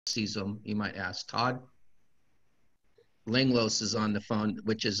sees them, you might ask. Todd Langlos is on the phone,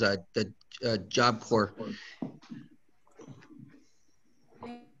 which is the Job Corps.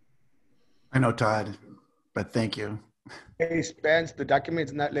 I know Todd, but thank you. Hey, Spence, the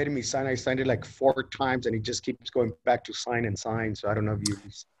document's not letting me sign. I signed it like 4 times and it just keeps going back to sign and sign. So I don't know if you.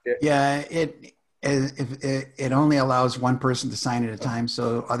 Yeah, it only allows one person to sign at a time.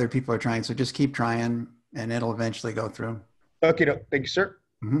 So other people are trying. So just keep trying and it'll eventually go through. Okay, thank you, sir.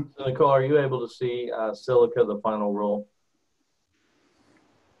 Mm-hmm. So Nicole, are you able to see Silica, the final rule?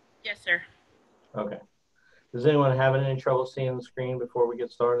 Yes, sir. Okay. Does anyone have any trouble seeing the screen before we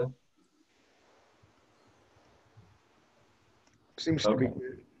get started? Seems to be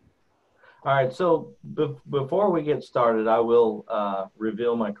good. All right, so before we get started, I will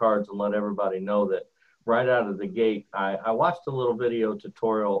reveal my cards and let everybody know that right out of the gate, I watched a little video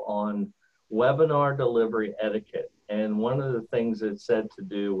tutorial on webinar delivery etiquette. And one of the things it said to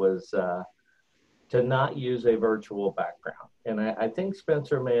do was to not use a virtual background. And I think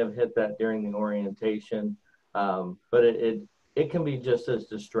Spencer may have hit that during the orientation, but it can be just as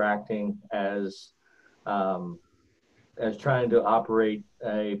distracting as trying to operate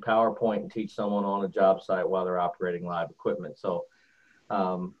a PowerPoint and teach someone on a job site while they're operating live equipment. So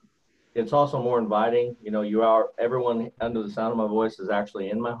it's also more inviting. You know, everyone under the sound of my voice is actually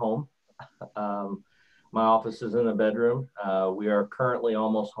in my home. My office is in the bedroom. We are currently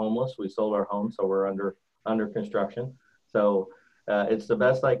almost homeless. We sold our home, so we're under construction. So it's the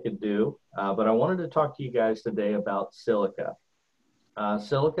best I could do. But I wanted to talk to you guys today about Silica.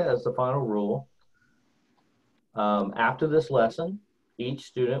 Silica as the final rule. After this lesson, each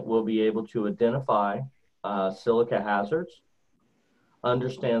student will be able to identify silica hazards,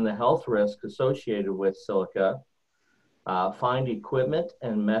 understand the health risks associated with silica, find equipment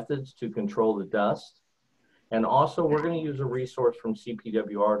and methods to control the dust, and also we're going to use a resource from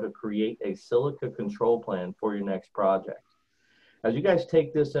CPWR to create a silica control plan for your next project. As you guys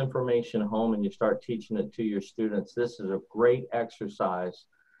take this information home and you start teaching it to your students, this is a great exercise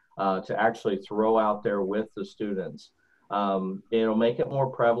to actually throw out there with the students. It'll make it more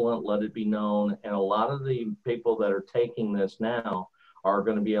prevalent, let it be known, and a lot of the people that are taking this now are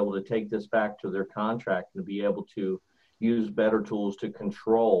going to be able to take this back to their contract and be able to use better tools to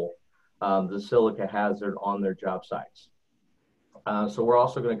control the silica hazard on their job sites. So we're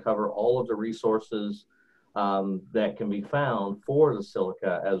also going to cover all of the resources that can be found for the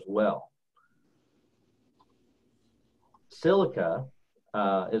silica as well. Silica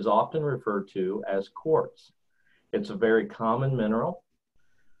is often referred to as quartz. It's a very common mineral.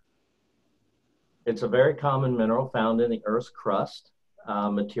 It's a very common mineral found in the Earth's crust.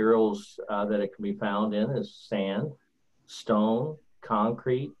 Materials that it can be found in is sand, stone,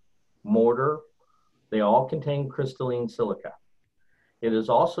 concrete, mortar. They all contain crystalline silica. It is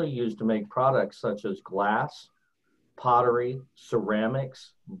also used to make products such as glass, pottery,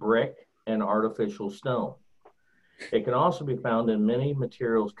 ceramics, brick, and artificial stone. It can also be found in many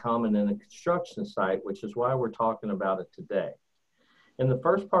materials common in a construction site, which is why we're talking about it today. In the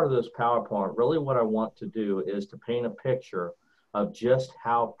first part of this PowerPoint, really what I want to do is to paint a picture of just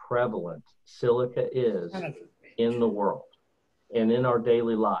how prevalent silica is in the world and in our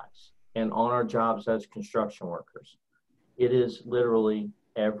daily lives and on our jobs as construction workers. It is literally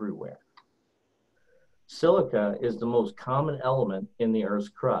everywhere. Silica is the most common element in the Earth's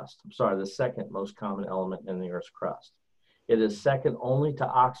crust. I'm sorry, the second most common element in the Earth's crust. It is second only to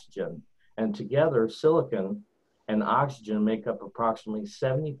oxygen, and together silicon and oxygen make up approximately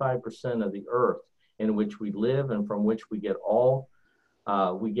 75% of the Earth in which we live and from which we get all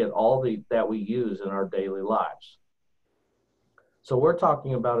that we use in our daily lives. So we're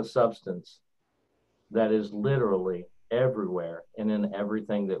talking about a substance that is literally everywhere and in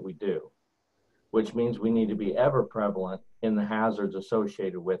everything that we do, which means we need to be ever prevalent in the hazards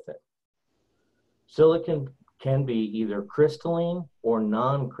associated with it. Silicon can be either crystalline or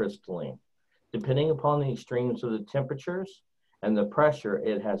non-crystalline, depending upon the extremes of the temperatures and the pressure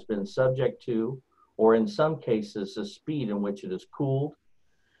it has been subject to, or in some cases, the speed in which it is cooled,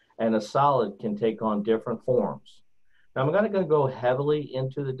 and a solid can take on different forms. Now, I'm going to go heavily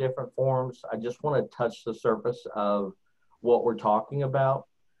into the different forms. I just want to touch the surface of what we're talking about.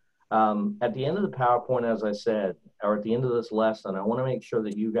 At the end of the PowerPoint, as I said, or at the end of this lesson, I want to make sure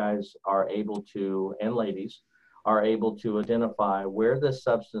that you guys are able to, and ladies, are able to identify where this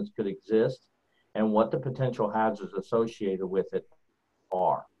substance could exist and what the potential hazards associated with it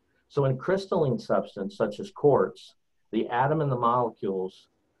are. So in crystalline substance, such as quartz, the atom and the molecules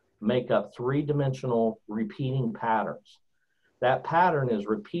make up three-dimensional repeating patterns. That pattern is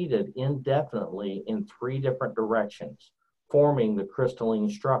repeated indefinitely in three different directions, forming the crystalline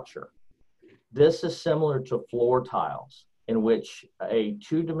structure. This is similar to floor tiles, in which a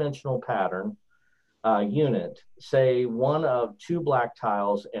two-dimensional pattern unit, say one of 2 black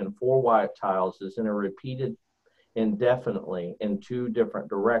tiles and 4 white tiles, is in a repeated indefinitely in 2 different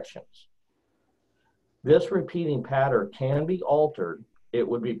directions. This repeating pattern can be altered. It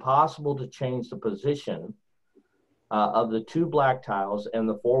would be possible to change the position of the 2 black tiles and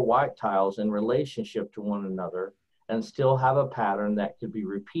the 4 white tiles in relationship to one another, and still have a pattern that could be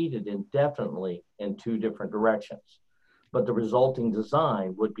repeated indefinitely in 2 different directions. But the resulting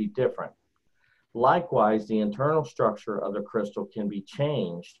design would be different. Likewise, the internal structure of the crystal can be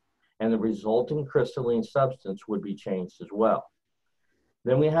changed, and the resulting crystalline substance would be changed as well.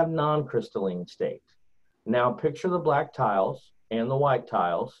 Then we have non-crystalline state. Now picture the black tiles and the white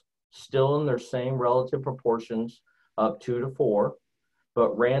tiles still in their same relative proportions of 2 to 4,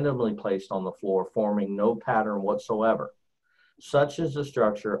 but randomly placed on the floor, forming no pattern whatsoever. Such is the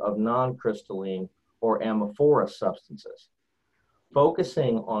structure of non-crystalline or amorphous substances.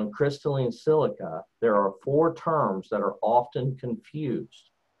 Focusing on crystalline silica, there are 4 terms that are often confused: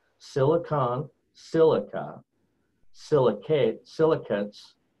 silicon, silica, silicate,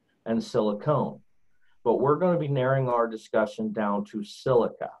 silicates, and silicone. But we're going to be narrowing our discussion down to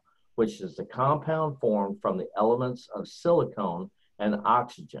silica, which is the compound formed from the elements of silicone and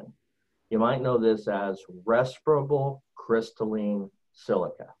oxygen. You might know this as respirable crystalline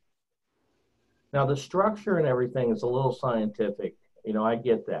silica. Now, the structure and everything is a little scientific. You know, I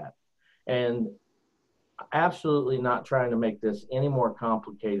get that. And absolutely not trying to make this any more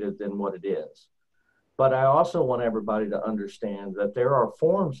complicated than what it is. But I also want everybody to understand that there are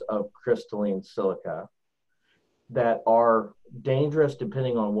forms of crystalline silica that are dangerous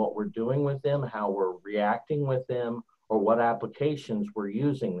depending on what we're doing with them, how we're reacting with them, or what applications we're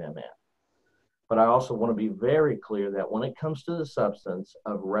using them in. But I also want to be very clear that when it comes to the substance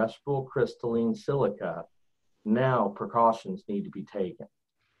of respirable crystalline silica, now precautions need to be taken.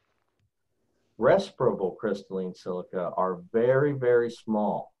 Respirable crystalline silica are very, very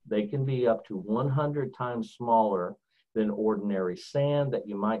small. They can be up to 100 times smaller than ordinary sand that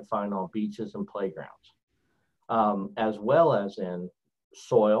you might find on beaches and playgrounds, as well as in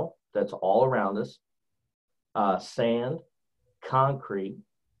soil that's all around us, sand, concrete,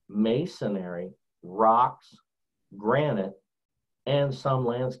 masonry, rocks, granite, and some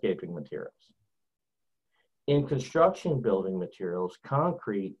landscaping materials. In construction building materials,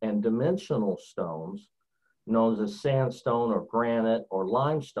 concrete and dimensional stones, known as sandstone or granite or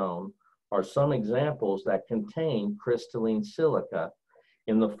limestone, are some examples that contain crystalline silica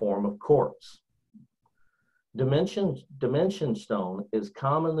in the form of quartz. Dimension stone is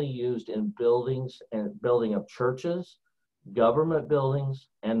commonly used in buildings and building of churches, government buildings,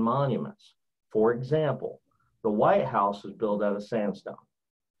 and monuments. For example, the White House is built out of sandstone.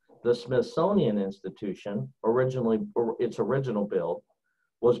 The Smithsonian Institution, its original build,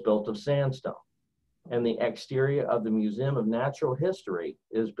 was built of sandstone. And the exterior of the Museum of Natural History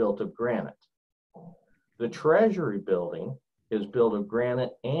is built of granite. The Treasury Building is built of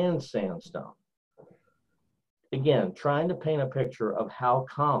granite and sandstone. Again, trying to paint a picture of how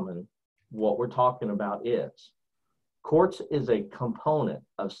common what we're talking about is. Quartz is a component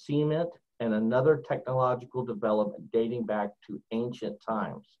of cement and another technological development dating back to ancient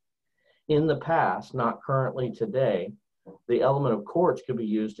times. In the past, not currently today, the element of quartz could be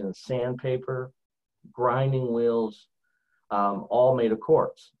used in sandpaper, grinding wheels, all made of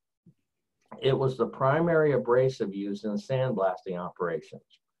quartz. It was the primary abrasive used in sandblasting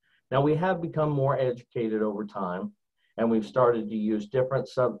operations. Now, we have become more educated over time, and we've started to use different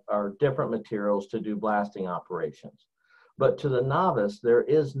materials to do blasting operations. But to the novice, there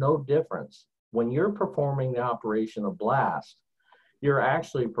is no difference. When you're performing the operation of blast, you're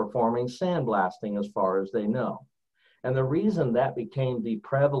actually performing sandblasting as far as they know. And the reason that became the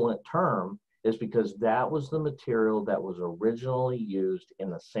prevalent term is because that was the material that was originally used in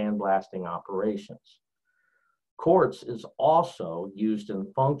the sandblasting operations. Quartz is also used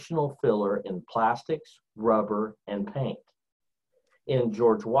in functional filler in plastics, rubber, and paint. In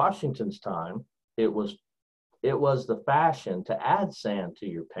George Washington's time, it was the fashion to add sand to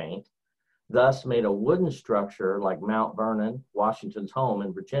your paint, thus made a wooden structure like Mount Vernon, Washington's home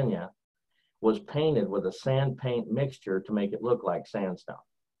in Virginia, was painted with a sand paint mixture to make it look like sandstone.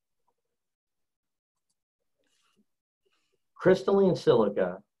 Crystalline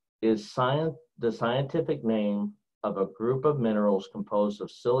silica is the scientific name of a group of minerals composed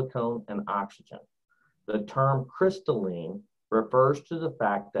of silicon and oxygen. The term crystalline refers to the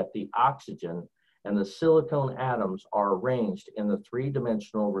fact that the oxygen and the silicon atoms are arranged in the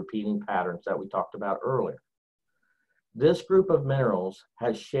three-dimensional repeating patterns that we talked about earlier. This group of minerals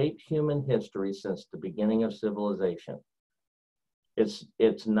has shaped human history since the beginning of civilization.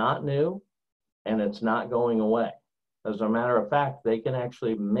 It's not new, and it's not going away. As a matter of fact, they can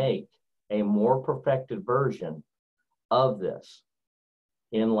actually make a more perfected version of this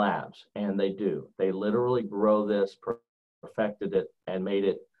in labs, and they do. They literally grow this, perfected it, and made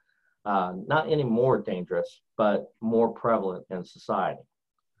it not any more dangerous, but more prevalent in society.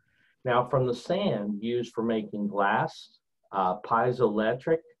 Now, from the sand used for making glass,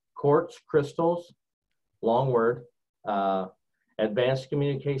 piezoelectric, quartz crystals, long word, advanced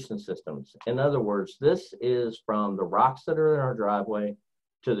communication systems. In other words, this is from the rocks that are in our driveway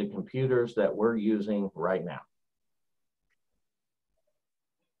to the computers that we're using right now.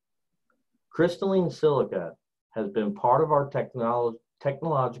 Crystalline silica has been part of our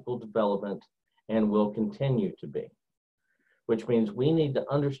technological development and will continue to be, which means we need to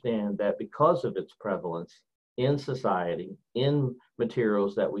understand that because of its prevalence in society, in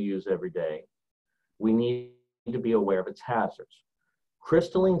materials that we use every day, we need to be aware of its hazards.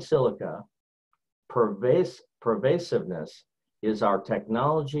 Crystalline silica pervasiveness is our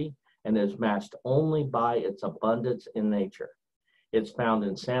technology and is matched only by its abundance in nature. It's found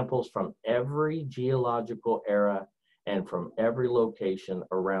in samples from every geological era and from every location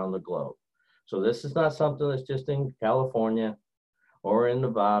around the globe. So this is not something that's just in California or in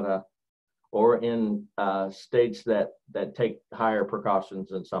Nevada or in states that take higher precautions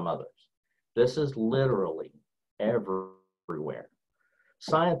than some others. This is literally everywhere.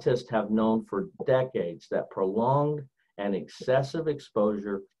 Scientists have known for decades that prolonged and excessive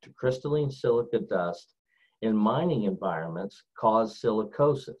exposure to crystalline silica dust in mining environments cause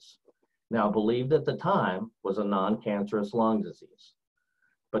silicosis. Now, believed at the time was a non-cancerous lung disease.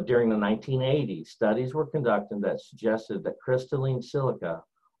 But during the 1980s, studies were conducted that suggested that crystalline silica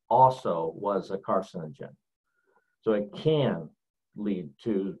also was a carcinogen. So it can lead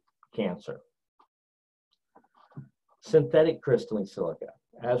to cancer. Synthetic crystalline silica.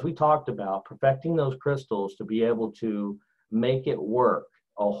 As we talked about, perfecting those crystals to be able to make it work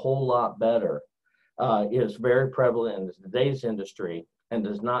a whole lot better is very prevalent in today's industry and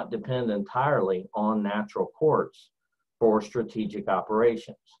does not depend entirely on natural quartz for strategic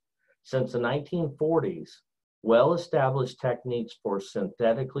operations. Since the 1940s, well-established techniques for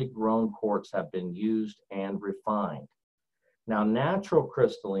synthetically grown quartz have been used and refined. Now, natural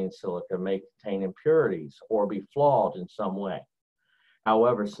crystalline silica may contain impurities or be flawed in some way.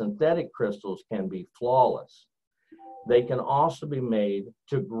 However, synthetic crystals can be flawless. They can also be made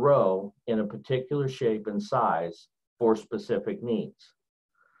to grow in a particular shape and size for specific needs.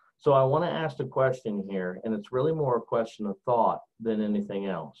 So I want to ask a question here, and it's really more a question of thought than anything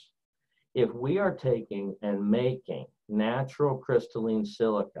else. If we are taking and making natural crystalline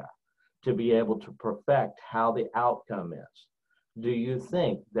silica to be able to perfect how the outcome is, do you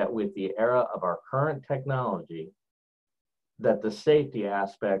think that with the era of our current technology, that the safety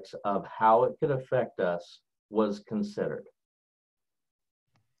aspects of how it could affect us was considered?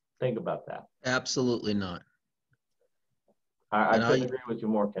 Think about that. Absolutely not. I couldn't agree with you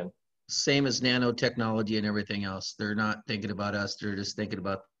more, Ken. Same as nanotechnology and everything else. They're not thinking about us. They're just thinking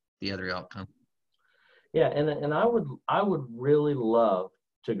about the other outcome. Yeah, and I would really love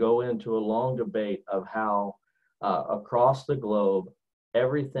to go into a long debate of how across the globe,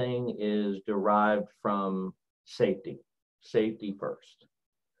 everything is derived from safety first.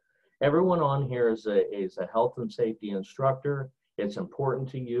 Everyone on here is a health and safety instructor. It's important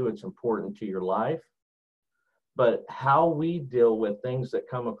to you. It's important to your life. But how we deal with things that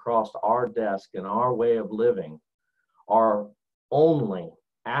come across our desk and our way of living are only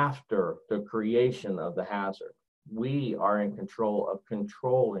after the creation of the hazard. We are in control of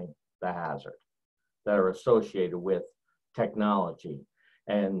controlling the hazard that are associated with technology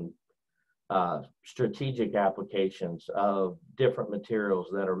and strategic applications of different materials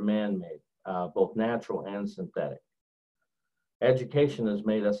that are man-made, both natural and synthetic. Education has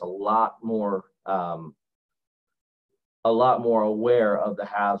made us a lot more aware of the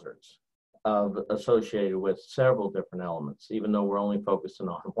hazards associated with several different elements, even though we're only focusing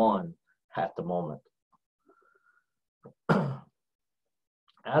on one at the moment.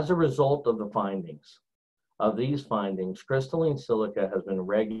 As a result of these findings, crystalline silica has been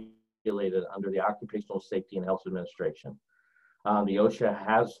regulated under the Occupational Safety and Health Administration, the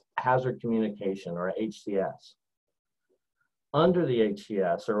OSHA Hazard Communication, or HCS. Under the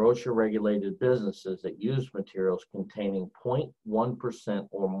HCS are OSHA regulated businesses that use materials containing 0.1%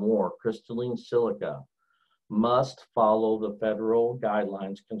 or more crystalline silica must follow the federal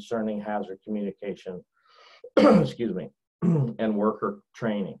guidelines concerning hazard communication excuse me, and worker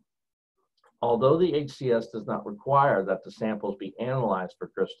training. Although the HCS does not require that the samples be analyzed for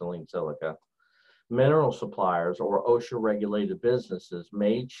crystalline silica, mineral suppliers or OSHA regulated businesses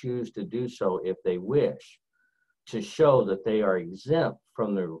may choose to do so if they wish to show that they are exempt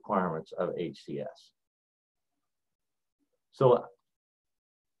from the requirements of HCS. So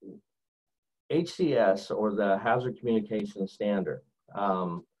HCS, or the Hazard Communication Standard,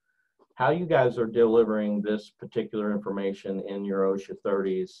 how you guys are delivering this particular information in your OSHA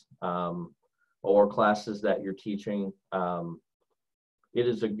 30s or classes that you're teaching, it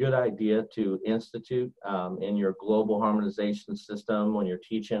is a good idea to institute in your global harmonization system when you're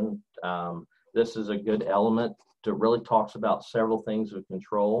teaching. This is a good element that really talks about several things of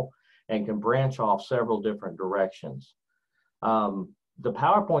control and can branch off several different directions. The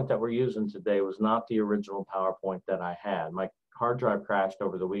PowerPoint that we're using today was not the original PowerPoint that I had. My hard drive crashed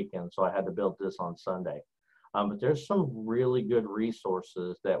over the weekend, so I had to build this on Sunday. But there's some really good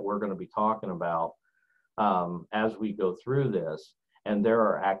resources that we're going to be talking about as we go through this. And there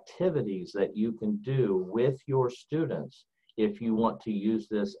are activities that you can do with your students if you want to use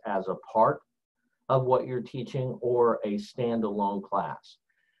this as a part of what you're teaching or a standalone class.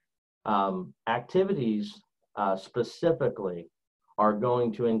 Activities specifically are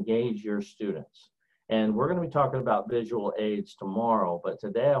going to engage your students. And we're going to be talking about visual aids tomorrow, but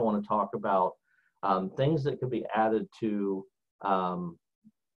today I want to talk about things that could be added to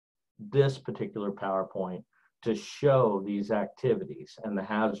this particular PowerPoint to show these activities and the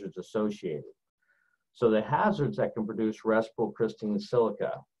hazards associated. So the hazards that can produce respirable crystalline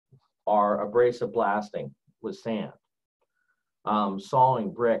silica are abrasive blasting with sand,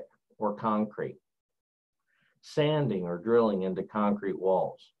 sawing brick or concrete, sanding or drilling into concrete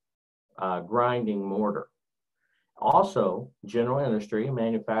walls, grinding mortar. Also, general industry,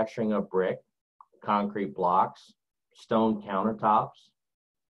 manufacturing of brick, concrete blocks, stone countertops,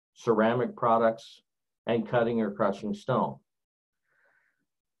 ceramic products, and cutting or crushing stone.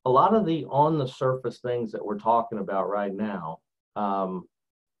 A lot of the on-the-surface things that we're talking about right now,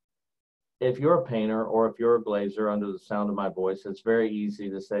 if you're a painter or if you're a glazer under the sound of my voice, it's very easy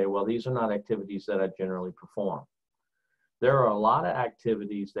to say, well, these are not activities that I generally perform. There are a lot of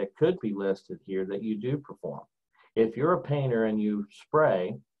activities that could be listed here that you do perform. If you're a painter and you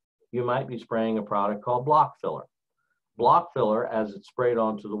spray, you might be spraying a product called block filler. Block filler, as it's sprayed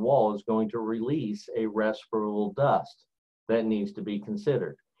onto the wall, is going to release a respirable dust that needs to be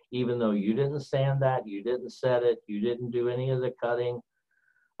considered. Even though you didn't sand that, you didn't set it, you didn't do any of the cutting,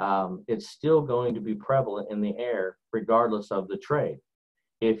 it's still going to be prevalent in the air regardless of the trade.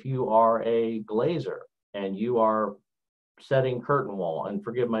 If you are a glazer and you are setting curtain wall, and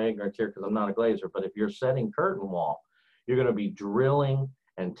forgive my ignorance here because I'm not a glazer, but if you're setting curtain wall, you're going to be drilling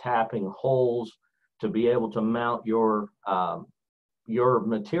and tapping holes to be able to mount your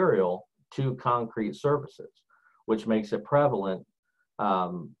material to concrete surfaces, which makes it prevalent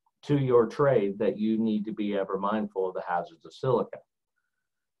to your trade that you need to be ever mindful of the hazards of silica.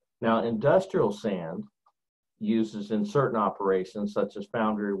 Now, industrial sand uses in certain operations such as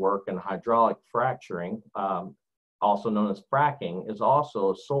foundry work and hydraulic fracturing, also known as fracking, is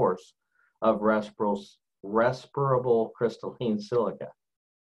also a source of respirable crystalline silica.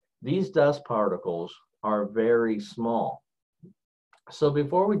 These dust particles are very small. So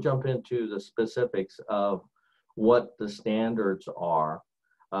before we jump into the specifics of what the standards are,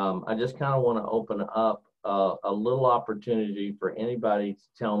 I just kind of want to open up a little opportunity for anybody to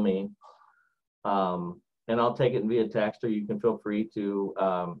tell me, and I'll take it via text, or you can feel free to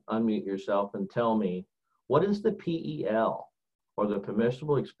unmute yourself and tell me, what is the PEL, or the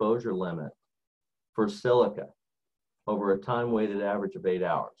permissible exposure limit, for silica over a time-weighted average of 8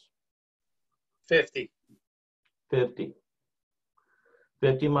 hours? 50. 50.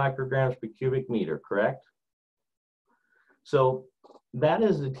 50 micrograms per cubic meter, correct? So that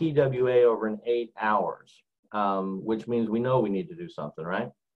is the TWA over in 8 hours, which means we know we need to do something, right?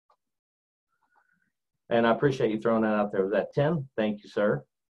 And I appreciate you throwing that out there. Was that 10? Thank you, sir.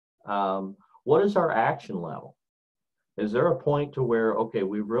 What is our action level? Is there a point to where, okay,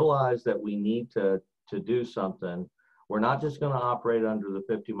 we realize that we need to do something? We're not just going to operate under the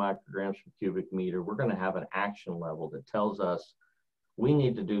 50 micrograms per cubic meter. We're going to have an action level that tells us we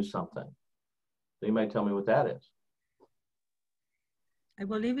need to do something. Anybody tell me what that is? I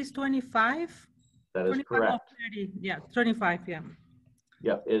believe it's 25. That is 25 correct. or 30. Yeah, 25, yeah.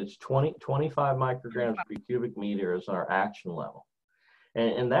 Yep, it's 25 micrograms per cubic meter is our action level.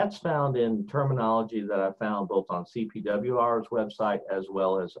 And that's found in terminology that I found both on CPWR's website as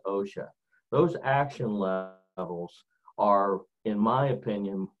well as OSHA. Those action levels are, in my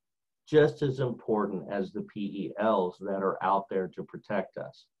opinion, just as important as the PELs that are out there to protect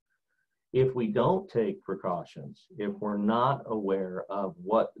us. If we don't take precautions, if we're not aware of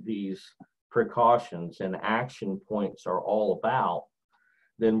what these precautions and action points are all about,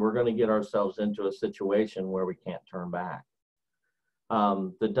 then we're going to get ourselves into a situation where we can't turn back.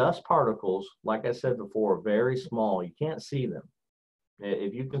 The dust particles, like I said before, are very small. You can't see them.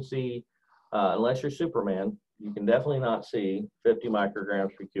 If you can see, unless you're Superman, you can definitely not see 50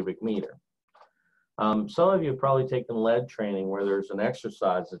 micrograms per cubic meter. Some of you have probably taken lead training where there's an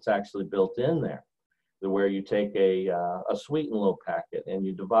exercise that's actually built in there, where you take a sweet and low packet and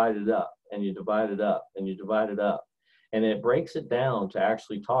you divide it up and you divide it up and you divide it up. And it breaks it down to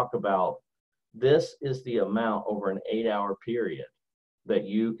actually talk about this is the amount over an 8-hour period that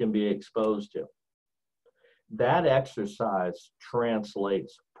you can be exposed to. That exercise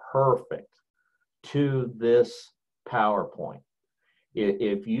translates perfect to this PowerPoint.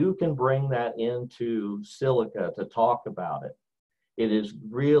 If you can bring that into silica to talk about it, it is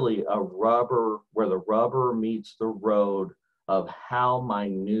really a rubber, where the rubber meets the road of how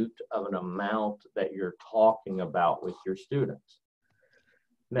minute of an amount that you're talking about with your students.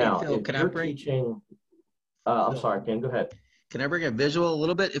 Now, Hey, Phil, if can I you're bring- teaching, I'm sorry, Ken, go ahead. Can I bring a visual a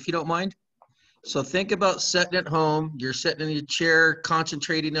little bit, if you don't mind? So think about sitting at home, you're sitting in your chair,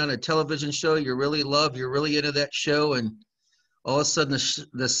 concentrating on a television show you really love, you're really into that show, and all of a sudden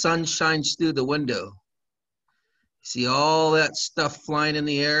the sun shines through the window. See all that stuff flying in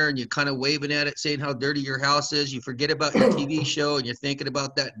the air and you're kind of waving at it, saying how dirty your house is. You forget about your TV show and you're thinking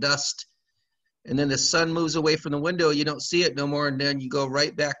about that dust. And then the sun moves away from the window, you don't see it no more, and then you go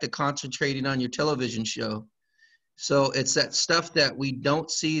right back to concentrating on your television show. So it's that stuff that we don't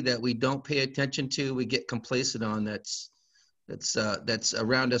see, that we don't pay attention to, we get complacent on, that's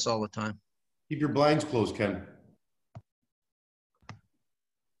around us all the time. Keep your blinds closed, Ken.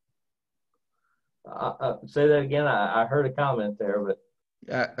 Say that again. I heard a comment there, but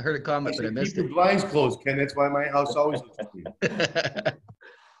I heard a comment, but I missed Keep it. your blinds closed, Ken. That's why my house always looks clean.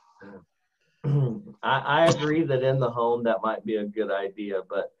 I agree that in the home that might be a good idea,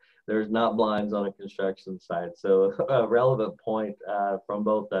 but there's not blinds on a construction site. So a relevant point from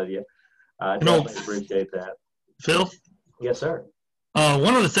both of you. I definitely appreciate that. Phil? Yes, sir.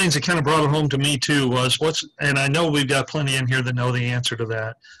 One of the things that kind of brought it home to me too was and I know we've got plenty in here that know the answer to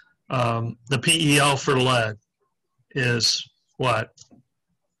that. The PEL for lead is what?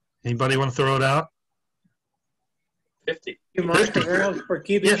 Anybody want to throw it out? 50. 50 micrograms per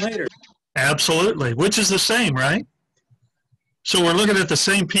cubic meter. Absolutely, which is the same, right? So we're looking at the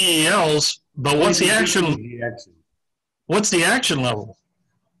same PELs, but what's the action level?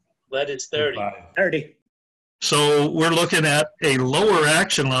 Lead is 30. 30. So we're looking at a lower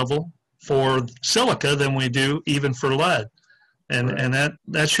action level for silica than we do even for lead. And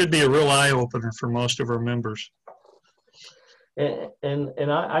that should be a real eye opener for most of our members. And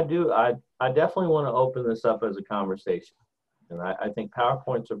I definitely want to open this up as a conversation. And I think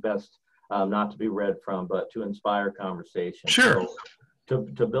PowerPoints are best not to be read from, but to inspire conversation. Sure. So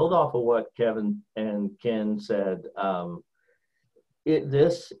to build off of what Kevin and Ken said,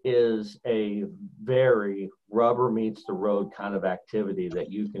 this is a very rubber meets the road kind of activity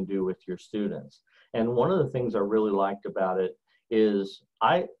that you can do with your students. And one of the things I really liked about it is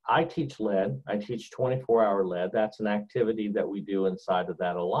I teach lead. I teach 24-hour lead. That's an activity that we do inside of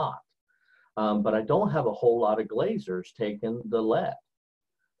that a lot. But I don't have a whole lot of glazers taking the lead.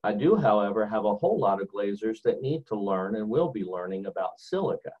 I do, however, have a whole lot of glazers that need to learn and will be learning about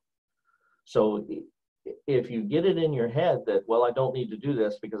silica. So if you get it in your head that, well, I don't need to do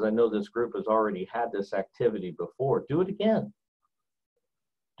this because I know this group has already had this activity before, do it again.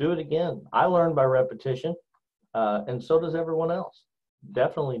 Do it again. I learned by repetition, and so does everyone else.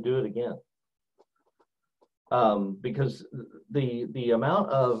 Definitely do it again. Because the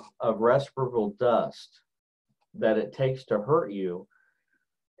amount of respirable dust that it takes to hurt you,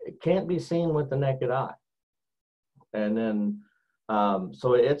 it can't be seen with the naked eye. And then,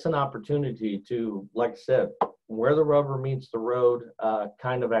 so it's an opportunity to, like I said, where the rubber meets the road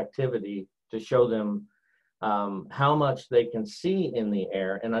kind of activity to show them how much they can see in the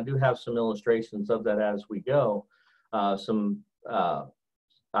air. And I do have some illustrations of that as we go. I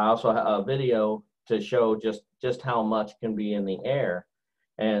also have a video to show just how much can be in the air.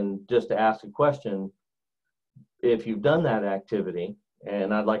 And just to ask a question, if you've done that activity,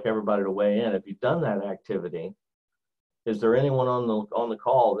 and I'd like everybody to weigh in, if you've done that activity, is there anyone on the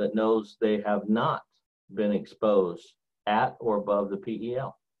call that knows they have not been exposed at or above the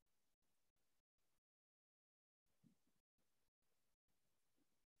PEL?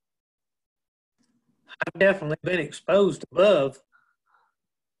 I've definitely been exposed above.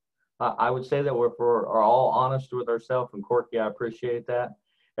 I would say that we're all honest with ourselves, and Corky, I appreciate that.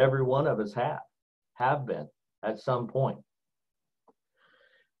 Every one of us have been at some point.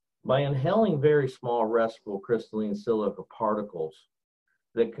 By inhaling very small respirable crystalline silica particles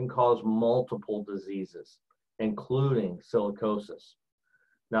that can cause multiple diseases, including silicosis.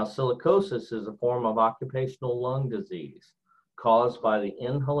 Now, silicosis is a form of occupational lung disease caused by the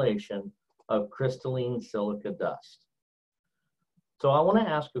inhalation of crystalline silica dust. So I want to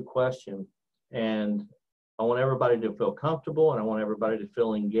ask a question, and I want everybody to feel comfortable, and I want everybody to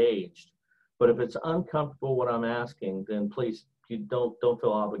feel engaged. But if it's uncomfortable what I'm asking, then please, you don't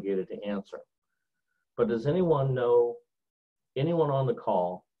feel obligated to answer. But does anyone know, anyone on the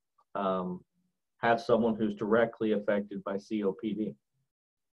call have someone who's directly affected by COPD?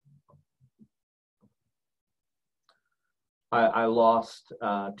 I lost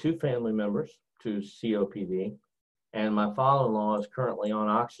 2 family members to COPD, and my father-in-law is currently on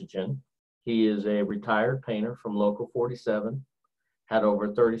oxygen. He is a retired painter from Local 47, had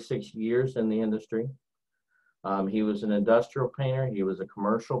over 36 years in the industry. He was an industrial painter. He was a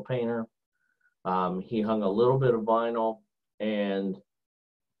commercial painter. He hung a little bit of vinyl. And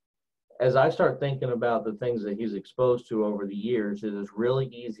as I start thinking about the things that he's exposed to over the years, it is really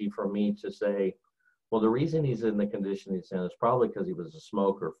easy for me to say, well, the reason he's in the condition he's in is probably because he was a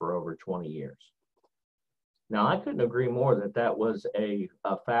smoker for over 20 years. Now, I couldn't agree more that that was a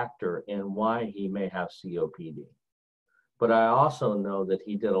factor in why he may have COPD. But I also know that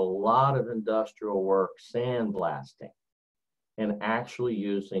he did a lot of industrial work sandblasting and actually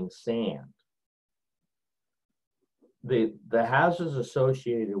using sand. The hazards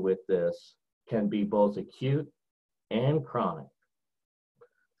associated with this can be both acute and chronic.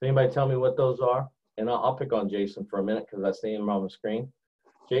 Anybody tell me what those are? And I'll pick on Jason for a minute because I see him on the screen.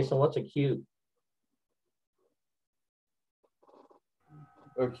 Jason, what's acute?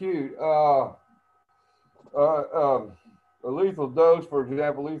 Acute, a lethal dose, for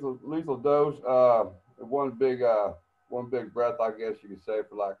example, lethal dose, one big breath, I guess you could say,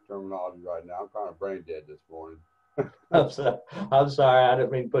 for lack of terminology right now. I'm kind of brain dead this morning. I'm sorry, I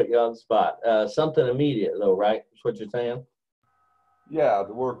didn't mean to put you on the spot. Something immediate though, right? That's what you're saying? Yeah,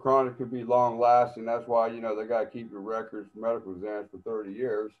 the word chronic could be long lasting. That's why, you know, they got to keep your records, medical exams for 30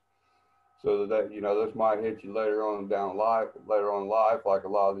 years. So that, you know, this might hit you later on in life, like a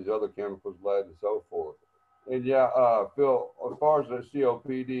lot of these other chemicals, lead and so forth. And yeah, Phil, as far as the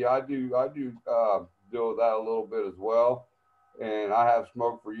COPD, I do deal with that a little bit as well. And I have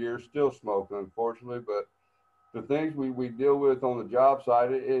smoked for years, still smoking, unfortunately. But the things we deal with on the job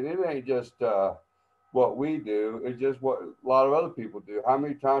site, it ain't just what we do. It's just what a lot of other people do. How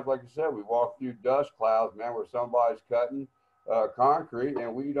many times, like I said, we walk through dust clouds, man, where somebody's cutting concrete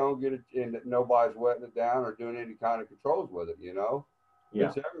and we don't get it, and nobody's wetting it down or doing any kind of controls with it, you know? Yeah.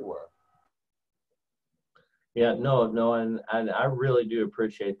 It's everywhere. Yeah, no, and I really do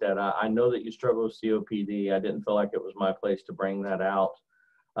appreciate that. I know that you struggle with COPD. I didn't feel like it was my place to bring that out.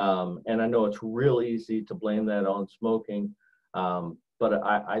 And I know it's real easy to blame that on smoking. But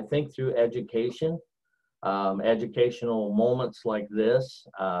I think through education, educational moments like this,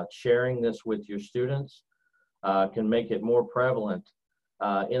 sharing this with your students can make it more prevalent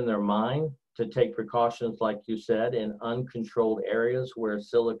in their mind to take precautions, like you said, in uncontrolled areas where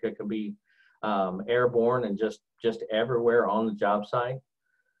silica can be airborne and just everywhere on the job site.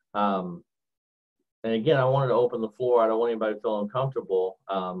 And again, I wanted to open the floor. I don't want anybody to feel uncomfortable.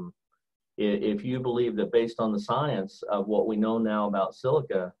 If you believe that based on the science of what we know now about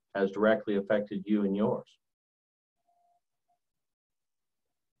silica has directly affected you and yours.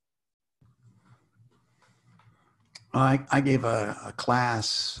 I gave a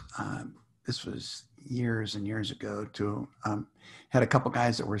class, this was years and years ago, to had a couple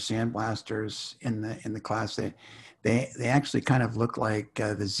guys that were sandblasters in the class. They actually kind of looked like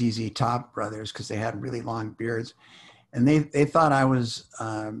the ZZ Top brothers because they had really long beards, and they thought I was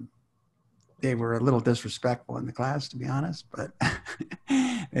they were a little disrespectful in the class, to be honest, but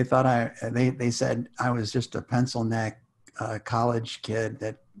they thought they said I was just a pencil neck college kid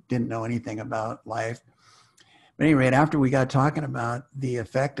that didn't know anything about life. But anyway, after we got talking about the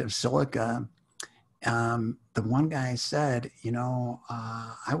effect of silica, the one guy said, you know,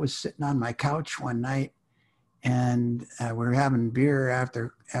 I was sitting on my couch one night and we were having beer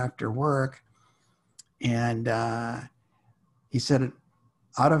after work. And he said,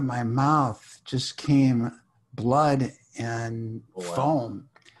 out of my mouth just came blood and foam.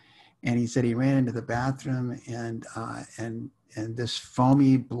 And he said he ran into the bathroom and this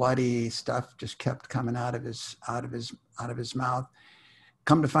foamy, bloody stuff just kept coming out of his mouth.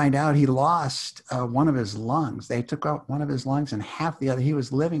 Come to find out, he lost one of his lungs. They took out one of his lungs and half the other. He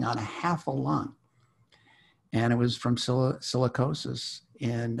was living on a half a lung, and it was from silicosis.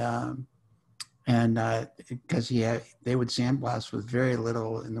 and because they would sandblast with very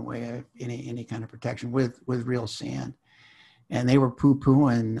little in the way of any kind of protection with real sand, and they were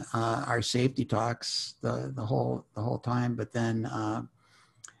poo-pooing our safety talks the whole time. But then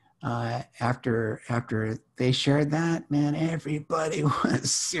after they shared that, man, everybody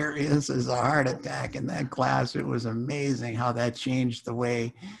was serious as a heart attack in that class. It was amazing how that changed the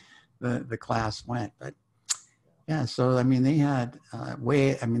way the class went. But yeah, so I mean, they had that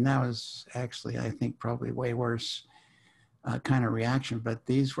was actually, I think, probably way worse kind of reaction. But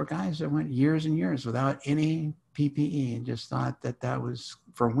these were guys that went years and years without any PPE and just thought that was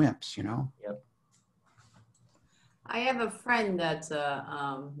for wimps, you know? Yep. I have a friend that's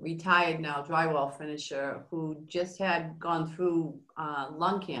a retired now drywall finisher who just had gone through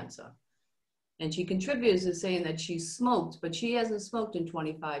lung cancer. And she contributes to saying that she smoked, but she hasn't smoked in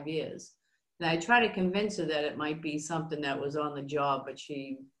 25 years. And I try to convince her that it might be something that was on the job, but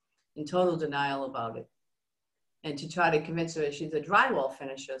she in total denial about it. And to try to convince her, she's a drywall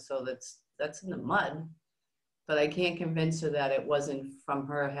finisher, so that's in the mud. But I can't convince her that it wasn't from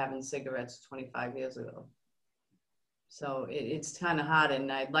her having cigarettes 25 years ago. So it's kind of hard,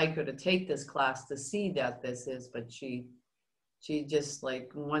 and I'd like her to take this class to see that this is, but she just like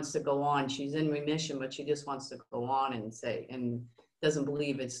wants to go on. She's in remission, but she just wants to go on and say, and doesn't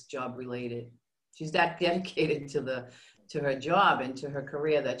believe it's job related. She's that dedicated to her job and to her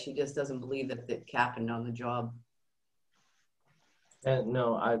career that she just doesn't believe that it happened on the job. And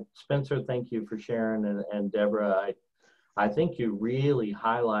no, Spencer, thank you for sharing, and Deborah, I think you really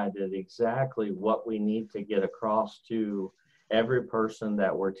highlighted exactly what we need to get across to every person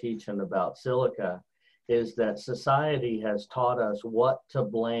that we're teaching about silica, is that society has taught us what to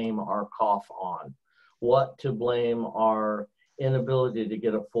blame our cough on, what to blame our inability to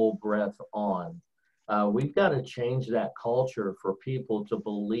get a full breath on. We've got to change that culture for people to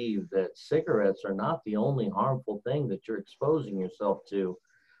believe that cigarettes are not the only harmful thing that you're exposing yourself to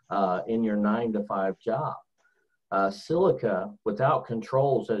in your 9-to-5 job. Silica without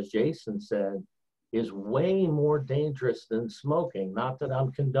controls, as Jason said, is way more dangerous than smoking. Not that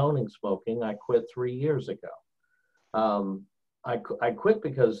I'm condoning smoking. I quit 3 years ago. I quit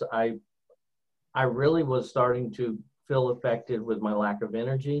because I really was starting to feel affected with my lack of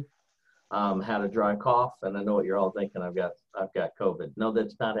energy. Had a dry cough, and I know what you're all thinking. I've got COVID. No,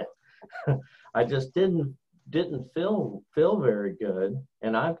 that's not it. I just didn't feel very good,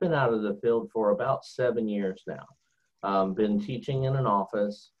 and I've been out of the field for about 7 years now. Been teaching in an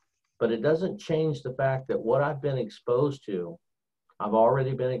office, but it doesn't change the fact that what I've been exposed to, I've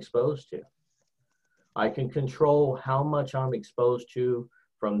already been exposed to. I can control how much I'm exposed to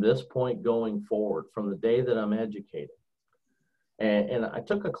from this point going forward, from the day that I'm educated. And I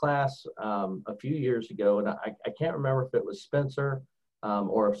took a class a few years ago, and I can't remember if it was Spencer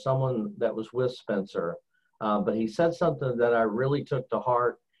or if someone that was with Spencer, but he said something that I really took to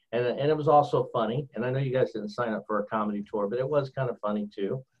heart, and it was also funny. And I know you guys didn't sign up for a comedy tour, but it was kind of funny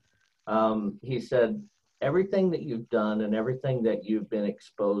too. He said, everything that you've done and everything that you've been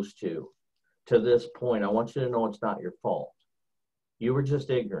exposed to this point, I want you to know it's not your fault. You were just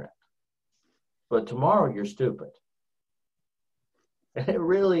ignorant. But tomorrow you're stupid. And it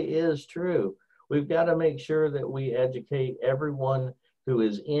really is true. We've got to make sure that we educate everyone who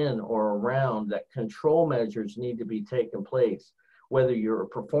is in or around that control measures need to be taken place, whether you're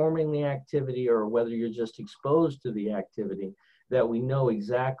performing the activity or whether you're just exposed to the activity, that we know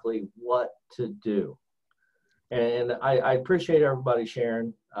exactly what to do. And I appreciate everybody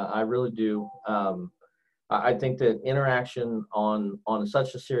sharing. I really do. I think that interaction on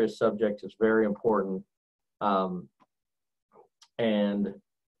such a serious subject is very important. And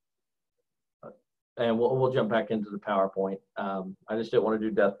we'll jump back into the PowerPoint. I just didn't want to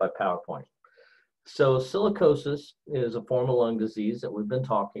do death by PowerPoint. So silicosis is a form of lung disease that we've been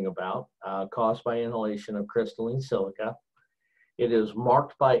talking about, caused by inhalation of crystalline silica. It is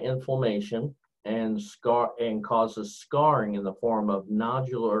marked by inflammation and causes scarring in the form of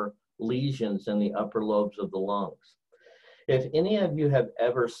nodular lesions in the upper lobes of the lungs. If any of you have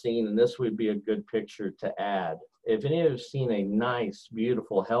ever seen, and this would be a good picture to add, if any of you have seen a nice,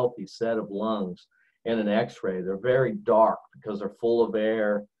 beautiful, healthy set of lungs in an x-ray, they're very dark because they're full of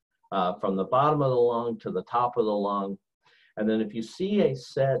air from the bottom of the lung to the top of the lung. And then if you see a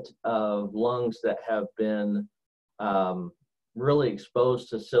set of lungs that have been really exposed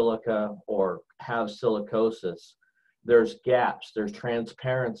to silica or have silicosis, there's gaps, there's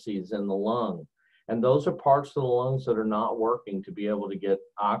transparencies in the lung. And those are parts of the lungs that are not working to be able to get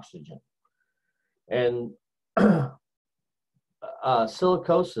oxygen. And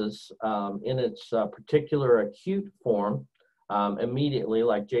silicosis in its particular acute form immediately,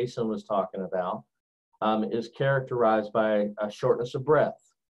 like Jason was talking about, is characterized by a shortness of breath.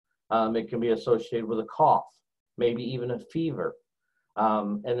 It can be associated with a cough, maybe even a fever.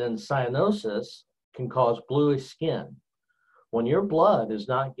 And then cyanosis can cause bluish skin. When your blood is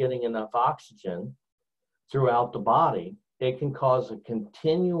not getting enough oxygen throughout the body, it can cause a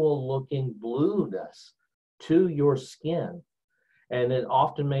continual looking blueness to your skin. And it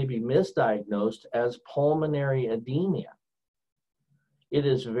often may be misdiagnosed as pulmonary edema. It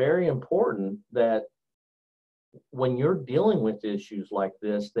is very important that when you're dealing with issues like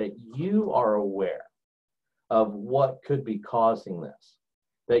this, that you are aware of what could be causing this,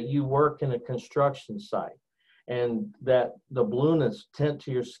 that you work in a construction site and that the blueness tint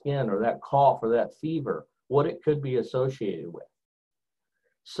to your skin or that cough or that fever, what it could be associated with.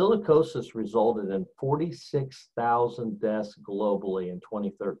 Silicosis resulted in 46,000 deaths globally in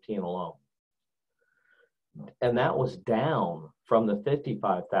 2013 alone. And that was down from the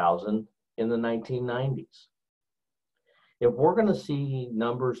 55,000 in the 1990s. If we're going to see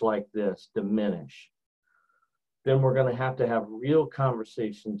numbers like this diminish, then we're going to have real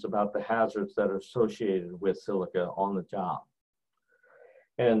conversations about the hazards that are associated with silica on the job.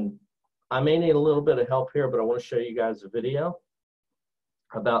 And I may need a little bit of help here, but I want to show you guys a video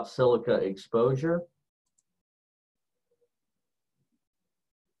about silica exposure.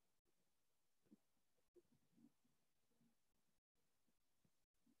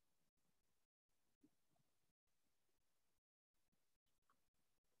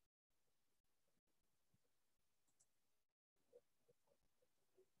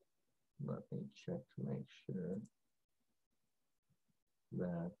 Let me check to make sure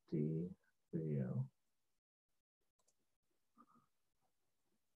that the video.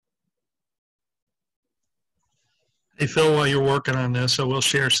 Hey, Phil, while you're working on this, I will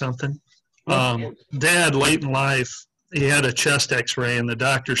share something. Dad, late in life, he had a chest x-ray and the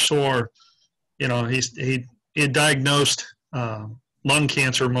doctor saw, you know, he had diagnosed lung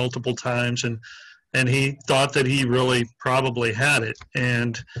cancer multiple times, and he thought that he really probably had it.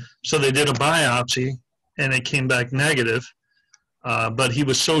 And so they did a biopsy and it came back negative. But he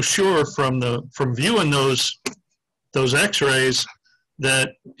was so sure from viewing those x-rays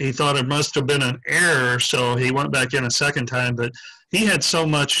that he thought it must have been an error, so he went back in a second time. But he had so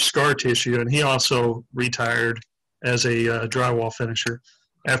much scar tissue, and he also retired as a drywall finisher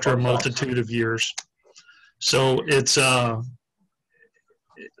after a multitude of years. So it's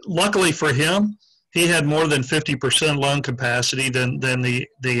luckily for him, he had more than 50% lung capacity than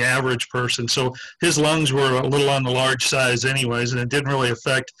the average person. So his lungs were a little on the large size anyways, and it didn't really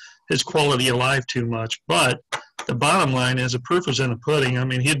affect his quality of life too much. But the bottom line is the proof was in the pudding. I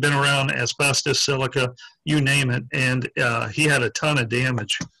mean, he'd been around asbestos, silica, you name it, and he had a ton of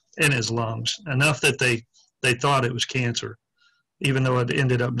damage in his lungs, enough that they thought it was cancer, even though it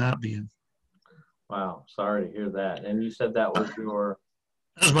ended up not being. Wow, sorry to hear that. And you said that was your...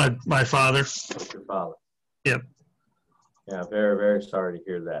 That was my father. That's your father. Yep. Yeah, very, very sorry to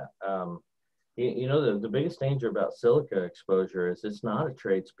hear that. You know, the biggest danger about silica exposure is it's not a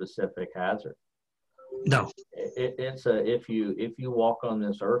trade-specific hazard. No. It's a if you walk on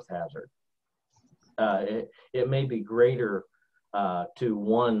this earth hazard. It may be greater to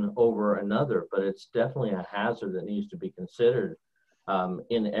one over another, but it's definitely a hazard that needs to be considered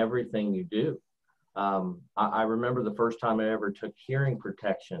in everything you do. I remember the first time I ever took hearing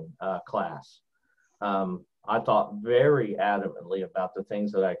protection class. I thought very adamantly about the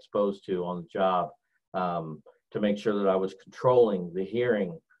things that I exposed to on the job to make sure that I was controlling the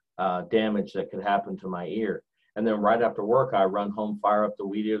hearing damage that could happen to my ear. And then right after work, I run home, fire up the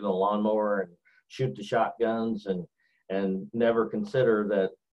weed eater, the lawnmower, and shoot the shotguns, and never consider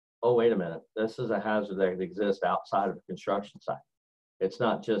that, oh, wait a minute, this is a hazard that exists outside of a construction site. It's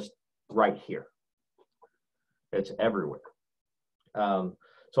not just right here. It's everywhere.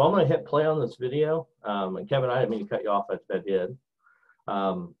 So I'm going to hit play on this video. And Kevin, I didn't mean to cut you off if that did.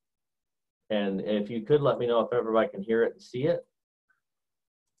 And if you could let me know if everybody can hear it and see it.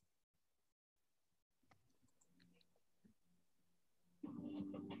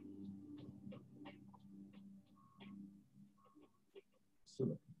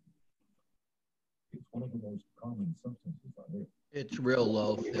 It's one of the most common substances on Earth. It's real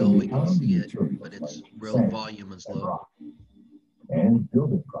low, Phil. We can see it, but it's real volume is low. And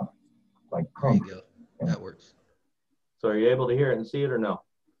building products like there you go. That works. So are you able to hear it and see it or no?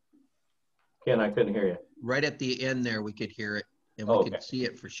 Ken, I couldn't hear you. Right at the end there, we could hear it, and we could see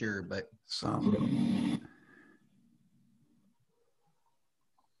it for sure, but silica.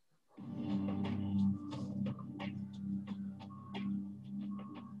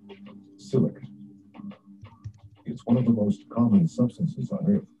 It's one of the most common substances on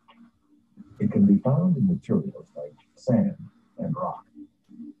Earth. It can be found in materials like sand and rock,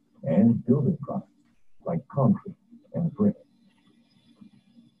 and building products like concrete and brick.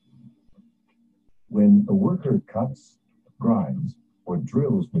 When a worker cuts, grinds, or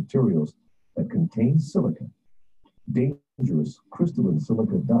drills materials that contain silica, dangerous crystalline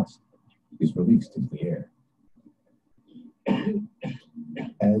silica dust is released into the air.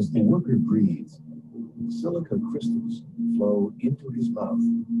 As the worker breathes, silica crystals flow into his mouth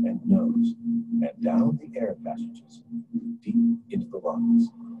and nose and down the air passages deep into the lungs.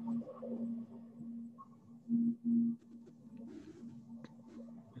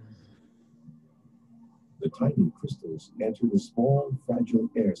 The tiny crystals enter the small, fragile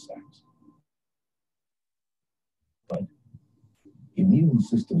air sacs. But immune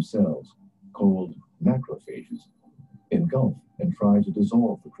system cells, called macrophages, engulf and try to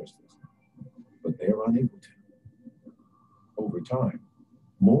dissolve the crystals, but they are unable to. Over time,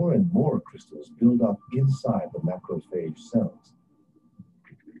 more and more crystals build up inside the macrophage cells.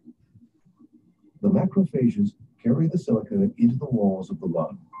 The macrophages carry the silica into the walls of the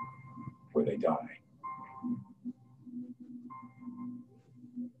lung, where they die.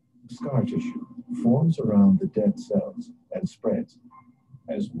 Scar tissue forms around the dead cells and spreads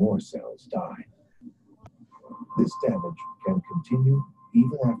as more cells die. This damage can continue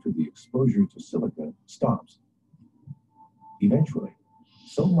even after the exposure to silica stops. Eventually,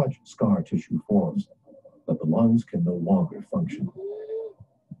 so much scar tissue forms that the lungs can no longer function.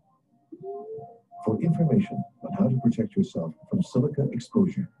 For information on how to protect yourself from silica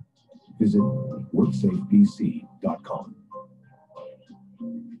exposure, visit worksafepc.com.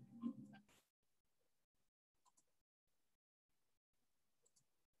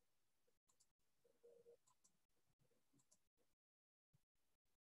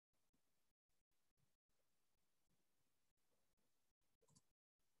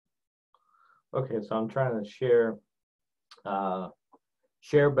 Okay, so I'm trying to share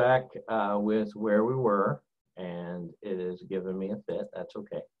back with where we were, and it is giving me a fit. That's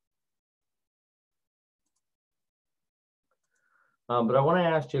okay. But I want to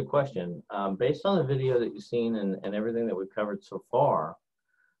ask you a question. Based on the video that you've seen and everything that we've covered so far,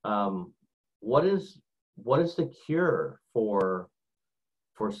 what is the cure for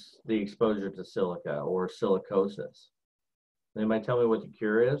the exposure to silica or silicosis? Anybody tell me what the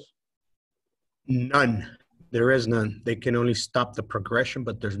cure is? None. There is none. They can only stop the progression,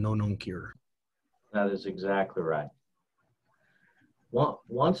 but there's no known cure. That is exactly right.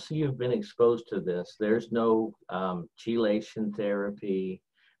 Once you've been exposed to this, there's no chelation therapy.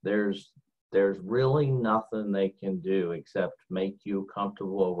 There's really nothing they can do except make you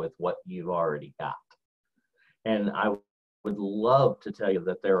comfortable with what you've already got. And I would love to tell you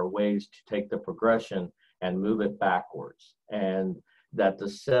that there are ways to take the progression and move it backwards, and that the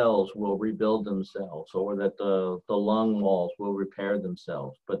cells will rebuild themselves, or that the lung walls will repair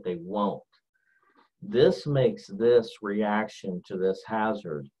themselves, but they won't. This makes this reaction to this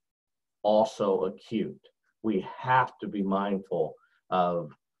hazard also acute. We have to be mindful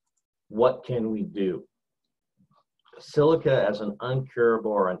of what can we do. Silica as an uncurable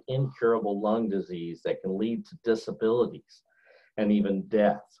or an incurable lung disease that can lead to disabilities and even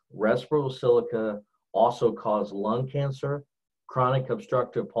death. Respiratory silica also cause lung cancer, chronic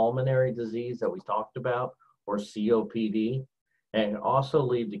obstructive pulmonary disease that we talked about, or COPD, and also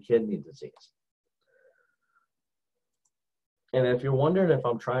lead to kidney disease. And if you're wondering if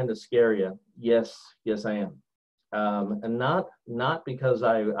I'm trying to scare you, yes, I am. And not because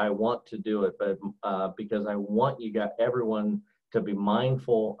I want to do it, but because I want everyone to be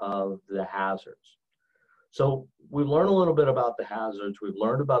mindful of the hazards. So we've learned a little bit about the hazards. We've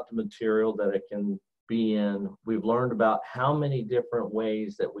learned about the material that it can be in. We've learned about how many different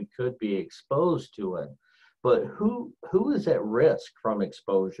ways that we could be exposed to it. But who is at risk from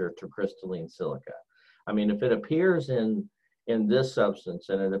exposure to crystalline silica? I mean, if it appears in this substance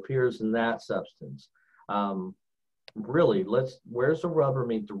and it appears in that substance, really, where's the rubber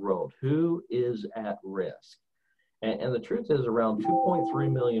meet the road? Who is at risk? And the truth is, around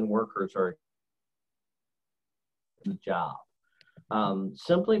 2.3 million workers are in the job.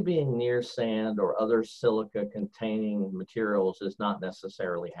 Simply being near sand or other silica containing materials is not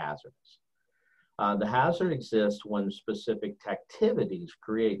necessarily hazardous. The hazard exists when specific activities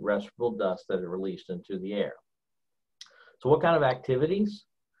create respirable dust that are released into the air. So what kind of activities?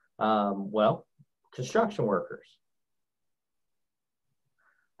 Well, construction workers.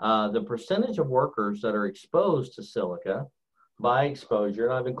 The percentage of workers that are exposed to silica by exposure,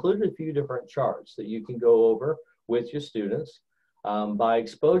 and I've included a few different charts that you can go over with your students. by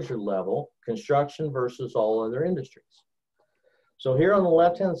exposure level, construction versus all other industries. So here on the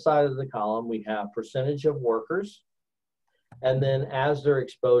left-hand side of the column, we have percentage of workers, and then as their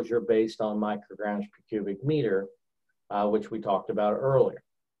exposure based on micrograms per cubic meter, which we talked about earlier.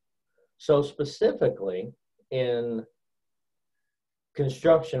 So specifically in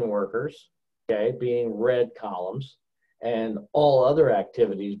construction workers, okay, being red columns, and all other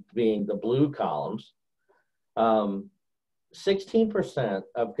activities being the blue columns, 16%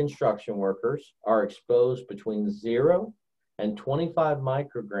 of construction workers are exposed between 0 and 25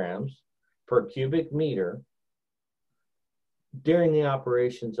 micrograms per cubic meter during the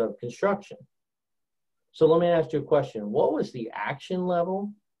operations of construction. So let me ask you a question. What was the action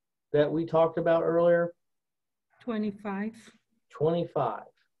level that we talked about earlier? 25. 25.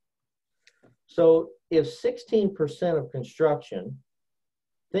 So if 16% of construction,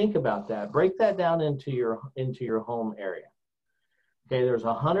 think about that, break that down into your home area. Okay, there's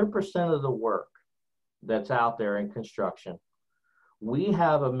 100% of the work that's out there in construction. We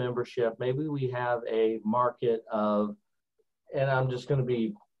have a membership, maybe we have a market of, and I'm just going to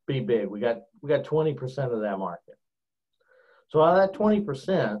be big. We got 20% of that market. So out of that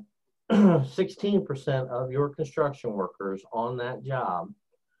 20%, 16% of your construction workers on that job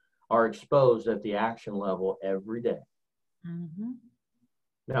are exposed at the action level every day. Mm-hmm.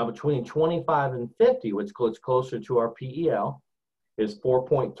 Now between 25 and 50, which gets closer to our PEL, is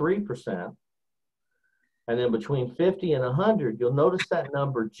 4.3%. And then between 50 and 100, you'll notice that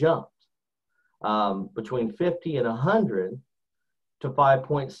number jumped between 50 and 100 to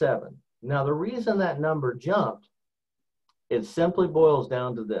 5.7. Now, the reason that number jumped, it simply boils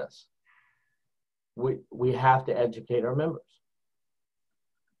down to this. We have to educate our members.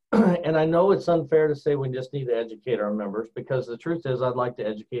 And I know it's unfair to say we just need to educate our members, because the truth is I'd like to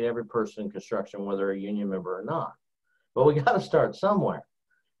educate every person in construction, whether a union member or not. But we got to start somewhere.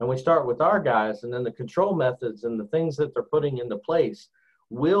 And we start with our guys, and then the control methods and the things that they're putting into place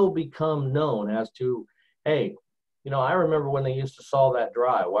will become known as to, hey, you know, I remember when they used to saw that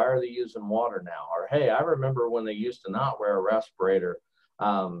dry. Why are they using water now? Or, hey, I remember when they used to not wear a respirator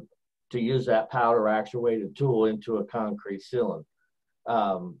to use that powder actuated tool into a concrete ceiling.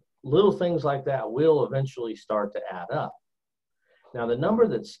 Little things like that will eventually start to add up. Now, the number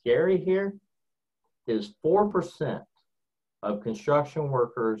that's scary here is 4% of construction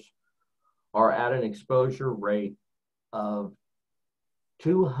workers are at an exposure rate of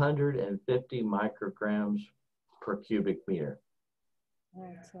 250 micrograms per cubic meter.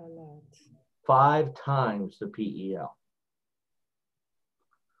 That's a lot. 5 times the PEL.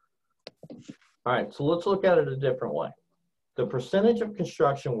 All right, so let's look at it a different way. The percentage of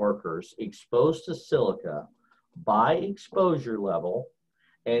construction workers exposed to silica by exposure level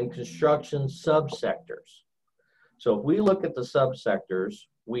and construction subsectors. So if we look at the subsectors,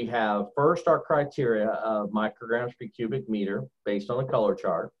 we have first our criteria of micrograms per cubic meter based on a color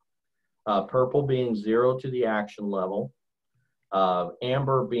chart. Purple being 0 to the action level,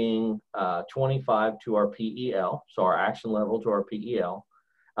 amber being 25 to our PEL, so our action level to our PEL,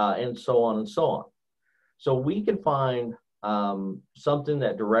 and so on and so on. So we can find something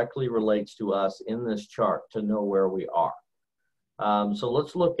that directly relates to us in this chart to know where we are. So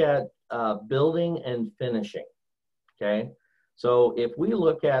let's look at building and finishing, okay? So if we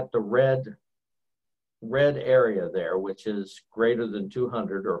look at the red area there, which is greater than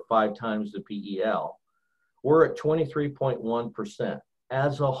 200 or 5 times the PEL, we're at 23.1%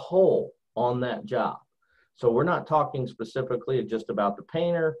 as a whole on that job. So we're not talking specifically just about the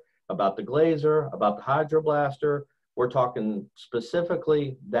painter, about the glazer, about the hydroblaster. We're talking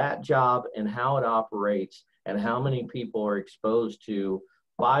specifically that job and how it operates and how many people are exposed to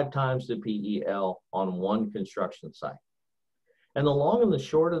 5 times the PEL on one construction site. And the long and the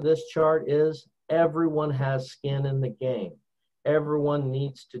short of this chart is everyone has skin in the game. Everyone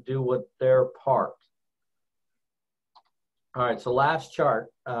needs to do what their part. All right, so last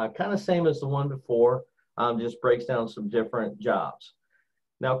chart, kind of same as the one before, just breaks down some different jobs.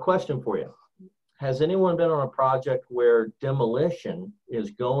 Now, question for you. Has anyone been on a project where demolition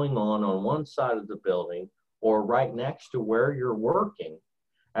is going on one side of the building or right next to where you're working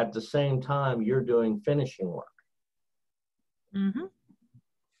at the same time you're doing finishing work? Mm-hmm.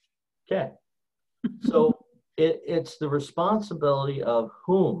 Okay. So it's the responsibility of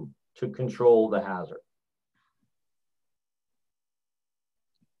whom to control the hazard?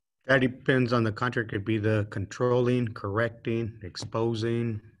 That depends on the contract. It could be the controlling, correcting,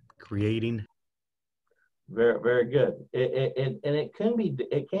 exposing, creating. Very, very good. And it can be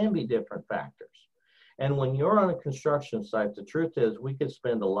different factors. And when you're on a construction site, the truth is we could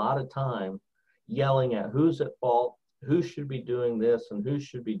spend a lot of time yelling at who's at fault who should be doing this and who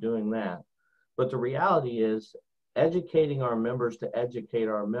should be doing that. But the reality is educating our members to educate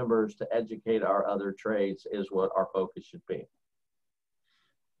our members to educate our other trades is what our focus should be.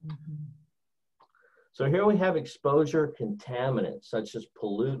 So here we have exposure contaminants such as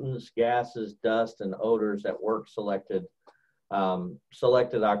pollutants, gases, dust, and odors at work selected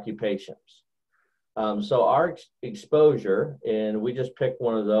occupations. So our exposure, and we just picked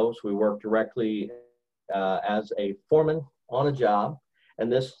one of those. We work directly as a foreman on a job,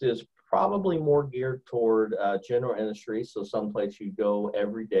 and this is probably more geared toward general industry, so someplace you go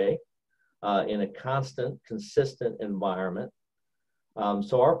every day in a constant, consistent environment.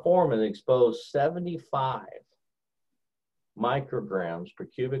 So our foreman exposed 75 micrograms per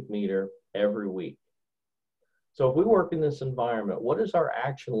cubic meter every week. So if we work in this environment, what is our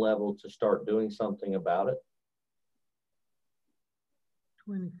action level to start doing something about it?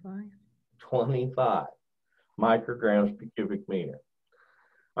 25. 25 micrograms per cubic meter.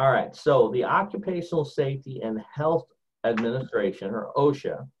 All right, so the Occupational Safety and Health Administration, or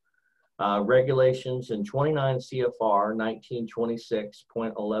OSHA, regulations in 29 CFR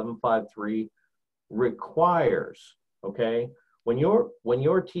 1926.1153 requires, okay, when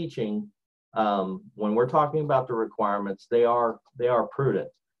you're teaching, when we're talking about the requirements, they are prudent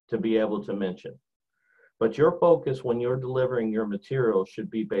to be able to mention. But your focus when you're delivering your materials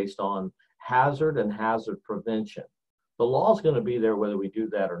should be based on hazard and hazard prevention. The law is going to be there whether we do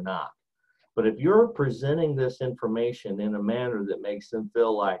that or not. But if you're presenting this information in a manner that makes them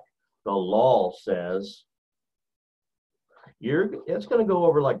feel like the law says, it's going to go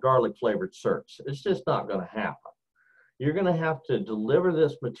over like garlic flavored certs. It's just not going to happen. You're going to have to deliver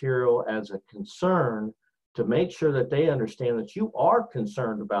this material as a concern to make sure that they understand that you are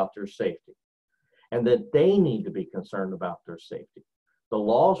concerned about their safety and that they need to be concerned about their safety. The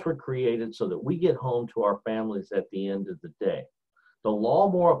laws were created so that we get home to our families at the end of the day. The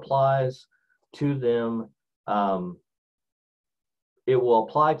law more applies to them. It will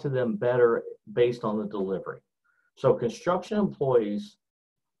apply to them better based on the delivery. So construction employees,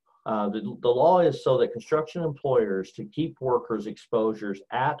 the law is so that construction employers to keep workers' exposures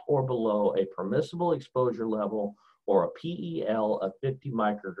at or below a permissible exposure level or a PEL of 50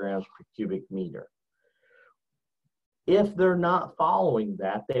 micrograms per cubic meter. If they're not following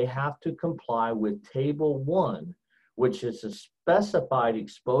that, they have to comply with Table 1, which is a specified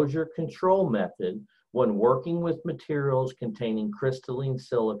exposure control method when working with materials containing crystalline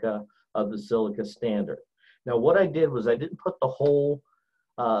silica of the silica standard. Now, what I did was I didn't put the whole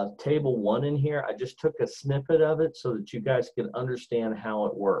Table 1 in here. I just took a snippet of it so that you guys can understand how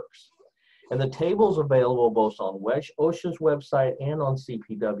it works. And the table's available both on OSHA's website and on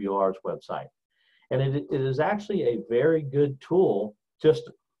CPWR's website. And it is actually a very good tool just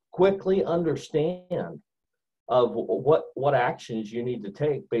to quickly understand of what actions you need to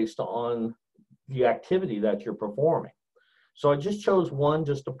take based on the activity that you're performing. So I just chose one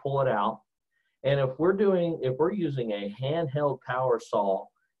just to pull it out. And if we're using a handheld power saw,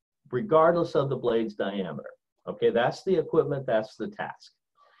 regardless of the blade's diameter, okay, that's the equipment, that's the task.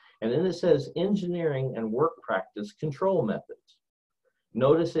 And then it says engineering and work practice control methods.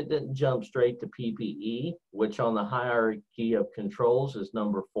 Notice it didn't jump straight to PPE, which on the hierarchy of controls is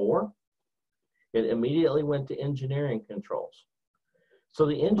number 4. It immediately went to engineering controls. So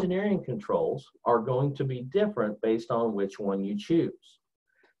the engineering controls are going to be different based on which one you choose.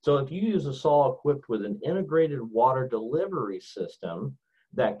 So if you use a saw equipped with an integrated water delivery system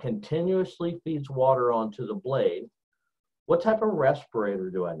that continuously feeds water onto the blade, what type of respirator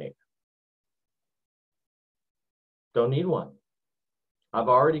do I need? Don't need one. I've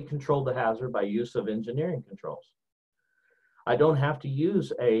already controlled the hazard by use of engineering controls. I don't have to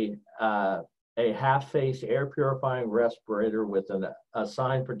use a half-face air purifying respirator with an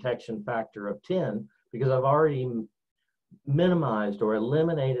assigned protection factor of 10 because I've already minimized or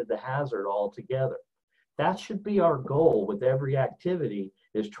eliminated the hazard altogether. That should be our goal with every activity,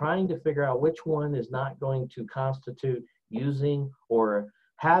 is trying to figure out which one is not going to constitute using or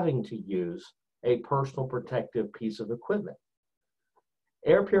having to use a personal protective piece of equipment.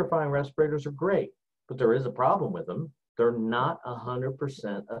 Air purifying respirators are great, but there is a problem with them. They're not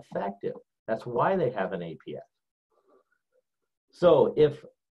 100% effective. That's why they have an APF. So if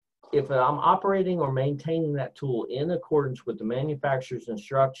I'm operating or maintaining that tool in accordance with the manufacturer's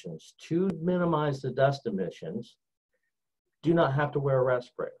instructions to minimize the dust emissions, do not have to wear a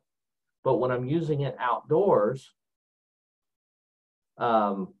respirator. But when I'm using it outdoors,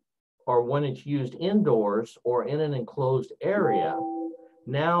 or when it's used indoors or in an enclosed area,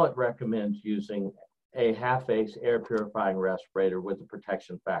 now it recommends using a half-face air purifying respirator with a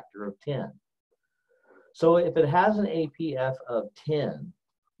protection factor of 10. So if it has an APF of 10,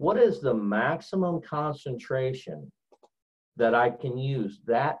 what is the maximum concentration that I can use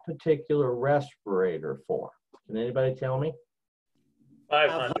that particular respirator for? Can anybody tell me?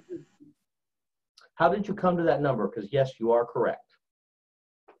 500. How did you come to that number? Because yes, you are correct.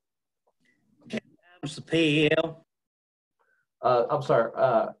 Times the PEL. I'm sorry,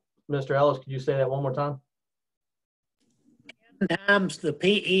 Mr. Ellis, could you say that one more time? Times the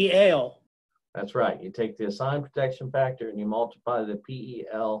PEL. That's right. You take the assigned protection factor and you multiply the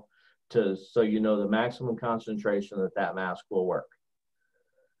PEL so you know the maximum concentration that mask will work.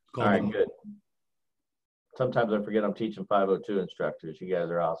 All right, good. Sometimes I forget I'm teaching 502 instructors. You guys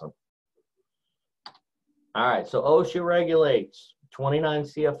are awesome. All right, so OSHA regulates 29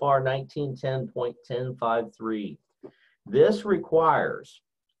 CFR 1910.1053. This requires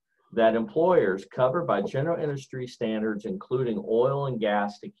that employers covered by general industry standards, including oil and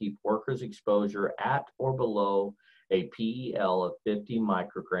gas, to keep workers' exposure at or below a PEL of 50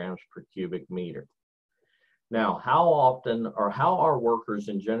 micrograms per cubic meter. Now, how often or how are workers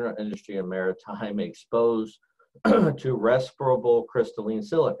in general industry and maritime exposed to respirable crystalline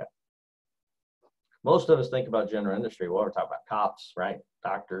silica? Most of us think about general industry. Well, we're talking about cops, right?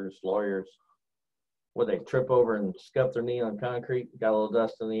 Doctors, lawyers. Where they trip over and scuff their knee on concrete, got a little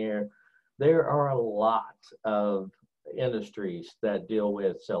dust in the air. There are a lot of industries that deal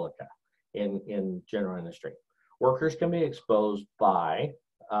with silica in general industry. Workers can be exposed by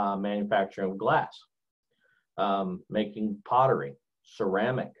manufacturing of glass, making pottery,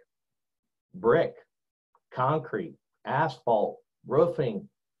 ceramic, brick, concrete, asphalt, roofing,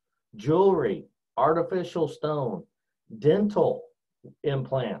 jewelry, artificial stone, dental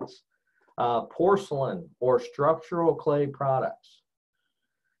implants, porcelain or structural clay products.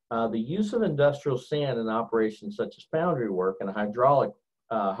 The use of industrial sand in operations such as foundry work and hydraulic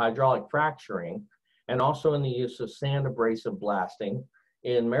fracturing, and also in the use of sand abrasive blasting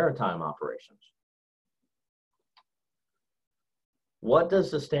in maritime operations. What does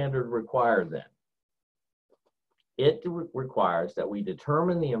the standard require then? It requires that we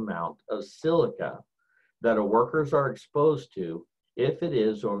determine the amount of silica that our workers are exposed to if it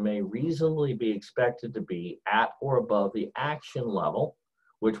is or may reasonably be expected to be at or above the action level,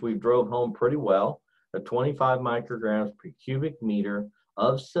 which we drove home pretty well, at 25 micrograms per cubic meter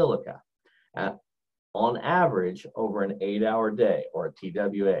of silica on average over an 8-hour day, or a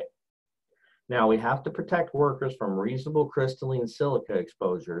TWA. Now, we have to protect workers from reasonable crystalline silica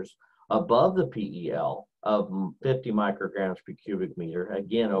exposures above the PEL of 50 micrograms per cubic meter,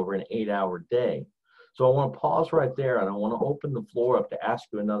 again, over an 8-hour day. So I want to pause right there, and I want to open the floor up to ask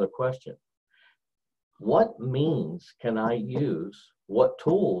you another question. What means can I use, what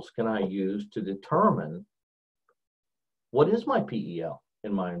tools can I use to determine what is my PEL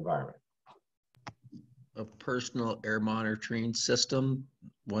in my environment? A personal air monitoring system,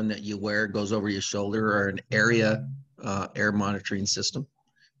 one that you wear, goes over your shoulder, or an area air monitoring system,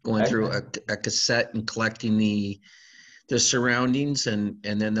 going through a cassette and collecting the surroundings, and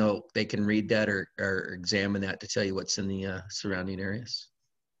then they can read that or examine that to tell you what's in the surrounding areas.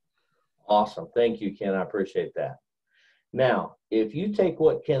 Awesome. Thank you, Ken. I appreciate that. Now, if you take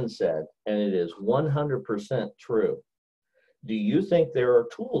what Ken said, and it is 100% true, do you think there are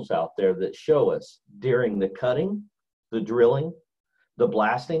tools out there that show us during the cutting, the drilling, the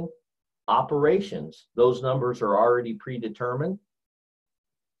blasting operations, those numbers are already predetermined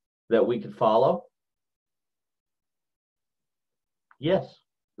that we could follow? Yes,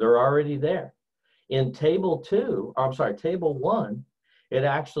 they're already there. In table 1, it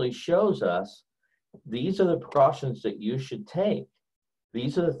actually shows us these are the precautions that you should take.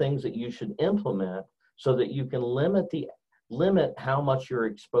 These are the things that you should implement so that you can limit how much your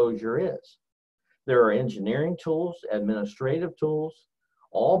exposure is. There are engineering tools, administrative tools,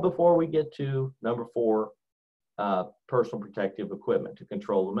 all before we get to number 4, personal protective equipment to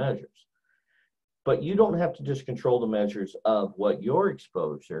control the measures. But you don't have to just control the measures of what your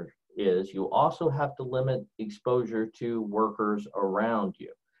exposure is. You also have to limit exposure to workers around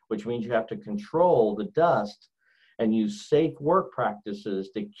you, which means you have to control the dust and use safe work practices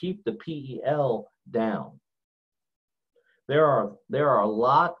to keep the PEL down. There are a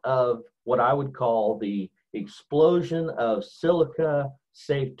lot of what I would call the explosion of silica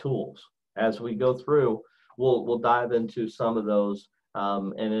safe tools. As we go through, we'll dive into some of those.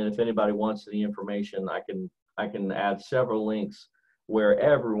 And then if anybody wants the information, I can add several links where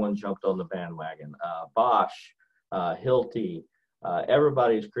everyone jumped on the bandwagon. Bosch, Hilti,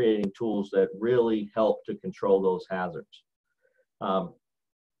 everybody's creating tools that really help to control those hazards.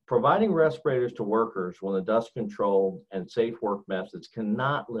 Providing respirators to workers when the dust control and safe work methods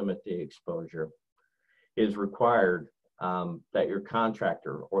cannot limit the exposure is required that your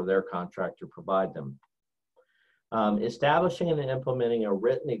contractor or their contractor provide them. Establishing and implementing a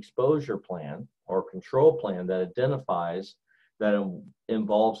written exposure plan or control plan that identifies that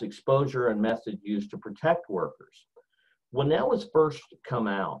involves exposure and method used to protect workers. When that was first come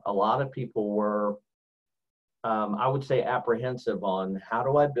out, a lot of people were, I would say, apprehensive on how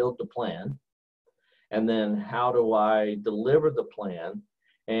do I build the plan, and then how do I deliver the plan,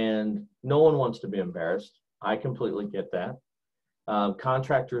 and no one wants to be embarrassed. I completely get that.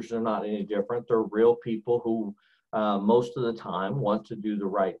 Contractors are not any different. They're real people who most of the time want to do the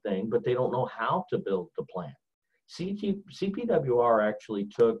right thing, but they don't know how to build the plan. CPWR actually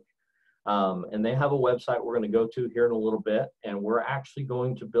took, and they have a website we're going to go to here in a little bit, and we're actually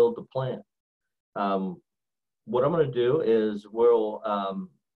going to build the plan. What I'm going to do is we'll,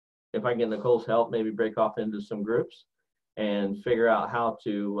 if I get Nicole's help, maybe break off into some groups and figure out how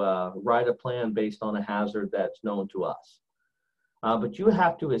to write a plan based on a hazard that's known to us. But you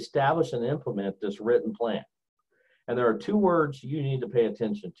have to establish and implement this written plan. And there are two words you need to pay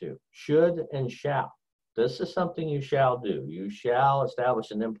attention to: should and shall. This is something you shall do. You shall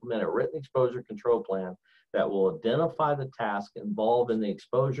establish and implement a written exposure control plan that will identify the task involved in the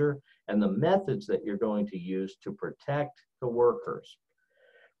exposure and the methods that you're going to use to protect the workers.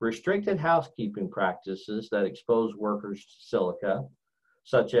 Restricted housekeeping practices that expose workers to silica,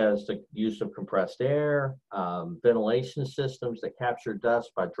 such as the use of compressed air, ventilation systems that capture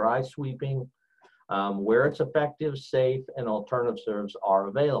dust by dry sweeping, where it's effective, safe, and alternatives are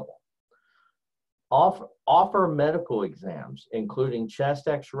available. Offer medical exams, including chest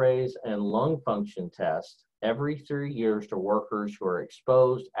x-rays and lung function tests, every 3 years to workers who are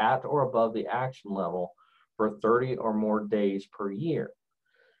exposed at or above the action level for 30 or more days per year.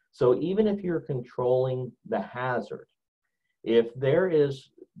 So even if you're controlling the hazard, if there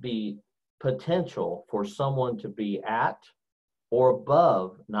is the potential for someone to be at or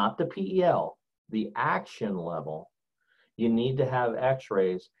above, not the PEL, the action level, you need to have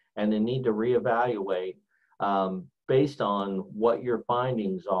x-rays and they need to reevaluate based on what your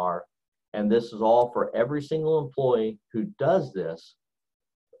findings are. And this is all for every single employee who does this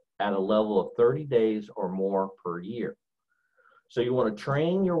at a level of 30 days or more per year. So you want to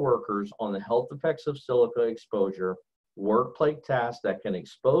train your workers on the health effects of silica exposure, workplace tasks that can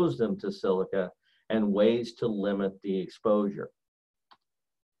expose them to silica, and ways to limit the exposure.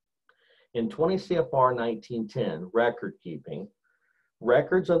 In 20 CFR 1910, record keeping,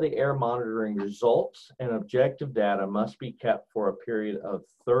 records of the air monitoring results and objective data must be kept for a period of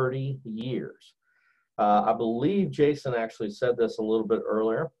 30 years. I believe Jason actually said this a little bit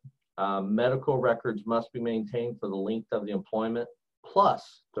earlier. Medical records must be maintained for the length of the employment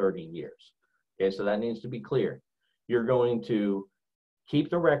plus 30 years. Okay, so that needs to be clear. You're going to keep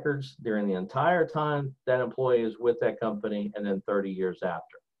the records during the entire time that employee is with that company and then 30 years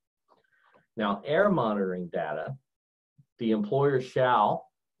after. Now, air monitoring data, the employer shall,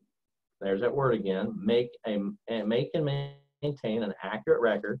 there's that word again, make and maintain an accurate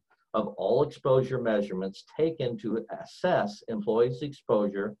record of all exposure measurements taken to assess employees'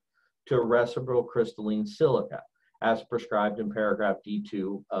 exposure to respirable crystalline silica, as prescribed in paragraph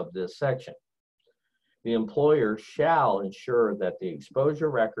D2 of this section. The employer shall ensure that the exposure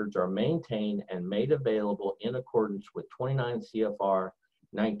records are maintained and made available in accordance with 29 CFR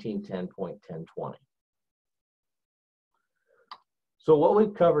 1910.1020. So what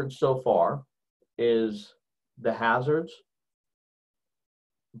we've covered so far is the hazards,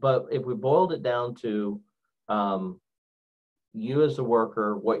 but if we boiled it down to you as a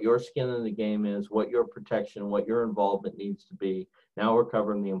worker, what your skin in the game is, what your protection, what your involvement needs to be, now we're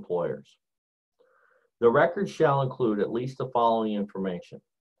covering the employers. The record shall include at least the following information: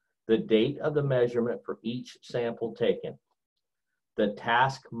 the date of the measurement for each sample taken, the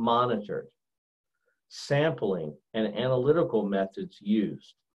task monitored, sampling and analytical methods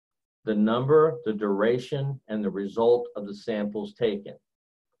used, the number, the duration, and the result of the samples taken,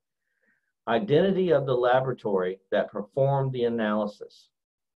 identity of the laboratory that performed the analysis,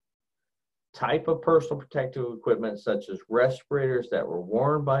 type of personal protective equipment such as respirators that were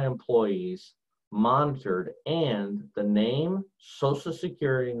worn by employees, monitored, and the name, social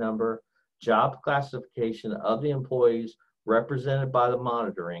security number, job classification of the employees represented by the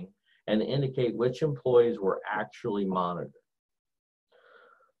monitoring, and indicate which employees were actually monitored.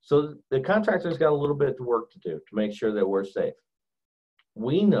 So the contractor's got a little bit of work to do to make sure that we're safe.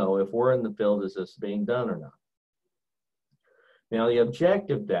 We know if we're in the field, is this being done or not? Now, the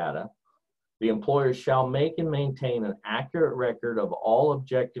objective data, the employer shall make and maintain an accurate record of all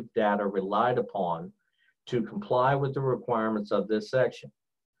objective data relied upon to comply with the requirements of this section.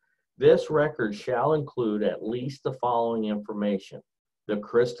 This record shall include at least the following information: the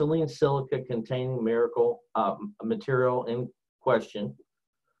crystalline silica containing material in question,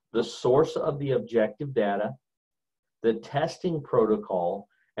 the source of the objective data, the testing protocol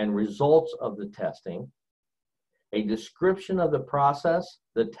and results of the testing, a description of the process,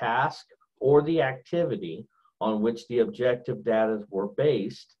 the task, or the activity on which the objective data were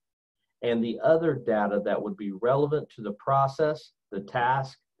based, and the other data that would be relevant to the process, the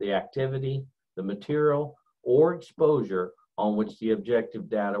task, the activity, the material, or exposure on which the objective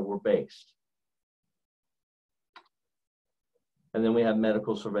data were based. And then we have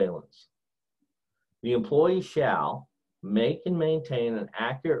medical surveillance. The employee shall make and maintain an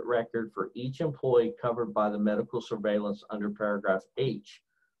accurate record for each employee covered by the medical surveillance under paragraph H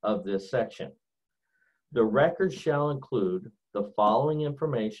of this section. The record shall include the following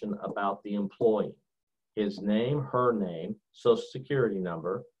information about the employee: his name, her name, social security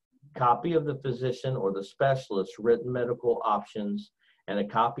number, copy of the physician or the specialist's written medical options, and a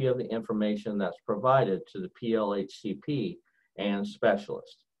copy of the information that's provided to the PLHCP and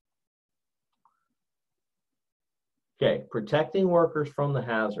specialist. Okay, protecting workers from the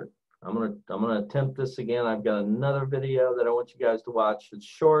hazard. I'm gonna attempt this again. I've got another video that I want you guys to watch. It's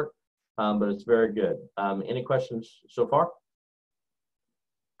short, but it's very good. Any questions so far?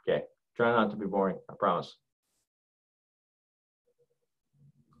 Okay, try not to be boring, I promise.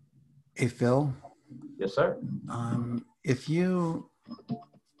 Hey, Phil. Yes, sir. If you're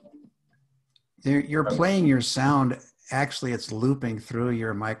playing your sound, actually it's looping through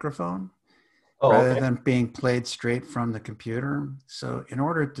your microphone. Oh, rather okay. than being played straight from the computer. So in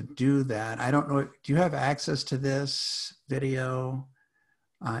order to do that, I don't know, do you have access to this video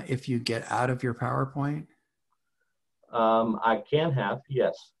if you get out of your PowerPoint? I can have,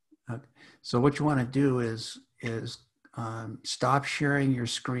 yes. Okay. So what you want to do is stop sharing your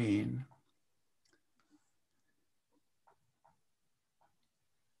screen.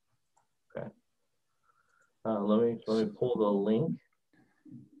 Okay. Let me pull the link.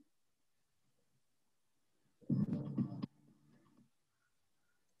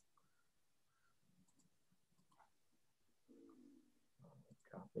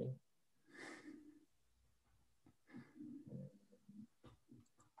 Copy.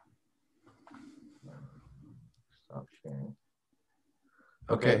 Stop sharing.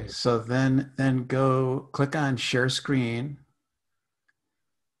 Okay, so then go click on share screen.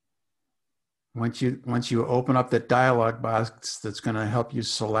 Once you open up the dialog box that's going to help you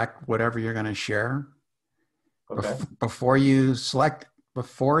select whatever you're going to share. Okay. Before you select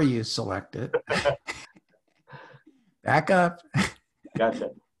it, back up. Gotcha.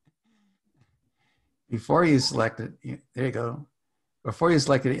 Before you select it, there you go. Before you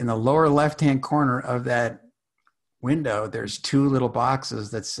select it, in the lower left-hand corner of that window, there's two little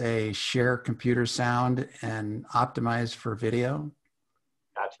boxes that say share computer sound and optimize for video.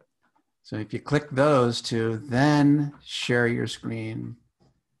 Gotcha. So if you click those two, then share your screen.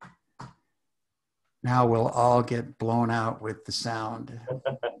 Now we'll all get blown out with the sound.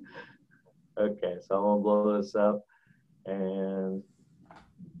 Okay, so I'm gonna blow this up and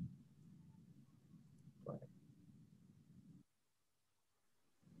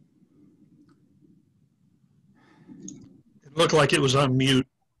it looked like it was on mute.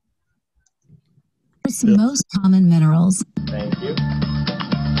 Most common minerals. Thank you.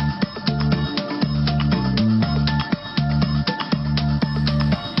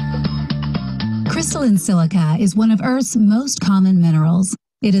 Crystalline silica is one of Earth's most common minerals.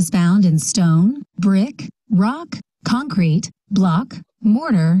 It is found in stone, brick, rock, concrete, block,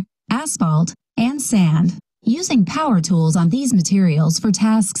 mortar, asphalt, and sand. Using power tools on these materials for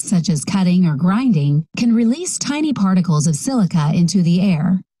tasks such as cutting or grinding can release tiny particles of silica into the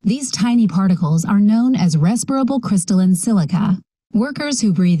air. These tiny particles are known as respirable crystalline silica. Workers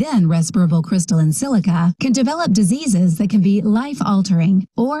who breathe in respirable crystalline silica can develop diseases that can be life-altering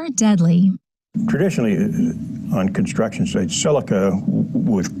or deadly. Traditionally, on construction sites, silica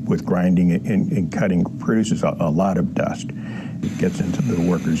with grinding and cutting produces a lot of dust. It gets into the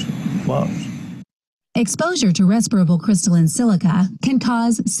workers' lungs. Exposure to respirable crystalline silica can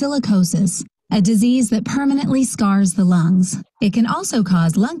cause silicosis, a disease that permanently scars the lungs. It can also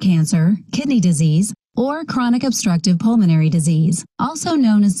cause lung cancer, kidney disease, or chronic obstructive pulmonary disease, also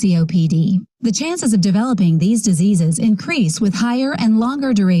known as COPD. The chances of developing these diseases increase with higher and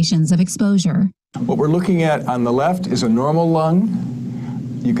longer durations of exposure. What we're looking at on the left is a normal lung.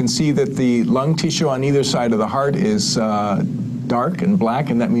 You can see that the lung tissue on either side of the heart is dark and black,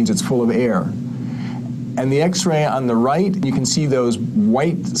 and that means it's full of air. And the x-ray on the right, you can see those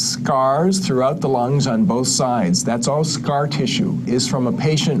white scars throughout the lungs on both sides. That's all scar tissue, is from a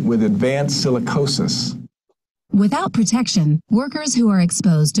patient with advanced silicosis. Without protection, workers who are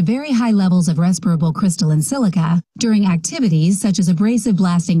exposed to very high levels of respirable crystalline silica during activities such as abrasive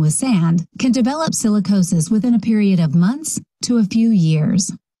blasting with sand can develop silicosis within a period of months to a few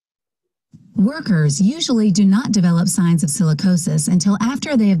years. Workers usually do not develop signs of silicosis until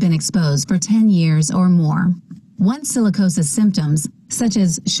after they have been exposed for 10 years or more. Once silicosis symptoms, such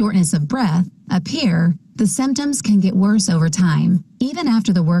as shortness of breath, appear, the symptoms can get worse over time, even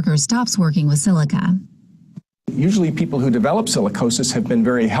after the worker stops working with silica. Usually people who develop silicosis have been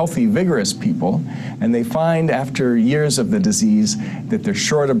very healthy, vigorous people, and they find after years of the disease that they're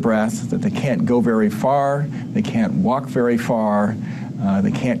short of breath, that they can't go very far, they can't walk very far,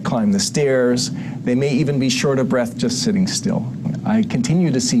 they can't climb the stairs. They may even be short of breath just sitting still. I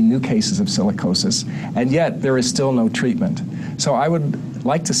continue to see new cases of silicosis, and yet there is still no treatment. So I would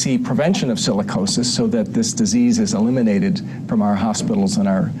like to see prevention of silicosis so that this disease is eliminated from our hospitals and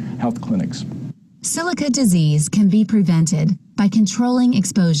our health clinics. Silica disease can be prevented by controlling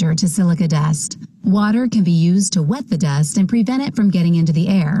exposure to silica dust. Water can be used to wet the dust and prevent it from getting into the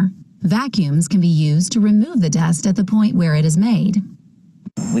air. Vacuums can be used to remove the dust at the point where it is made.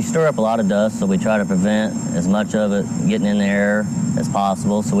 We stir up a lot of dust, so we try to prevent as much of it getting in the air as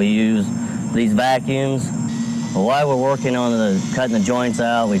possible. So we use these vacuums. But while we're working on cutting the joints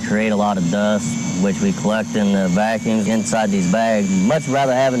out, we create a lot of dust, which we collect in the vacuums inside these bags. Much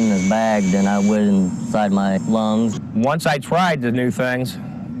rather have it in this bag than I would inside my lungs. Once I tried the new things,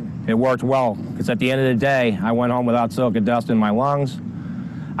 it worked well, because at the end of the day, I went home without silica dust in my lungs.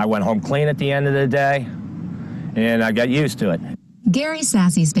 I went home clean at the end of the day, and I got used to it. Gary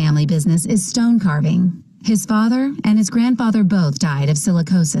Sasse's family business is stone carving. His father and his grandfather both died of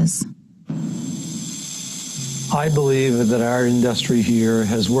silicosis. I believe that our industry here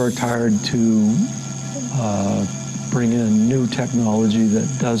has worked hard to bring in new technology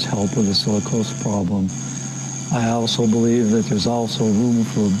that does help with the silicosis problem. I also believe that there's also room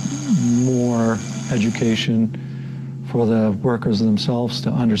for more education for the workers themselves to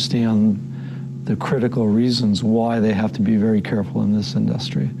understand the critical reasons why they have to be very careful in this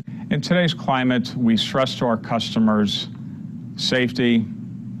industry. In today's climate, we stress to our customers safety,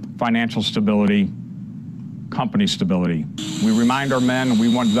 financial stability, company stability. We remind our men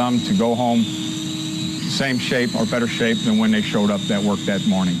we want them to go home same shape or better shape than when they showed up at work that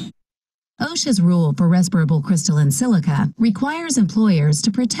morning. OSHA's rule for respirable crystalline silica requires employers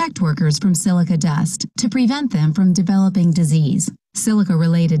to protect workers from silica dust to prevent them from developing disease.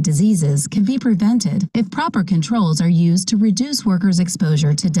 Silica-related diseases can be prevented if proper controls are used to reduce workers'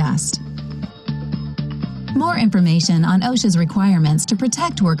 exposure to dust. More information on OSHA's requirements to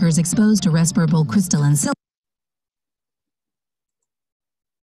protect workers exposed to respirable crystalline silica.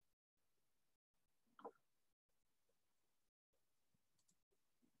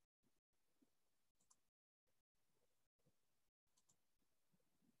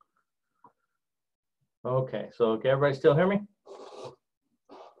 Okay, so can everybody still hear me?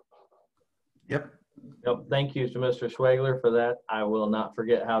 Yep. Yep. Thank you to Mr. Schwegler for that. I will not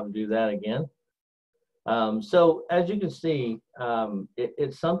forget how to do that again. So as you can see,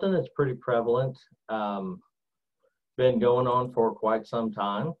 it's something that's pretty prevalent, been going on for quite some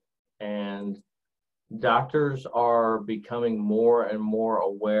time, and doctors are becoming more and more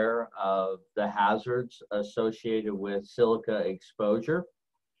aware of the hazards associated with silica exposure,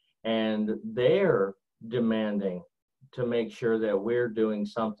 and they're demanding to make sure that we're doing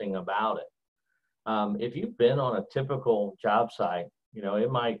something about it. If you've been on a typical job site, you know,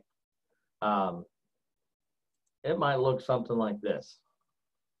 it might look something like this.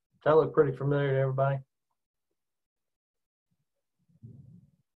 Does that look pretty familiar to everybody?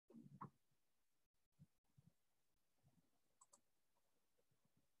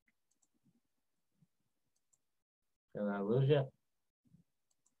 Did I lose you?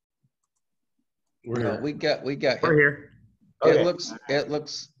 We got We're here. It Okay.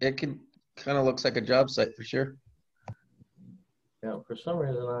 it can kind of looks like a job site for sure. Yeah, for some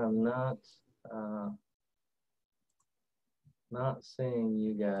reason I'm not seeing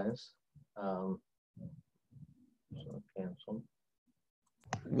you guys. So cancel.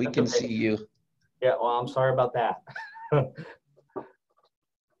 We can see you. Yeah, well, I'm sorry about that.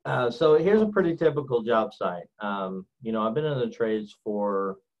 So here's a pretty typical job site. You know, I've been in the trades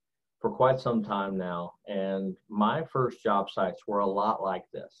for quite some time now, and my first job sites were a lot like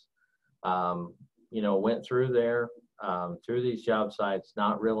this. You know, went through there, through these job sites,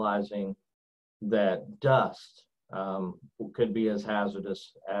 not realizing that dust could be as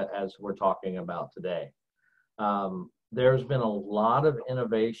hazardous as we're talking about today. There's been a lot of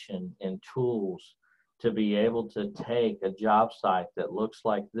innovation in tools to be able to take a job site that looks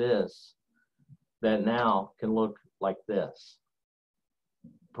like this, that now can look like this,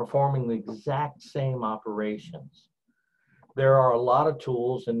 performing the exact same operations. There are a lot of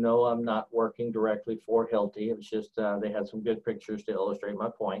tools, and no, I'm not working directly for Hilti. It's just they had some good pictures to illustrate my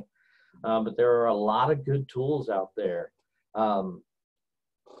point. But there are a lot of good tools out there.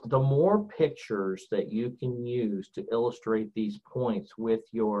 The more pictures that you can use to illustrate these points with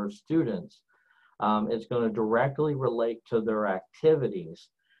your students, it's going to directly relate to their activities.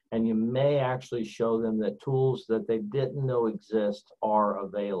 And you may actually show them that tools that they didn't know exist are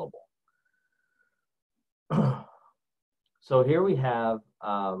available. So here we have,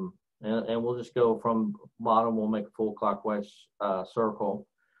 and we'll just go from bottom, we'll make a full clockwise circle.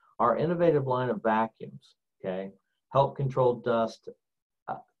 Our innovative line of vacuums, okay, help control dust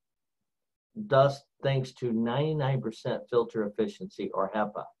thanks to 99% filter efficiency, or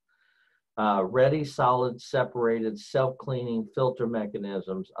HEPA. Ready, solid, separated, self-cleaning filter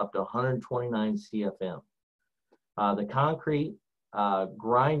mechanisms up to 129 CFM. The concrete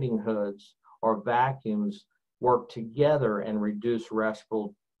grinding hoods or vacuums work together and reduce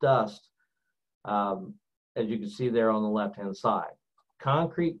respirable dust, as you can see there on the left-hand side.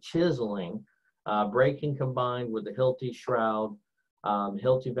 Concrete chiseling, braking combined with the Hilti shroud.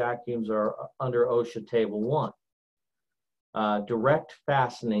 Hilti vacuums are under OSHA Table 1. Direct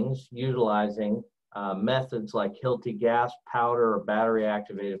fastenings utilizing methods like Hilti gas, powder, or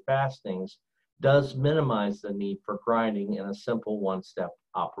battery-activated fastenings does minimize the need for grinding in a simple one-step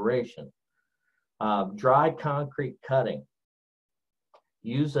operation. Dry concrete cutting.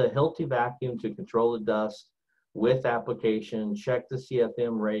 Use a Hilti vacuum to control the dust with application. Check the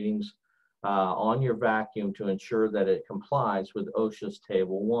CFM ratings on your vacuum to ensure that it complies with OSHA's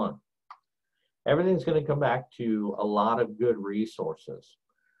Table 1. Everything's going to come back to a lot of good resources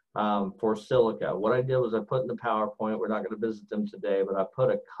for silica. What I did was I put in the PowerPoint, we're not going to visit them today, but I put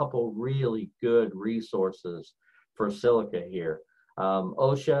a couple really good resources for silica here.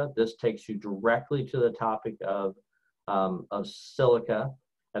 OSHA, this takes you directly to the topic of silica.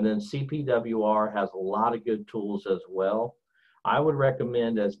 And then CPWR has a lot of good tools as well. I would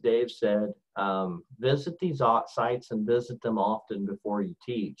recommend, as Dave said, visit these sites and visit them often before you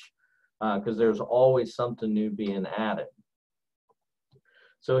teach, because there's always something new being added.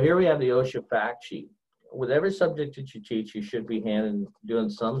 So here we have the OSHA fact sheet. With every subject that you teach, you should be doing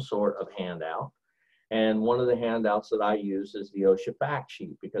some sort of handout. And one of the handouts that I use is the OSHA fact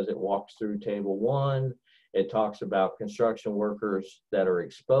sheet, because it walks through Table 1. It talks about construction workers that are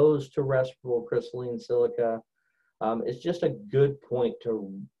exposed to respirable crystalline silica. It's just a good point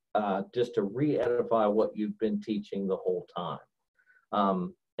to just to re-edify what you've been teaching the whole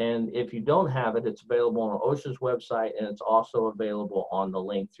time. And if you don't have it, it's available on OSHA's website, and it's also available on the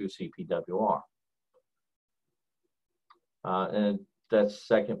link through CPWR. And that's the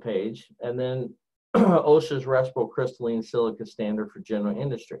second page. And then OSHA's respirable crystalline silica standard for general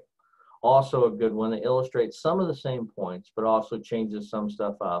industry. Also a good one that illustrates some of the same points, but also changes some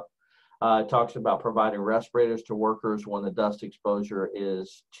stuff up. It talks about providing respirators to workers when the dust exposure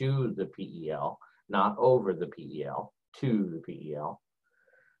is to the PEL, not over the PEL, to the PEL.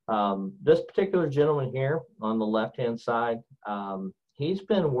 This particular gentleman here on the left-hand side, he's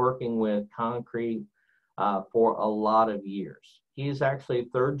been working with concrete for a lot of years. He's actually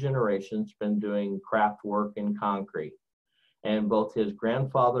third generation, been doing craft work in concrete. And both his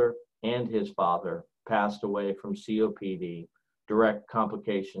grandfather and his father passed away from COPD, direct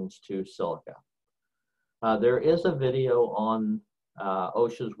complications to silica. There is a video on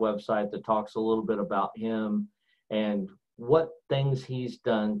OSHA's website that talks a little bit about him and what things he's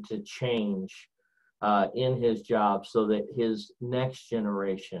done to change in his job so that his next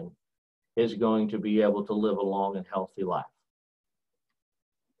generation is going to be able to live a long and healthy life.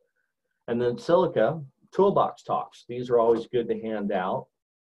 And then silica, toolbox talks. These are always good to hand out.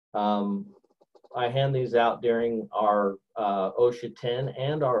 I hand these out during our OSHA 10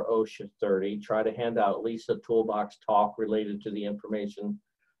 and our OSHA 30. Try to hand out at least a toolbox talk related to the information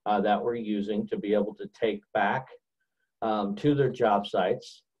that we're using to be able to take back to their job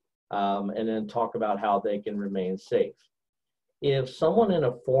sites, and then talk about how they can remain safe. If someone in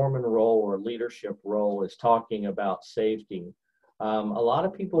a foreman role or leadership role is talking about safety, a lot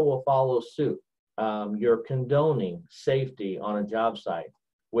of people will follow suit. You're condoning safety on a job site,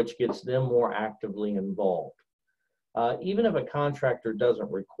 which gets them more actively involved. Even if a contractor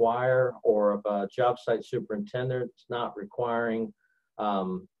doesn't require, or if a job site superintendent is not requiring,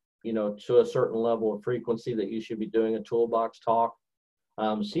 you know, to a certain level of frequency that you should be doing a toolbox talk,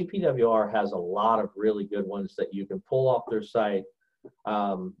 CPWR has a lot of really good ones that you can pull off their site,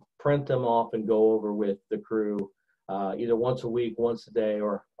 print them off and go over with the crew either once a week, once a day,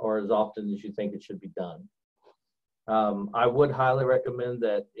 or as often as you think it should be done. I would highly recommend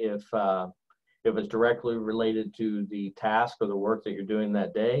that if it's directly related to the task or the work that you're doing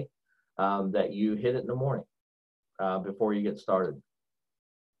that day, that you hit it in the morning before you get started.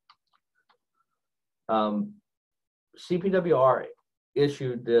 CPWR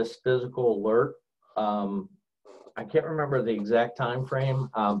issued this physical alert. I can't remember the exact time frame,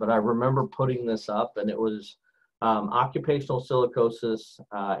 but I remember putting this up, and it was occupational silicosis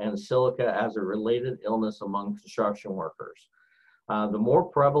and silica as a related illness among construction workers. The more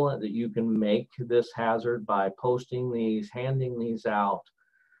prevalent that you can make this hazard by posting these, handing these out,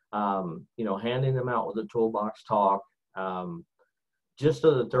 handing them out with a toolbox talk, just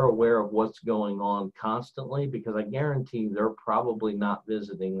so that they're aware of what's going on constantly, because I guarantee they're probably not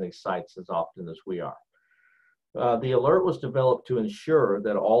visiting these sites as often as we are. The alert was developed to ensure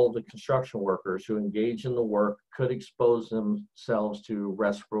that all of the construction workers who engage in the work could expose themselves to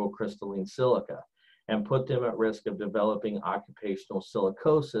respirable crystalline silica and put them at risk of developing occupational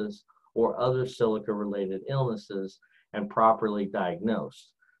silicosis or other silica-related illnesses and properly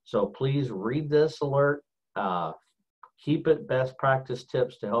diagnosed. So please read this alert, keep it best practice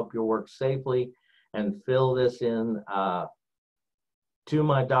tips to help your work safely, and fill this in to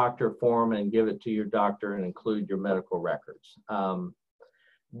my doctor form and give it to your doctor and include your medical records.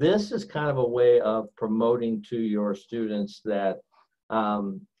 This is kind of a way of promoting to your students that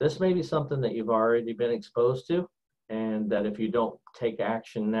this may be something that you've already been exposed to, and that if you don't take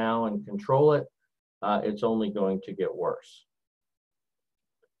action now and control it, it's only going to get worse.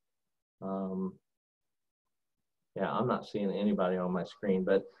 Yeah, I'm not seeing anybody on my screen,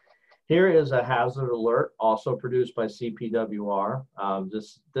 but here is a hazard alert also produced by CPWR.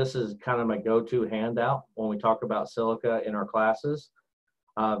 This is kind of my go-to handout when we talk about silica in our classes.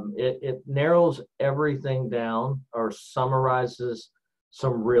 It narrows everything down or summarizes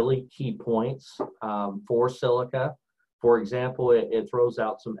some really key points for silica. For example, it throws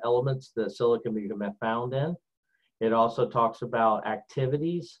out some elements that silica can be found in. It also talks about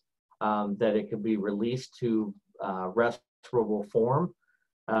activities that it can be released to respirable form.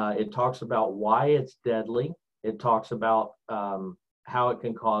 It talks about why it's deadly. It talks about how it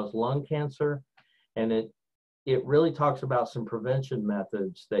can cause lung cancer. And it really talks about some prevention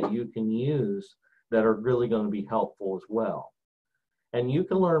methods that you can use that are really going to be helpful as well. And you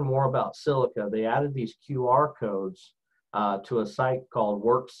can learn more about silica. They added these QR codes to a site called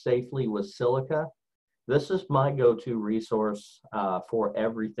Work Safely with Silica. This is my go-to resource for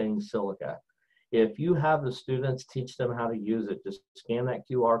everything silica. If you have the students teach them how to use it, just scan that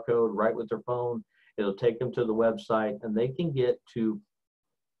QR code right with their phone. It'll take them to the website, and they can get to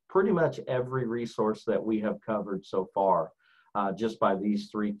pretty much every resource that we have covered so far just by these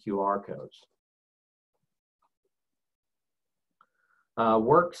 3 QR codes.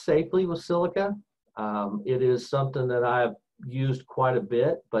 Work Safely with Silica. It is something that I've used quite a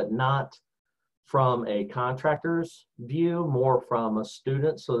bit, but not from a contractor's view, more from a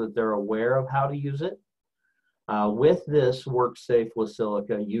student so that they're aware of how to use it. With this Work Safe with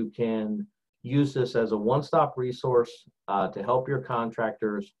Silica, you can use this as a one-stop resource to help your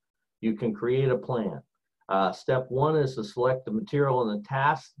contractors. You can create a plan. Step 1 is to select the material and the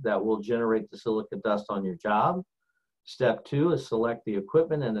task that will generate the silica dust on your job. Step 2 is select the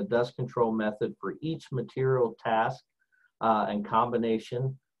equipment and the dust control method for each material task and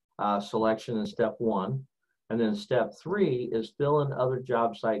combination selection in step 1. And then step 3 is fill in other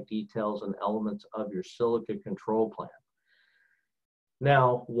job site details and elements of your silica control plan.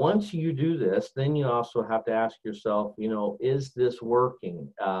 Now, once you do this, then you also have to ask yourself, is this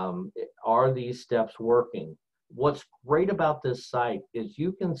working? Are these steps working? What's great about this site is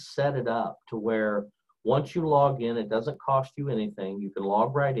you can set it up to where once you log in, it doesn't cost you anything. You can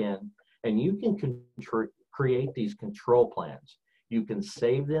log right in and you can create these control plans. You can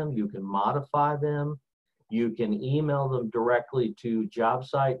save them, you can modify them, you can email them directly to job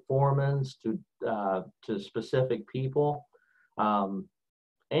site foremen, to specific people, and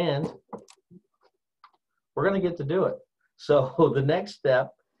we're going to get to do it. So the next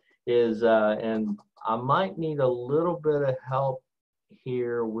step is, and I might need a little bit of help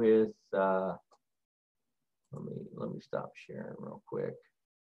here with, let me stop sharing real quick.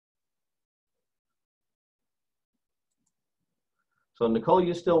 So Nicole,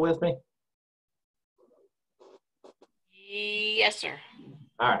 you still with me? Yes, sir.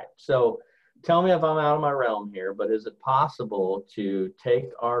 All right, so tell me if I'm out of my realm here, but is it possible to take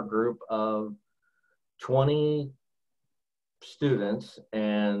our group of 20 students,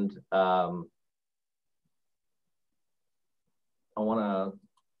 and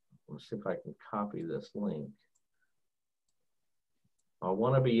let's see if I can copy this link. I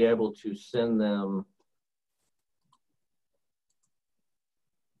want to be able to send them,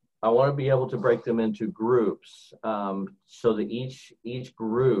 I want to be able to break them into groups so that each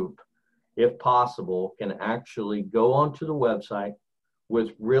group, if possible, can actually go onto the website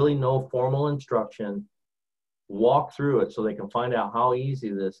with really no formal instruction, walk through it so they can find out how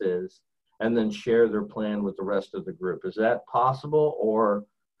easy this is, and then share their plan with the rest of the group. Is that possible, or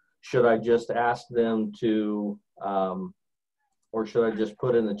should I just ask them to, or should I just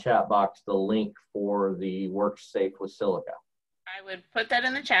put in the chat box the link for the Work Safe with Silica? I would put that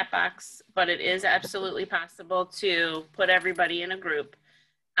in the chat box, but it is absolutely possible to put everybody in a group.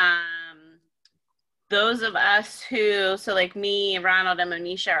 Those of us who, so like me, Ronald, and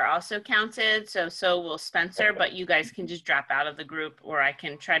Monisha are also counted, so will Spencer, but you guys can just drop out of the group, or I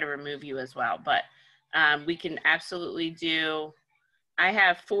can try to remove you as well. But we can absolutely do, I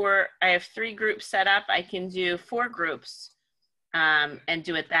have 3 groups set up. I can do 4 groups and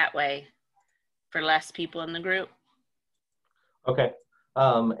do it that way for less people in the group. Okay.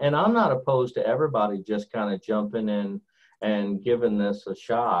 And I'm not opposed to everybody just kind of jumping in and giving this a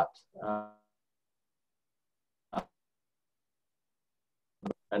shot.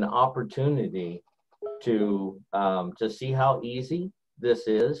 An opportunity to see how easy this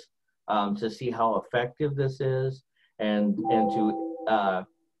is, to see how effective this is, and to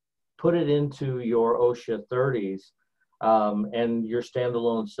put it into your OSHA 30s and your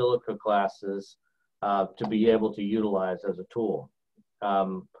standalone silica classes to be able to utilize as a tool.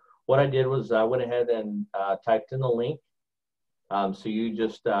 What I did was I went ahead and typed in the link. So you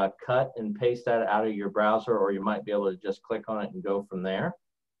just cut and paste that out of your browser, or you might be able to just click on it and go from there.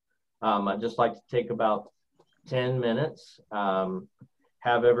 I'd just like to take about 10 minutes,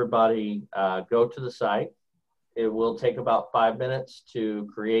 have everybody go to the site. It will take about 5 minutes to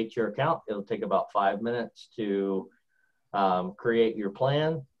create your account. It'll take about 5 minutes to create your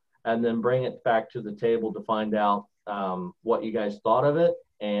plan, and then bring it back to the table to find out what you guys thought of it,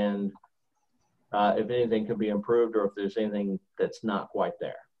 and if anything could be improved, or if there's anything that's not quite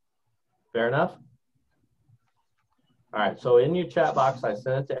there. Fair enough? All right, so in your chat box, I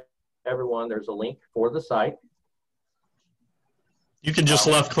sent it to everyone. There's a link for the site. You can just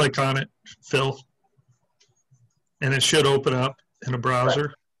left click on it, Phil, and it should open up in a browser.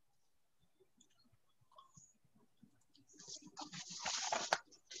 Right.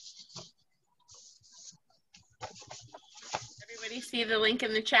 Everybody see the link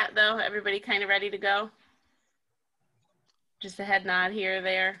in the chat though? Everybody kind of ready to go? Just a head nod here or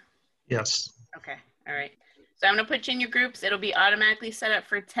there. Yes. Okay, all right. So I'm gonna put you in your groups. It'll be automatically set up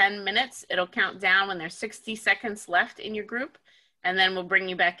for 10 minutes. It'll count down when there's 60 seconds left in your group, and then we'll bring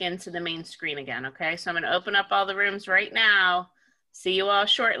you back into the main screen again, okay? So I'm gonna open up all the rooms right now. See you all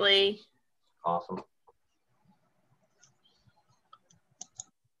shortly. Awesome.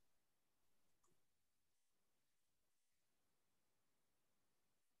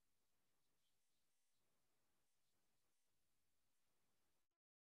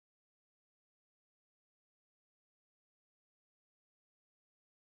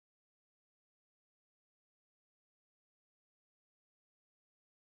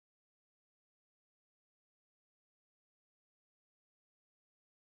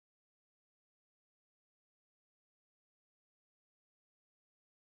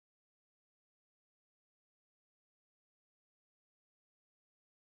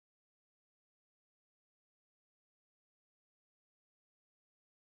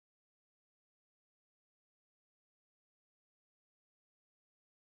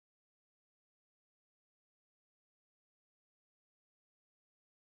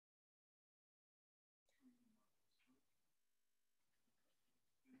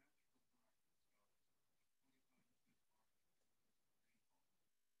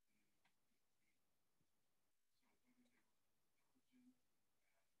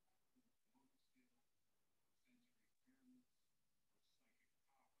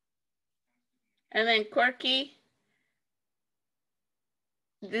 And then Corky,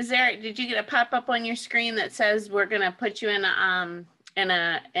 did you get a pop-up on your screen that says we're gonna put you in a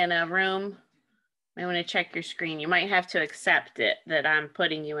room? I want to check your screen. You might have to accept it that I'm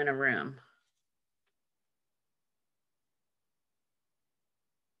putting you in a room.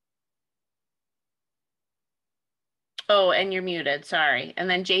 Oh, and you're muted, sorry. And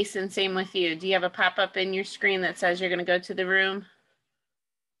then Jason, same with you. Do you have a pop-up in your screen that says you're gonna go to the room?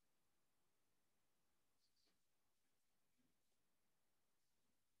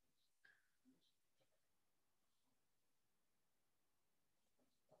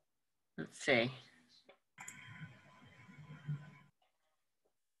 Let's see.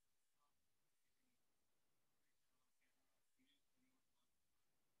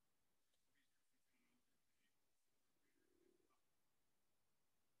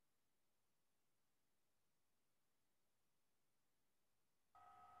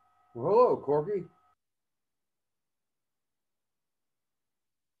 Well, hello, Corky.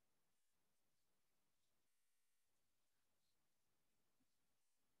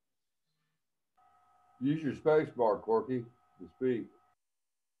 Use your space bar, Corky, to speak.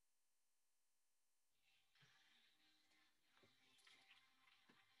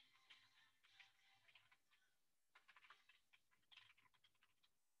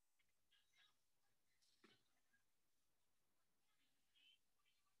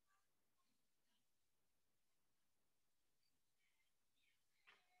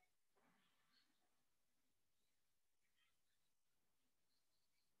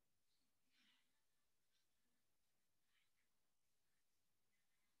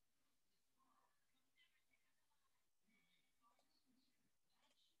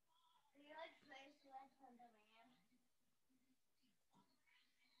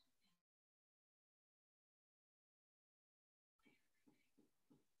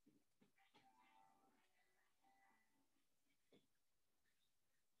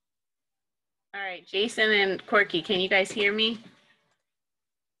 All right, Jason and Corky, can you guys hear me?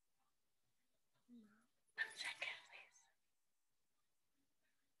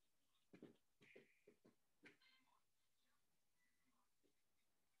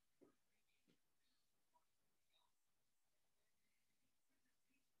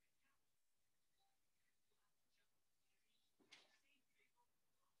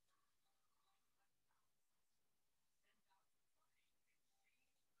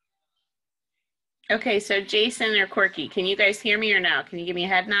 Okay, so Jason or Corky, can you guys hear me or no? Can you give me a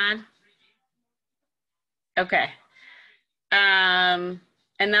head nod? Okay. And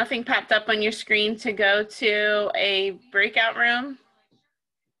nothing popped up on your screen to go to a breakout room?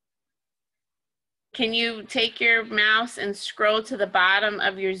 Can you take your mouse and scroll to the bottom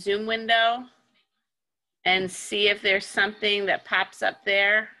of your Zoom window and see if there's something that pops up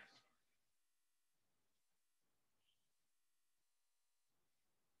there?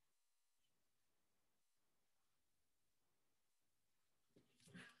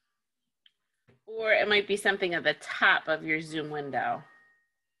 Or it might be something at the top of your Zoom window.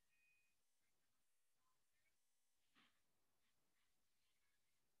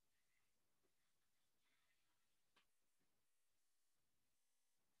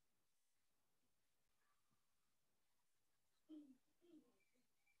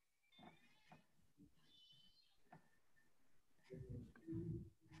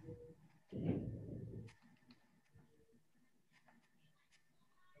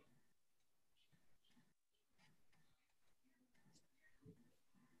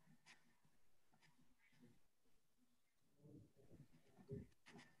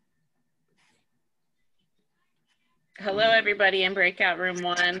 Hello, everybody in breakout room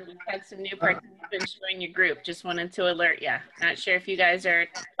 1. We've had some new participants join your group. Just wanted to alert you. Not sure if you guys are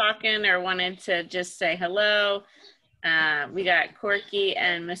talking or wanted to just say hello. We got Corky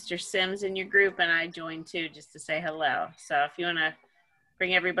and Mr. Sims in your group, and I joined too just to say hello. So if you want to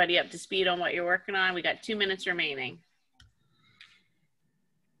bring everybody up to speed on what you're working on, we got 2 minutes remaining.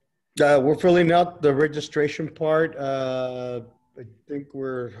 We're filling out the registration part. I think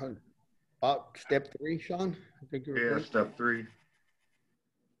we're about step 3, Sean. I think you're step 3.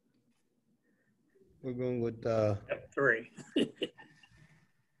 We're going with Step 3.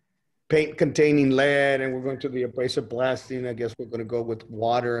 paint containing lead, and we're going to the abrasive blasting. I guess we're going to go with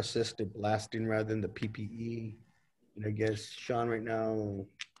water assisted blasting rather than the PPE. And I guess Sean right now,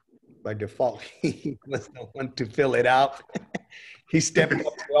 by default, he was the one to fill it out. He stepped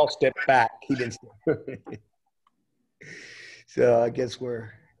up, we all stepped back. He didn't step. So I guess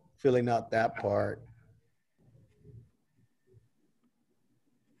we're filling out that part.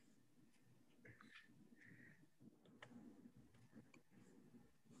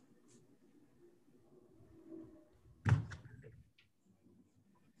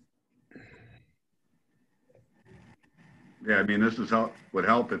 Yeah, I mean, this is how would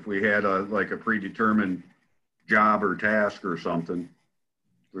help if we had like a predetermined job or task or something.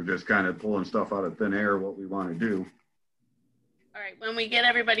 We're just kind of pulling stuff out of thin air, what we want to do. All right, when we get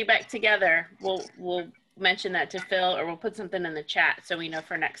everybody back together, we'll mention that to Phil, or we'll put something in the chat so we know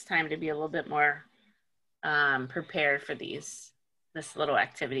for next time to be a little bit more prepared for this little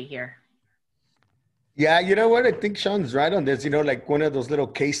activity here. Yeah, you know what? I think Sean's right on this. Like one of those little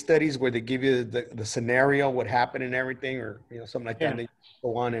case studies where they give you the scenario, what happened and everything, or something like that. And then you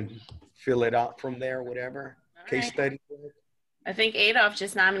go on and fill it out from there, whatever. Case study. I think Adolf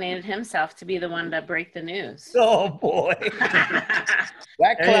just nominated himself to be the one to break the news. Oh boy.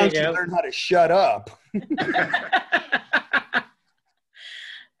 That clown should learn how to shut up.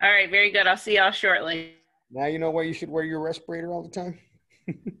 All right, very good. I'll see y'all shortly. Now you know why you should wear your respirator all the time?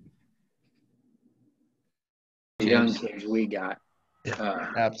 Young kids we got.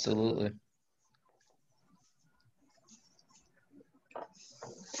 Absolutely.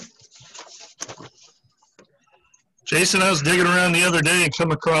 Jason, I was digging around the other day and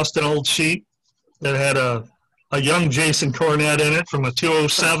come across an old sheet that had a young Jason Cornett in it from a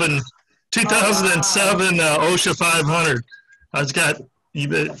 2007 OSHA 500. We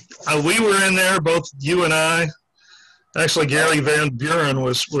were in there, both you and I. Actually, Gary Van Buren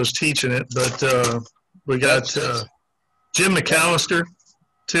was teaching it, but we got Jim McAllister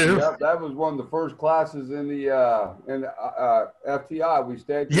too. Yep, that was one of the first classes in the FTI. We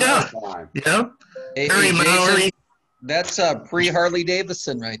stayed for a time. Yeah. Hey, Harry Mallory. Jason, that's pre-Harley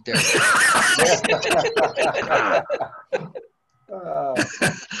Davidson right there.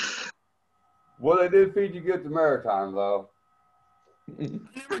 Well, they did feed you good to Maritime, though.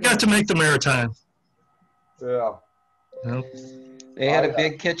 Never got to make the Maritime. Yeah. Nope. They had a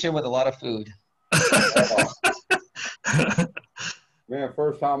big kitchen with a lot of food. Man,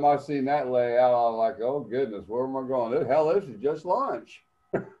 first time I seen that layout, I was like, oh, goodness, where am I going? This is just lunch.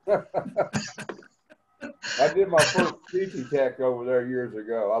 I did my first teaching tech over there years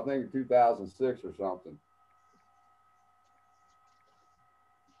ago. I think 2006 or something.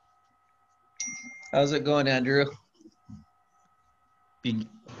 How's it going, Andrew? Be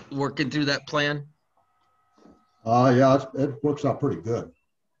working through that plan? Yeah, it works out pretty good.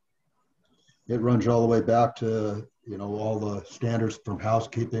 It runs all the way back to, all the standards from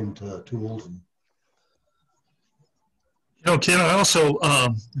housekeeping to tools. Ken, I also,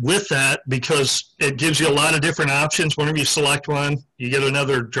 with that, because it gives you a lot of different options. Whenever you select one, you get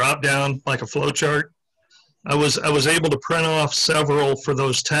another drop down, like a flow chart. I was able to print off several for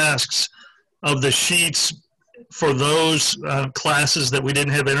those tasks of the sheets for those classes that we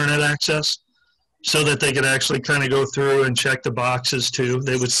didn't have internet access, so that they could actually kind of go through and check the boxes too.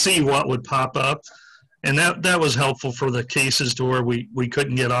 They would see what would pop up. And that was helpful for the cases to where we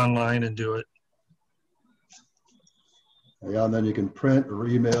couldn't get online and do it. Yeah, and then you can print or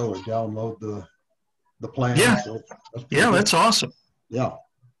email or download the plan. Yeah, so that's awesome. Yeah.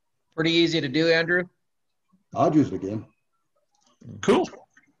 Pretty easy to do, Andrew? I'll use it again. Cool.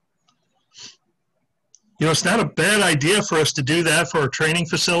 It's not a bad idea for us to do that for our training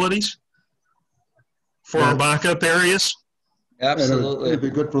facilities, for our mock-up areas. Absolutely. It'd be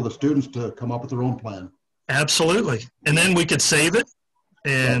good for the students to come up with their own plan. Absolutely. And then we could save it,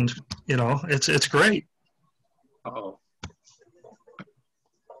 and, it's great. Uh-oh.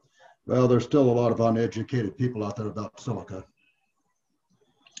 Well, there's still a lot of uneducated people out there about silica.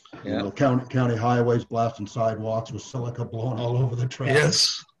 Yeah. County highways blasting sidewalks with silica blowing all over the track.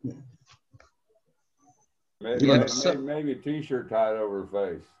 Yes. Maybe a T-shirt tied over her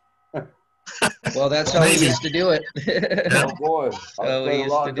face. Well, that's how we used to do it. Oh boy, I Oh, we played a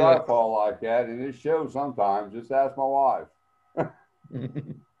used lot to of do it. dryfall like that, and it shows sometimes. Just ask my wife.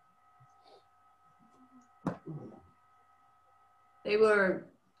 They were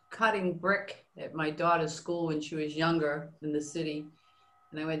cutting brick at my daughter's school when she was younger in the city.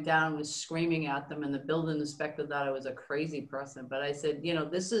 And I went down and was screaming at them, and the building inspector thought I was a crazy person. But I said,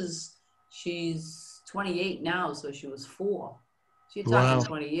 she's 28 now, so she was 4. She's talking Wow.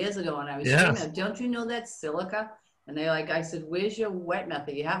 20 years ago, and I was Yeah. screaming, don't you know that's silica? And they're like, I said, where's your wet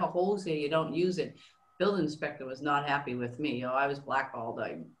method? You have a hose here, you don't use it. Building inspector was not happy with me. I was blackballed.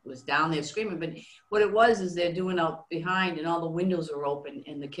 I was down there screaming. But what it was is they're doing out behind, and all the windows were open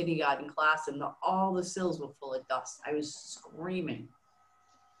in the kindergarten class, and all the sills were full of dust. I was screaming.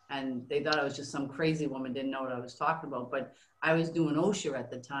 And they thought I was just some crazy woman, didn't know what I was talking about. But I was doing OSHA at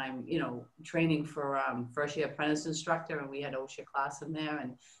the time, training for first year apprentice instructor, and we had OSHA class in there,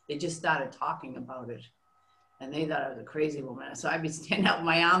 and they just started talking about it. And they thought I was a crazy woman. So I'd be standing up with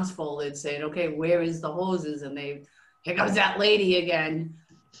my arms folded saying, okay, where is the hoses? And here comes that lady again.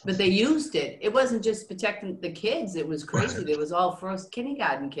 But they used it. It wasn't just protecting the kids. It was crazy. It was all first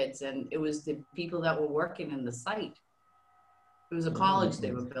kindergarten kids, and it was the people that were working in the site. It was a college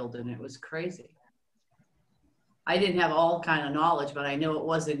they were building. It was crazy. I didn't have all kind of knowledge, but I knew it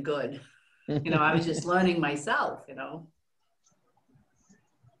wasn't good. I was just learning myself,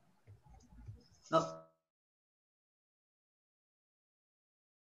 Oh.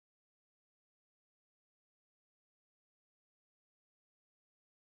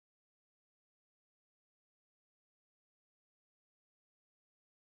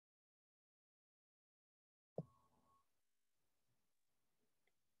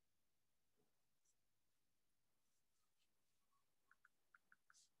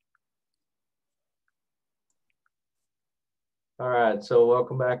 All right, so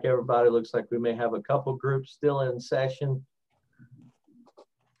welcome back, everybody. Looks like we may have a couple groups still in session.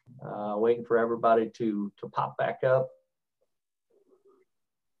 Waiting for everybody to pop back up.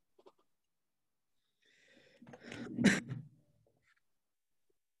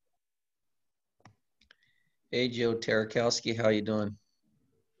 Hey, Joe Tarakowski, how you doing?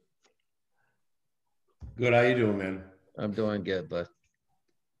 Good. How you doing, man? I'm doing good, bud.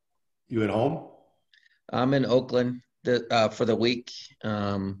 You at home? I'm in Oakland for the week.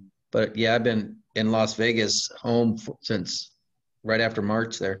 But yeah, I've been in Las Vegas home since right after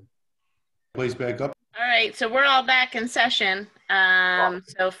March there. Place back up. All right, so we're all back in session.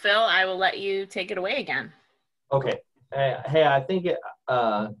 So Phil, I will let you take it away again. Okay. Hey, I think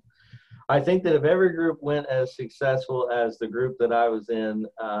that if every group went as successful as the group that I was in,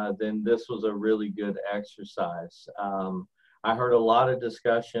 then this was a really good exercise. I heard a lot of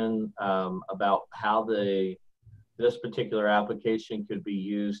discussion about how this particular application could be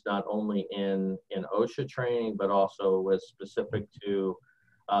used not only in OSHA training, but also was specific to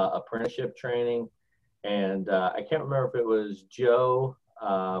apprenticeship training. And I can't remember if it was Joe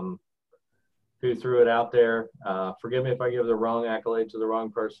who threw it out there. Forgive me if I give the wrong accolade to the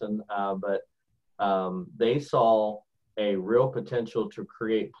wrong person, but they saw a real potential to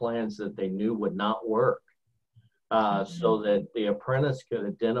create plans that they knew would not work, so that the apprentice could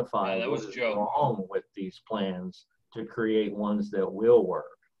identify what is wrong with these plans to create ones that will work.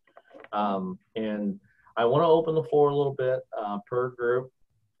 And I want to open the floor a little bit per group,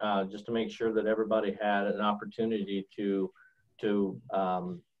 just to make sure that everybody had an opportunity to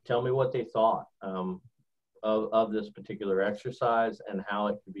tell me what they thought of this particular exercise and how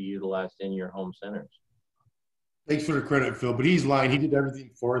it could be utilized in your home centers. Thanks for the credit, Phil, but he's lying. He did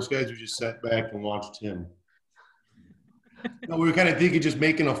everything for us, guys. We just sat back and watched him. No, we were kind of thinking just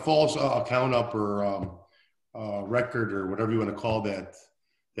making a false account up or record or whatever you want to call that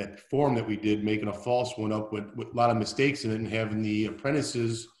form that we did, making a false one up with a lot of mistakes in it and having the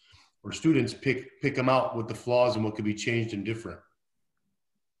apprentices or students pick them out with the flaws and what could be changed and different.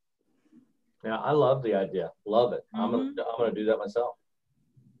 Yeah, I love the idea. Love it. I'm gonna do that myself.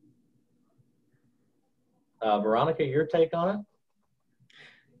 Veronica, your take on it?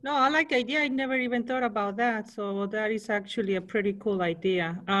 No, I like the idea. I never even thought about that. So that is actually a pretty cool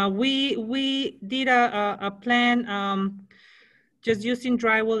idea. We did a plan just using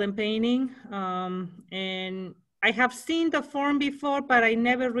drywall and painting. And I have seen the form before, but I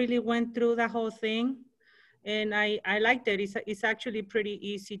never really went through the whole thing. And I liked it. It's actually pretty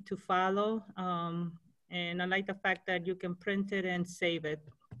easy to follow. And I like the fact that you can print it and save it.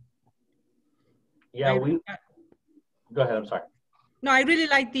 Yeah, go ahead, I'm sorry. No, I really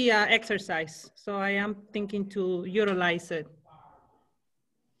like the exercise. So I am thinking to utilize it.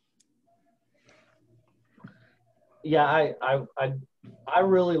 Yeah, I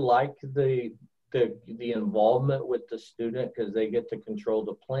really like the involvement with the student because they get to control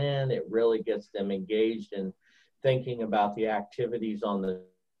the plan. It really gets them engaged in thinking about the activities on the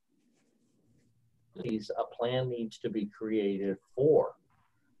a plan needs to be created for.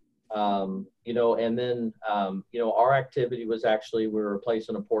 You know, and then you know, our activity was actually we were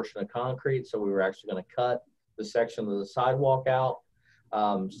replacing a portion of concrete, so we were actually going to cut the section of the sidewalk out.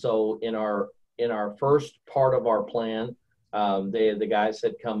 So in our first part of our plan, the guys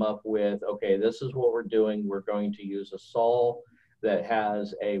had come up with, okay, this is what we're doing. We're going to use a saw that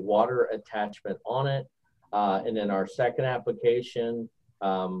has a water attachment on it. And in our second application,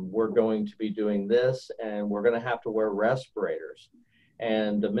 we're going to be doing this, and we're going to have to wear respirators.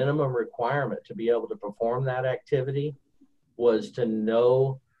 And the minimum requirement to be able to perform that activity was to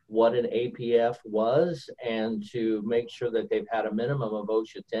know what an APF was and to make sure that they've had a minimum of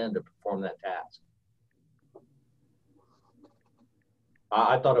OSHA 10 to perform that task.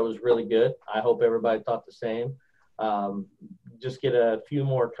 I thought it was really good. I hope everybody thought the same. Just get a few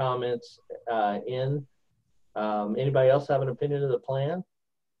more comments in. Anybody else have an opinion of the plan?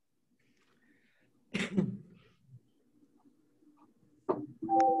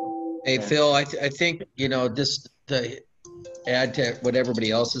 Hey, Phil, I think, you know, just to add to what everybody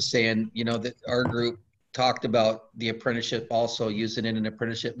else is saying, you know, that our group talked about the apprenticeship, also using it in an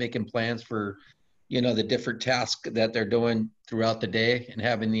apprenticeship, making plans for, you know, the different tasks that they're doing throughout the day and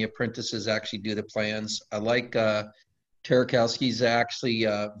having the apprentices actually do the plans. I like Tarakowski's actually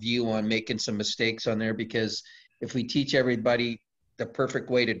view on making some mistakes on there, because if we teach everybody the perfect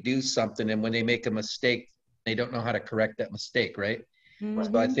way to do something, and when they make a mistake, they don't know how to correct that mistake, right?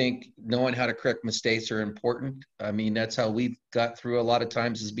 So I think knowing how to correct mistakes are important. I mean, that's how we've got through a lot of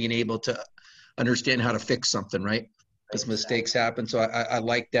times, is being able to understand how to fix something, right? Because mistakes happen. So I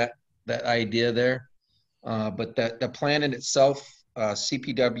like that idea there. But the plan in itself,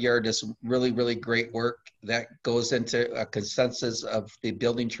 CPWR does really, really great work that goes into a consensus of the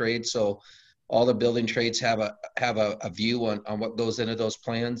building trade. So all the building trades have a view on what goes into those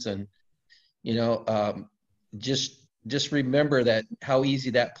plans. And, you know, just remember that how easy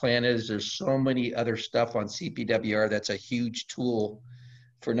that plan is. There's so many other stuff on CPWR that's a huge tool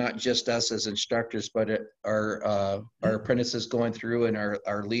for not just us as instructors, but our apprentices going through and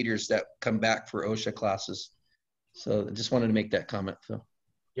our leaders that come back for OSHA classes. So I just wanted to make that comment, Phil.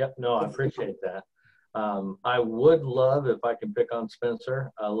 Yep, no, I appreciate that. I would love if I could pick on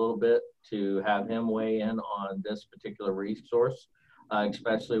Spencer a little bit to have him weigh in on this particular resource,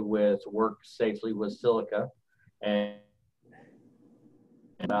 especially with work safely with silica and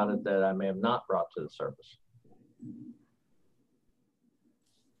about it that I may have not brought to the surface.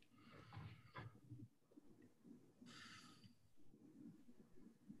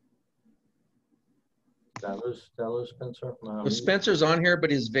 Did I lose Spencer? Well, Spencer's on here,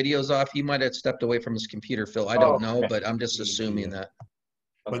 but his video's off. He might have stepped away from his computer, Phil. I don't know, but I'm just assuming that.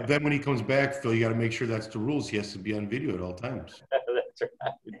 But then when he comes back, Phil, you got to make sure that's the rules. He has to be on video at all times. That's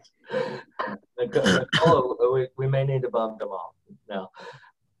right. We may need to bump them off now.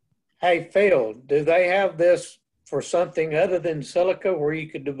 Hey, Phil, do they have this for something other than silica where you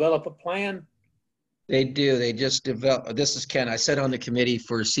could develop a plan? They do. They just develop. This is Ken. I sat on the committee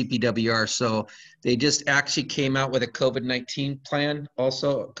for CPWR. So they just actually came out with a COVID-19 plan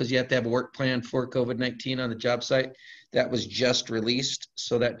also, because you have to have a work plan for COVID-19 on the job site. That was just released.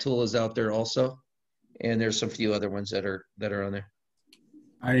 So that tool is out there also. And there's some few other ones that are on there.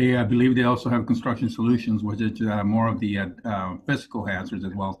 I believe they also have construction solutions, which is more of the physical hazards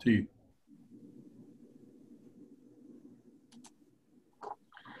as well too.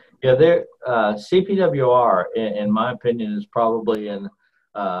 Yeah, CPWR, in my opinion, is probably an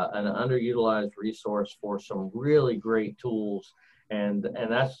underutilized resource for some really great tools, and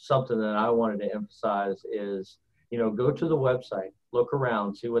that's something that I wanted to emphasize is, you know, go to the website, look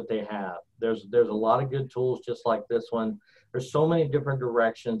around, see what they have. There's a lot of good tools just like this one. There's so many different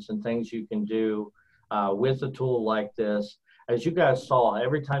directions and things you can do with a tool like this. As you guys saw,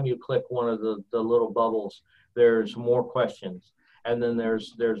 every time you click one of the little bubbles, there's more questions. And then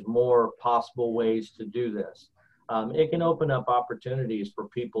there's more possible ways to do this. It can open up opportunities for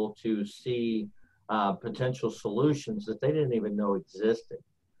people to see potential solutions that they didn't even know existed.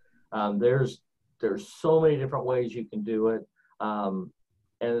 There's so many different ways you can do it.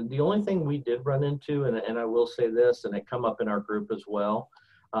 And the only thing we did run into, and I will say this, and it come up in our group as well,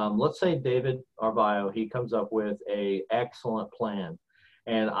 let's say David Arbaio, he comes up with a excellent plan,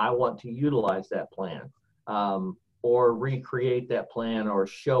 and I want to utilize that plan. Or recreate that plan or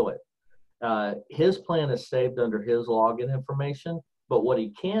show it. His plan is saved under his login information, but what he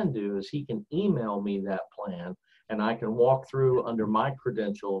can do is he can email me that plan and I can walk through under my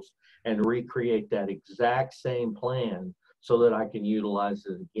credentials and recreate that exact same plan so that I can utilize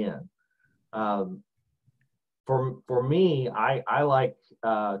it again. For me, I like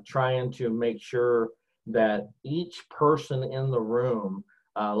trying to make sure that each person in the room,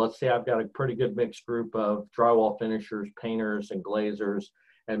 let's say I've got a pretty good mixed group of drywall finishers, painters, and glazers,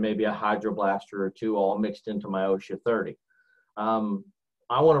 and maybe a hydroblaster or two all mixed into my OSHA 30.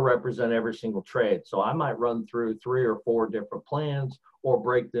 I want to represent every single trade. So I might run through 3 or 4 different plans or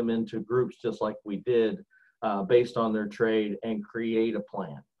break them into groups just like we did based on their trade and create a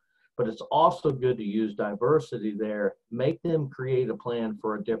plan. But it's also good to use diversity there, make them create a plan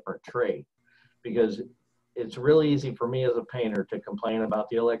for a different trade, because it's really easy for me as a painter to complain about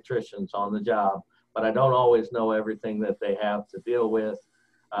the electricians on the job, but I don't always know everything that they have to deal with.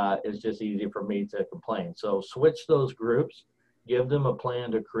 It's just easy for me to complain. So switch those groups, give them a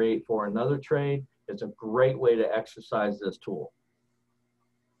plan to create for another trade. It's a great way to exercise this tool.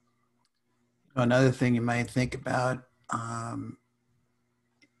 Another thing you might think about,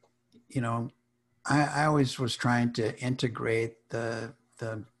 you know, I always was trying to integrate the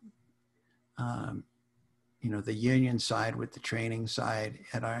you know, the union side with the training side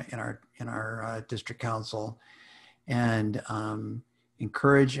at in our district council, and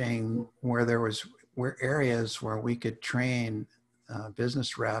encouraging where there were areas where we could train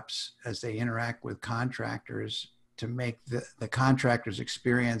business reps as they interact with contractors to make the contractor's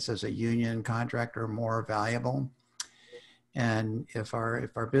experience as a union contractor more valuable. And if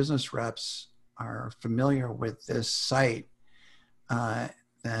our business reps are familiar with this site,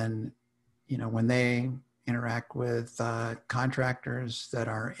 then, you know, when they interact with contractors that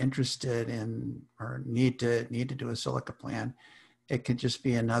are interested in or need to do a silica plan, it could just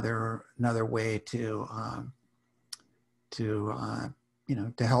be another way to you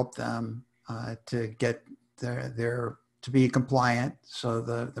know, to help them to get their to be compliant, so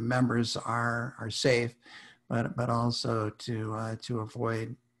the members are safe, but also to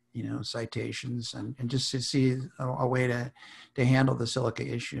avoid citations and just to see a way to handle the silica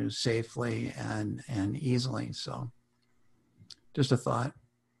issues safely and easily. So just a thought.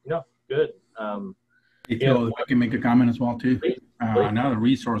 Yeah, good. Hey, Phil, if I can make a comment as well too. Another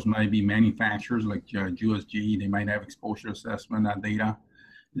resource might be manufacturers like USG. They might have exposure assessment data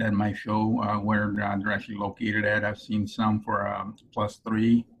that might show where they're actually located at. I've seen some for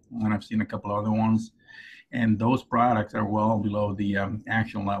 +3, and I've seen a couple other ones. And those products are well below the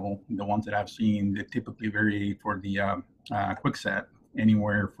action level. The ones that I've seen, they typically vary for the quickset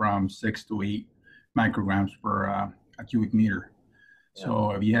anywhere from 6 to 8 micrograms per a cubic meter.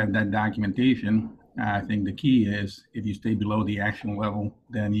 So if you have that documentation, I think the key is if you stay below the action level,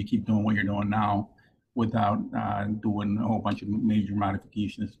 then you keep doing what you're doing now without doing a whole bunch of major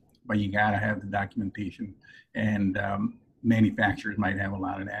modifications. But you gotta have the documentation, and manufacturers might have a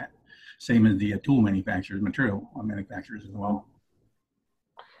lot of that. Same as the tool manufacturers, material manufacturers as well.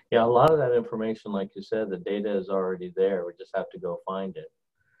 Yeah, a lot of that information, like you said, the data is already there. We just have to go find it.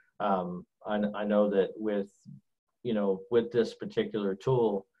 I know that with this particular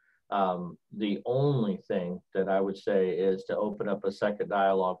tool, the only thing that I would say is to open up a second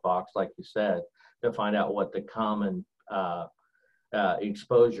dialog box, like you said, to find out what the common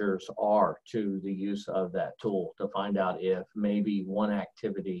exposures are to the use of that tool, to find out if maybe one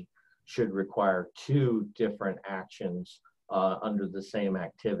activity should require 2 different actions under the same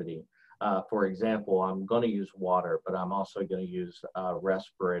activity. For example, I'm going to use water, but I'm also going to use a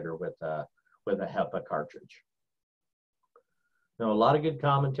respirator with a HEPA cartridge. Now, a lot of good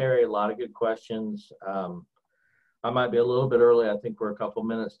commentary, a lot of good questions. I might be a little bit early. I think we're a couple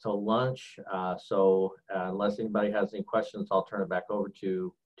minutes till lunch. So unless anybody has any questions, I'll turn it back over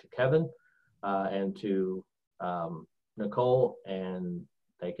to Kevin and to Nicole, and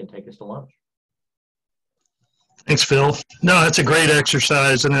they can take us to lunch. Thanks, Phil. No, that's a great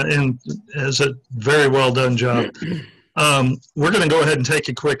exercise, and it's a very well done job. We're going to go ahead and take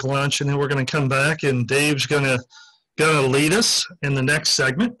a quick lunch, and then we're going to come back, and Dave's going to lead us in the next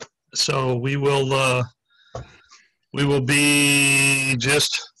segment. So we will be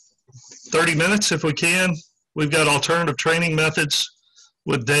just 30 minutes if we can. We've got alternative training methods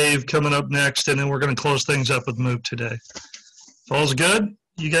with Dave coming up next, and then we're going to close things up with Move today. If all's good,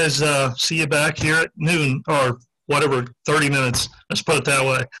 you guys see you back here at noon or whatever, 30 minutes. Let's put it that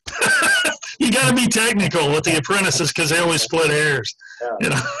way. You got to be technical with the apprentices because they always split hairs.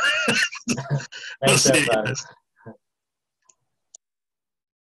 Yeah. We'll see you guys.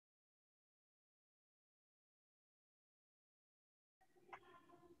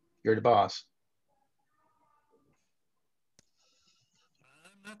 You're the boss.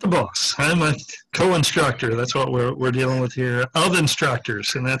 I'm not the boss. I'm a co-instructor. That's what we're dealing with here, of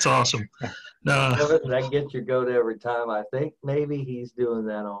instructors, and that's awesome. That gets your goat every time. I think maybe he's doing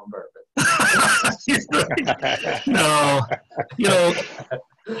that on purpose. No,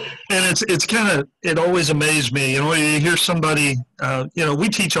 and it's kind of, it always amazed me. You hear somebody, we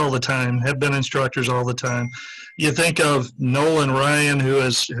teach all the time, have been instructors all the time. You think of Nolan Ryan,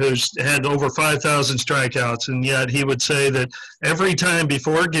 who's had over 5,000 strikeouts, and yet he would say that every time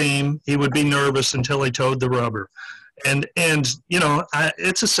before a game he would be nervous until he towed the rubber. And it's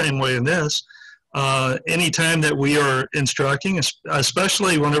the same way in this. Anytime that we are instructing,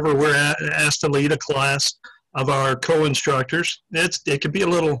 especially whenever we're asked to lead a class of our co-instructors, it can be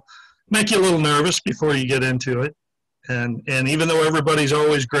make you a little nervous before you get into it. And even though everybody's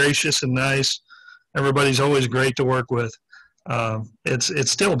always gracious and nice, everybody's always great to work with, it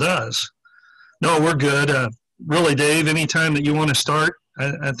still does. No, we're good. Really, Dave, anytime that you want to start,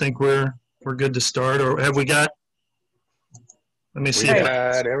 I think we're good to start. Or have we got? Let me see. We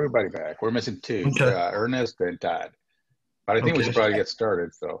got everybody back. We're missing 2, okay. Ernest and Todd. But I think we should probably get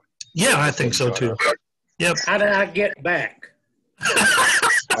started. So. Yeah, I think so too. Yep. How did I get back?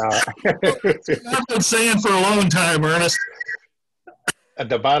 I've been saying for a long time, Ernest. At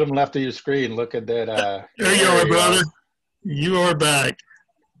the bottom left of your screen, look at that. There you are, brother. You are back.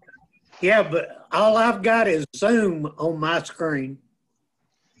 Yeah, but all I've got is Zoom on my screen.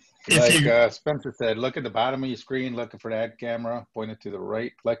 Like Spencer said, look at the bottom of your screen, looking for that camera, point it to the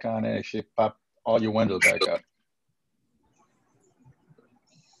right, click on it, it should pop all your windows back up.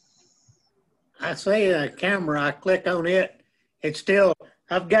 I see a camera, I click on it, it's still,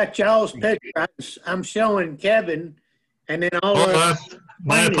 I've got y'all's picture, I'm showing Kevin, and then all of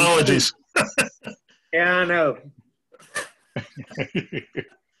my apologies. Yeah, I know.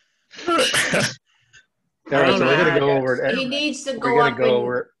 All right, so we're going to go over it. He needs to We're going to go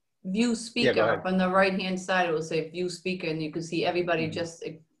over view Yeah, go speaker. ahead. Up on the right-hand side, it will say view speaker, and you can see everybody just,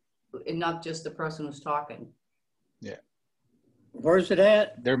 and not just the person who's talking. Yeah. Where's it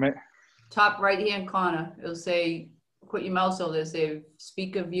at? There may, Top right-hand corner, it'll say, put your mouse over there, say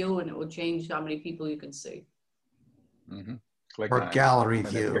speaker view, and it will change how many people you can see. click Or on it. gallery And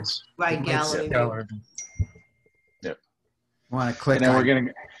then view. fix- Right, gallery view. Yep. You want to click And then we're on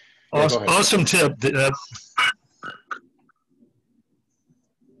gonna. Yeah, go ahead. Awesome tip.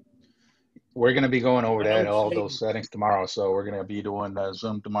 We're going to be going over I that, don't all see those settings tomorrow. So we're going to be doing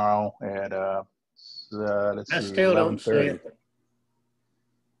Zoom tomorrow at, let's I see, still don't see 11:30. it.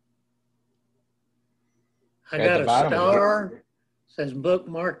 I At got the a bottom of it. star, says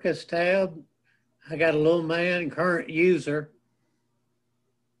bookmark this tab. I got a little man, current user.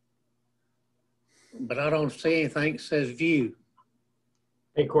 But I don't see anything that says view.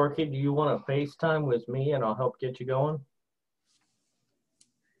 Hey, Corky, do you want to FaceTime with me and I'll help get you going?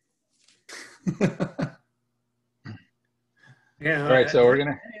 Yeah. All right, so we're going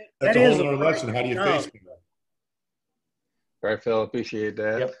to. That's a whole other lesson. How do you face it? All right, Phil, appreciate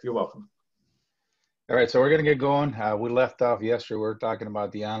that. Yep, you're welcome. All right, so we're going to get going. We left off yesterday. We were talking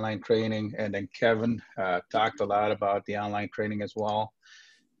about the online training, and then Kevin talked a lot about the online training as well.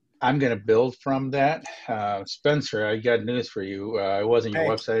 I'm going to build from that. Spencer, I got news for you. It wasn't your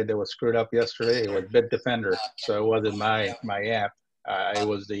website that was screwed up yesterday. It was Bitdefender, so it wasn't my app. It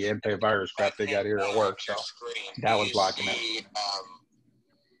was the antivirus crap they got here at work, so that was blocking it.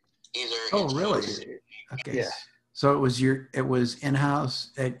 Oh, really? Okay. Yeah. So it was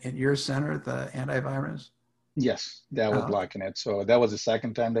in-house at your center, the antivirus? Yes, that was Oh. blocking it. So that was the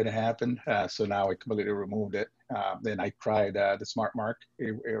second time that it happened. So now I completely removed it. Then I tried the Smart Mark.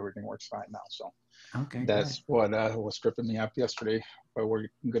 Everything works fine now. So okay, that's what was tripping me up yesterday, but we're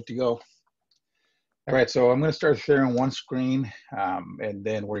good to go. All right, so I'm going to start sharing one screen, and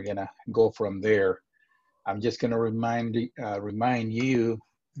then we're going to go from there. I'm just going to remind you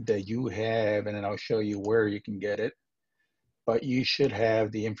that you have, and then I'll show you where you can get it. But you should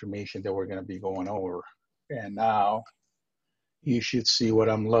have the information that we're going to be going over. And now you should see what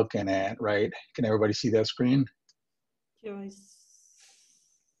I'm looking at, right? Can everybody see that screen? Joyce.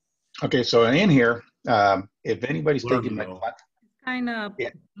 Okay, so in here, if anybody's taking my class, Kind of yeah.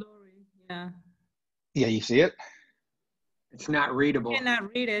 blurry, yeah. Yeah, you see it? It's not readable.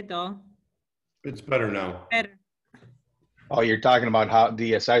 Cannot read it though. It's better now. Better. Oh, you're talking about how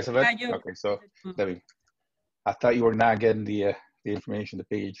the size of it? Yeah, Okay, so let me. I thought you were not getting the information, the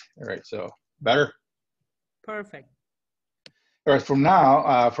page. All right, so better. Perfect. All right, from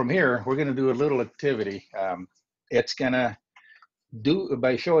now, from here, we're gonna do a little activity. It's gonna do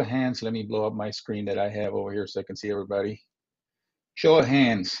by show of hands. Let me blow up my screen that I have over here so I can see everybody. Show of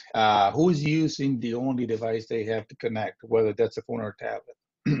hands. Who's using the only device they have to connect, whether that's a phone or a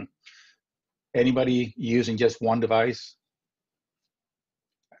tablet? Anybody using just one device?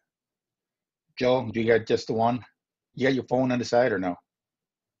 Joe, do you got just the one? You got your phone on the side or no?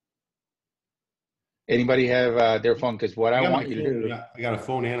 Anybody have their phone? Because what I want you to do. I got a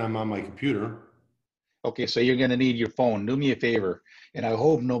phone and I'm on my computer. Okay, so you're going to need your phone. Do me a favor, and I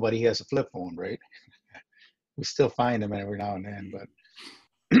hope nobody has a flip phone, right? We still find them every now and then, but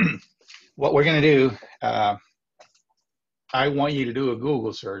what we're going to do, I want you to do a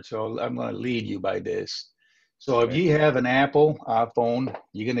Google search, so I'm going to lead you by this. So if you have an Apple phone,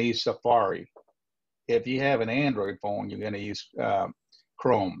 you're going to use Safari. If you have an Android phone, you're going to use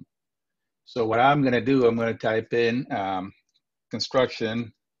Chrome. So what I'm going to do, I'm going to type in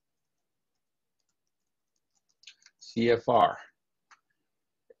construction CFR.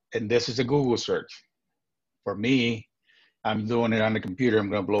 And this is a Google search. For me, I'm doing it on the computer. I'm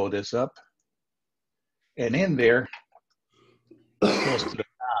going to blow this up. And in there, close to the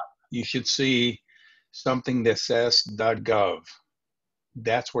top, you should see something that says .gov.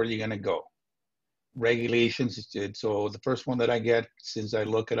 That's where you're going to go. Regulations. So the first one that I get, since I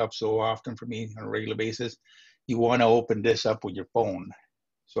look it up so often for me on a regular basis, you want to open this up with your phone.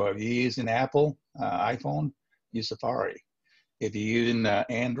 So if you use an Apple iPhone, use Safari. If you're using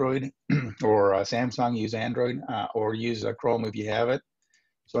Android or Samsung, use Android or use Chrome if you have it.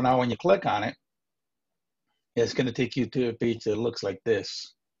 So now when you click on it, it's going to take you to a page that looks like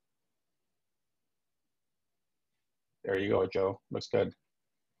this. There you go, Joe. Looks good.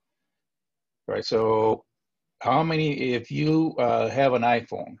 All right, so how many, if you have an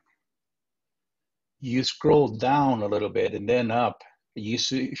iPhone, you scroll down a little bit and then up, you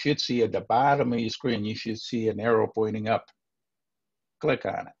should see at the bottom of your screen, you should see an arrow pointing up. Click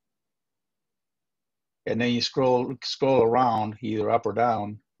on it. And then you scroll around, either up or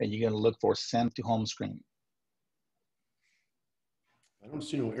down, and you're going to look for send to home screen. I don't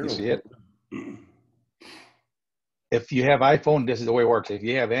see no arrow. You see it? If you have iPhone, this is the way it works. If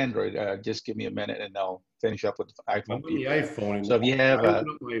you have Android, just give me a minute and I'll finish up with the I'm iPhone on the people. iPhone, and So if you have, I open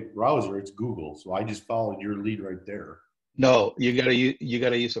up my browser, it's Google. So I just followed your lead right there. no, you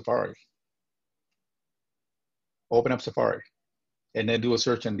gotta use Safari. Open up Safari, and then do a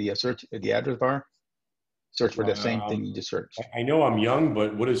search in the address bar. Search for the same thing you just searched. I know I'm young,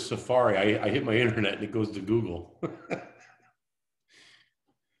 but what is Safari? I hit my internet and it goes to Google.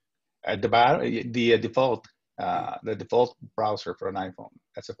 At the bottom, the default browser for an iPhone,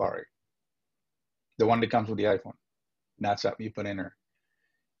 that's Safari. The one that comes with the iPhone. Not something you put in there.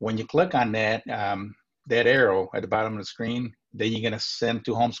 When you click on that that arrow at the bottom of the screen, then you're gonna send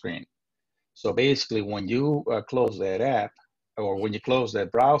to home screen. So basically, when you close that app, or when you close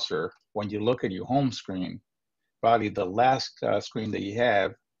that browser, when you look at your home screen, probably the last screen that you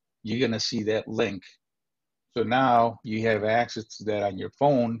have, you're gonna see that link. So now you have access to that on your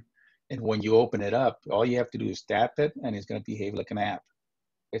phone, and when you open it up, all you have to do is tap it, and it's gonna behave like an app.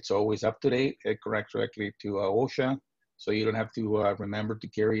 It's always up to date. It connects directly to OSHA, so you don't have to remember to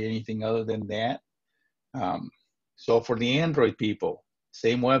carry anything other than that. So for the Android people,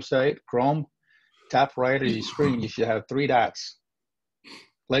 same website, Chrome, top right of your screen, you should have 3 dots.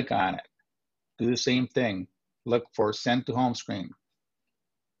 Click on it. Do the same thing. Look for send to home screen.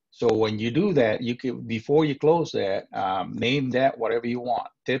 So when you do that, you can, before you close that, name that whatever you want.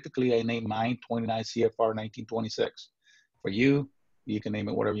 Typically, I name mine 29 CFR 1926. For you, you can name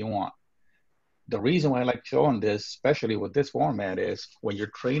it whatever you want. The reason why I like showing this, especially with this format, is when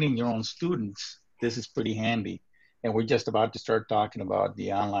you're training your own students, this is pretty handy. And we're just about to start talking about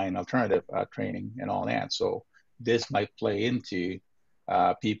the online alternative training and all that. So this might play into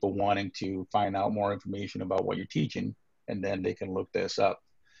people wanting to find out more information about what you're teaching, and then they can look this up.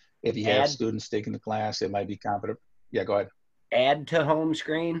 If you have students taking the class, they might be competent. Yeah, go ahead. Add to home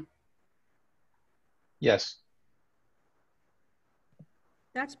screen? Yes.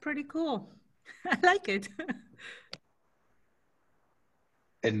 That's pretty cool. I like it.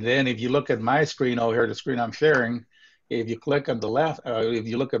 And then if you look at my screen over here, the screen I'm sharing, if you click on the left, if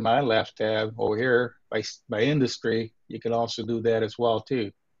you look at my left tab over here by industry, you can also do that as well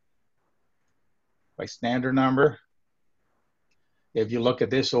too. By standard number. If you look at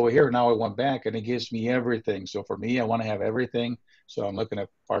this over here, now it went back and it gives me everything. So for me, I want to have everything. So I'm looking at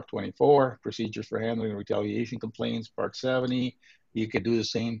part 24, procedures for handling retaliation complaints, part 70. You could do the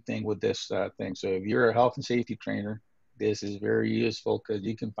same thing with this thing. So if you're a health and safety trainer, this is very useful because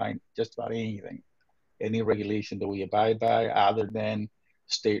you can find just about anything, any regulation that we abide by other than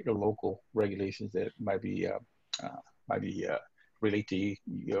state or local regulations that might be related to you,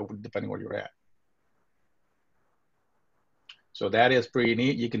 depending where you're at. So that is pretty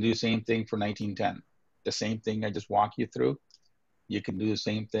neat. You can do the same thing for 1910. The same thing I just walked you through. You can do the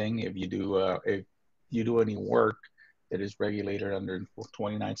same thing if you do any work that is regulated under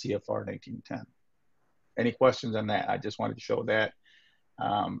 29 CFR 1910. Any questions on that? I just wanted to show that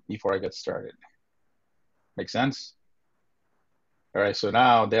before I get started. Make sense? All right, so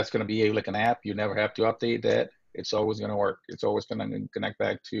now that's going to be like an app. You never have to update that. It's always going to work. It's always going to connect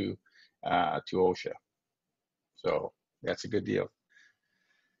back to OSHA. So that's a good deal.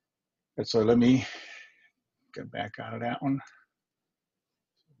 And so let me get back out of that one.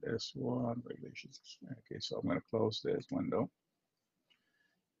 This one, regulations. Okay, so I'm going to close this window.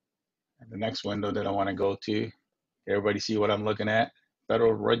 And the next window that I want to go to, everybody see what I'm looking at?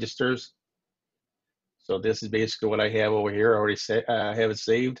 Federal registers. So this is basically what I have over here. I already have it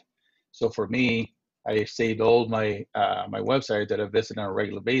saved. So for me, I saved all my my websites that I visit on a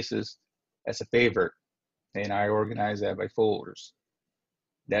regular basis as a favorite, and I organize that by folders.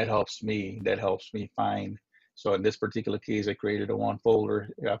 That helps me. That helps me find. So in this particular case, I created a one folder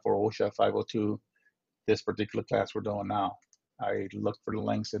for OSHA 502. This particular class we're doing now. I looked for the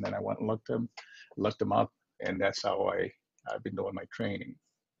links and then I went and looked them up, and that's how I've been doing my training.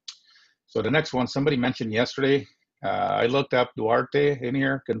 So the next one, somebody mentioned yesterday, I looked up Duarte in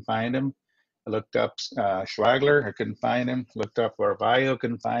here, couldn't find him. I looked up Schwagler, I couldn't find him. Looked up Arvayo,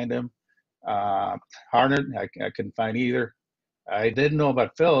 couldn't find him. Harnett, I couldn't find either. I didn't know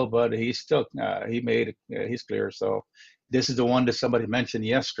about Phil, but he's still, he made it, he's clear. So this is the one that somebody mentioned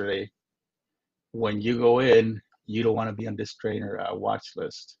yesterday. When you go in, you don't want to be on this trainer watch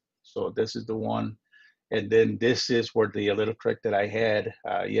list. So this is the one. And then this is where the little trick that I had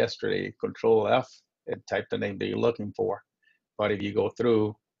yesterday, Control F, and type the name that you're looking for. But if you go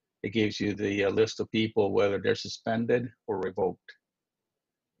through, it gives you the list of people, whether they're suspended or revoked.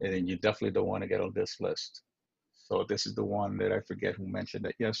 And then you definitely don't want to get on this list. So this is the one that I forget who mentioned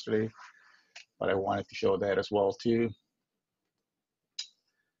it yesterday, but I wanted to show that as well too.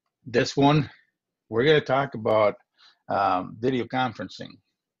 This one, we're going to talk about video conferencing.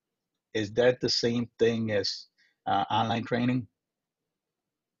 Is that the same thing as online training?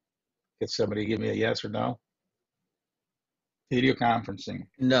 Can somebody give me a yes or no? Video conferencing.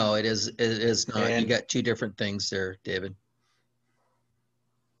 No, it is not. And you got two different things there, David.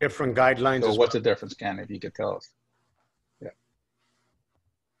 Different guidelines so as what's well. the difference, Ken, if you could tell us? Yeah.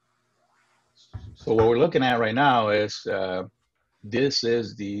 So what we're looking at right now is this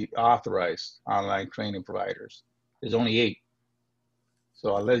is the authorized online training providers. There's only 8.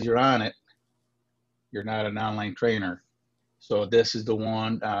 So unless you're on it, you're not an online trainer. So this is the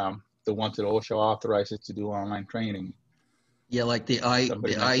one that OSHA authorizes to do online training. Yeah, like the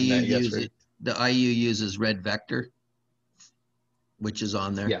Somebody IU mentioned that yesterday. uses Red Vector, which is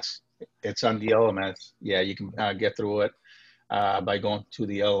on there. Yes, it's on the LMS. Yeah, you can get through it by going to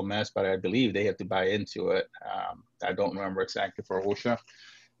the LMS, but I believe they have to buy into it. I don't remember exactly for OSHA,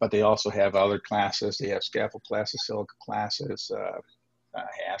 but they also have other classes. They have scaffold classes, silica classes,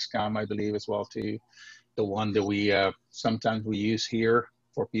 HASCOM, I believe, as well too. The one that we sometimes we use here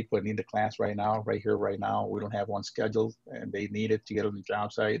for people that need the class right now, right here, right now. We don't have one scheduled, and they need it to get on the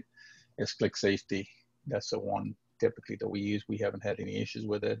job site. It's Click Safety. That's the one typically that we use. We haven't had any issues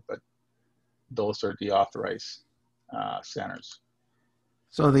with it, but those are the authorized centers.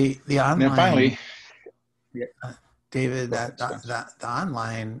 So the online. And then finally, David, the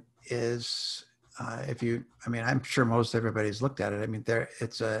online is if you, I mean, I'm sure most everybody's looked at it. I mean,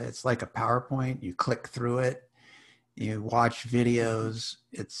 it's like a PowerPoint. You click through it, you watch videos.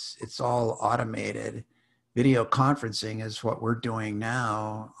 It's all automated. Video conferencing is what we're doing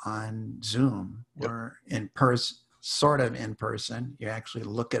now on Zoom. Yep. We're in person, sort of in person. You actually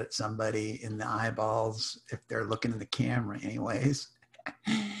look at somebody in the eyeballs if they're looking in the camera, anyways.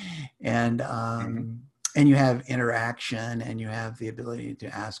 And and you have interaction, and you have the ability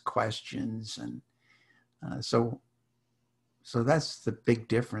to ask questions, and so that's the big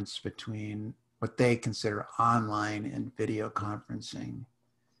difference between what they consider online and video conferencing.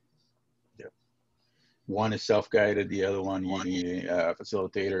 Yep. One is self-guided, the other one you need a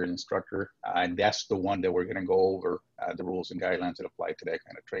facilitator and instructor, and that's the one that we're going to go over the rules and guidelines that apply to that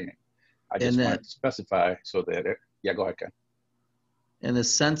kind of training. I just wanted to specify so that yeah, go ahead, Ken. And the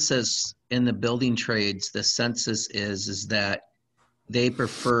census in the building trades, the census is that they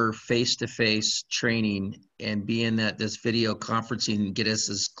prefer face-to-face training, and being that this video conferencing get us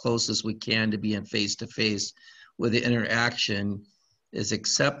as close as we can to being face-to-face with the interaction is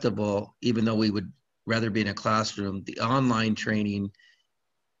acceptable, even though we would rather be in a classroom. The online training,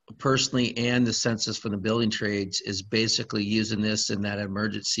 personally, and the census from the building trades is basically using this in that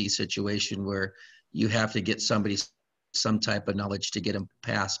emergency situation where you have to get somebody some type of knowledge to get them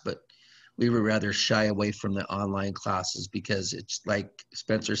passed, but we would rather shy away from the online classes because it's like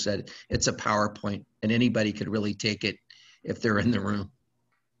Spencer said, it's a PowerPoint and anybody could really take it if they're in the room.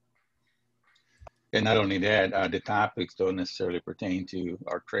 And not only that, the topics don't necessarily pertain to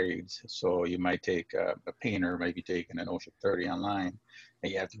our trades. So you might take a painter, maybe taking an OSHA 30 online,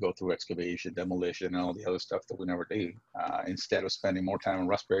 and you have to go through excavation, demolition, and all the other stuff that we never do, instead of spending more time on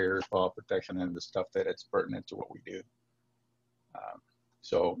rust barriers, fall protection, and the stuff that it's pertinent to what we do.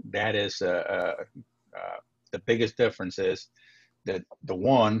 So that is the biggest difference is that the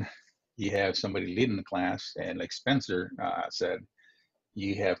one, you have somebody leading the class, and like Spencer said,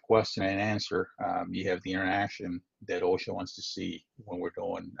 you have question and answer. You have the interaction that OSHA wants to see when we're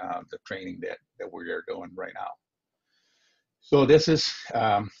doing the training that we're doing right now. So this is,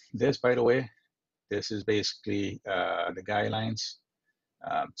 this, by the way, this is basically the guidelines.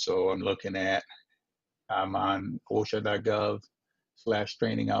 So I'm looking at, I'm on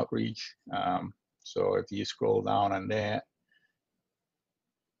OSHA.gov/training outreach. So if you scroll down on that,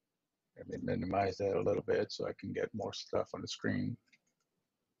 let me minimize that a little bit so I can get more stuff on the screen.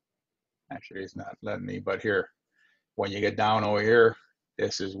 Actually, it's not letting me, but here, when you get down over here,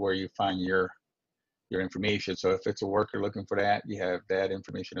 this is where you find your information. So if it's a worker looking for that, you have that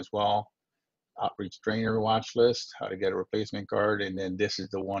information as well. Outreach trainer watch list, how to get a replacement card, and then this is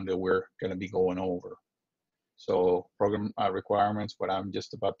the one that we're going to be going over. So program requirements, what I'm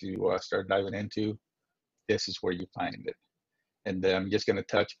just about to start diving into, this is where you find it. And then I'm just going to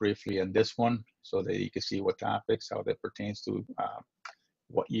touch briefly on this one so that you can see what topics, how that pertains to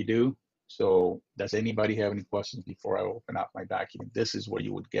what you do. So does anybody have any questions before I open up my document? This is where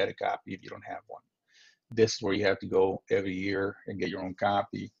you would get a copy if you don't have one. This is where you have to go every year and get your own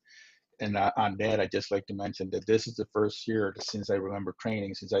copy. And on that, I'd just like to mention that this is the first year since I remember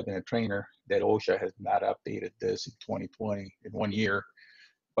training, since I've been a trainer, that OSHA has not updated this in 2020 in 1 year.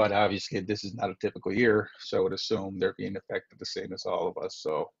 But obviously, this is not a typical year, so I would assume they're being affected the same as all of us.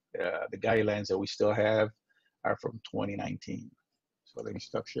 So The guidelines that we still have are from 2019. So let me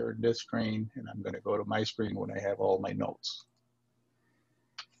stop sharing this screen, and I'm going to go to my screen when I have all my notes.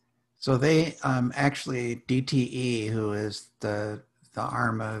 So they actually, DTE, who is the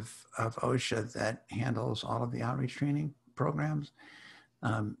arm of OSHA that handles all of the outreach training programs,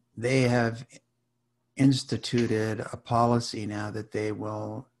 they have instituted a policy now that they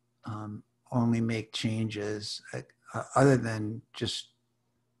will only make changes other than just,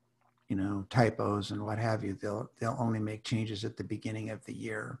 you know, typos and what have you. They'll only make changes at the beginning of the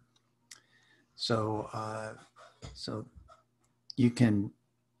year. So so you can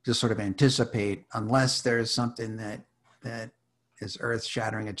just sort of anticipate, unless there's something that is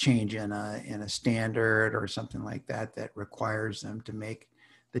earth-shattering, a change in a standard or something like that that requires them to make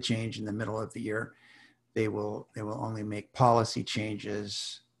the change in the middle of the year. They will only make policy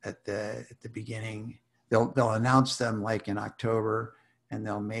changes at the beginning. They'll announce them like in October, and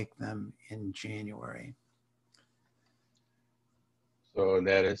they'll make them in January. So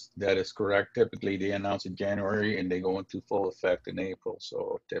that is correct. Typically, they announce in January and they go into full effect in April.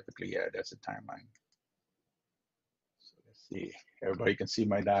 So typically, yeah, that's the timeline. So let's see. Everybody can see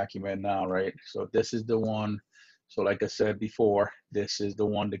my document now, right? So this is the one. So like I said before, this is the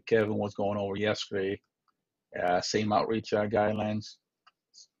one that Kevin was going over yesterday. Same outreach guidelines,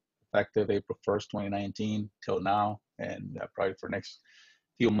 effective April 1st, 2019 till now, and probably for next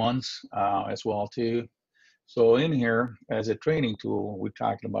few months as well too. So in here, as a training tool, we're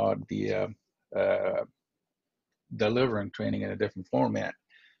talking about the delivering training in a different format.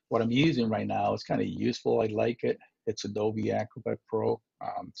 What I'm using right now is kind of useful. I like it. It's Adobe Acrobat Pro.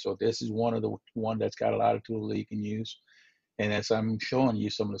 So this is one that's got a lot of tools that you can use. And as I'm showing you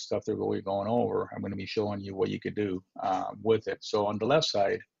some of the stuff that we're going over, I'm going to be showing you what you could do with it. So on the left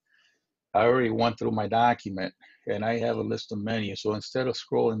side, I already went through my document and I have a list of menus. So instead of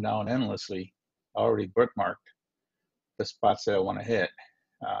scrolling down endlessly, I already bookmarked the spots that I want to hit.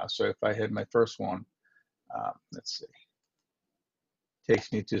 So if I hit my first one, let's see,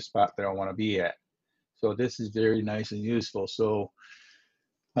 takes me to the spot that I want to be at. So this is very nice and useful. So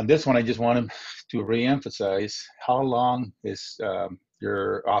on this one, I just wanted to re-emphasize, how long is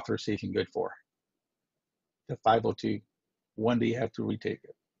your authorization good for? The 502, when do you have to retake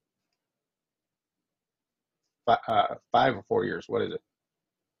it? 5 or 4 years, what is it?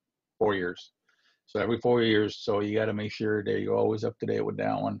 4 years. So every 4 years, so you got to make sure that you're always up to date with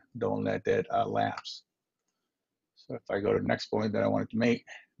that one. Don't let that lapse. So if I go to the next point that I wanted to make,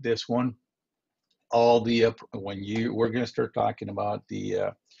 this one, all the we're going to start talking about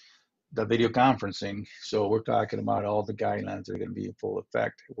the video conferencing. So we're talking about all the guidelines that are going to be in full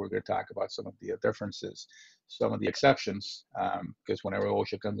effect. We're going to talk about some of the differences, some of the exceptions, because whenever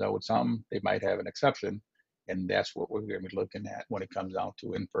OSHA comes out with something, they might have an exception, and that's what we're going to be looking at when it comes down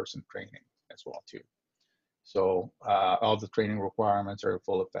to in-person training as well too. So all the training requirements are in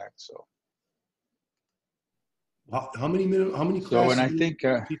full effect. So how many classes? So, and I think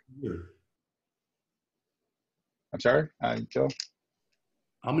I'm sorry, Joe.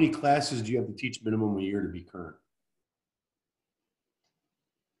 How many classes do you have to teach minimum a year to be current?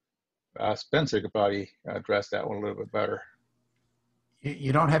 Spencer could probably address that one a little bit better.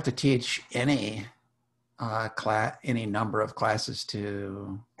 You don't have to teach any any number of classes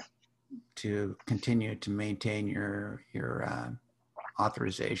to continue to maintain your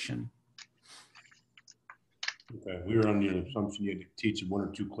authorization. Okay, we were on the assumption you had to teach 1 or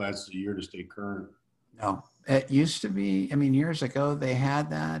 2 classes a year to stay current. No, it used to be. I mean, years ago they had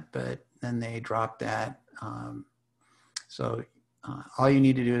that, but then they dropped that. So all you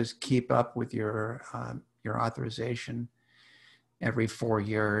need to do is keep up with your authorization every 4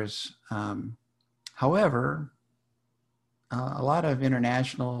 years. However, a lot of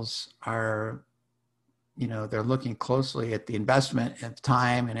internationals are, they're looking closely at the investment of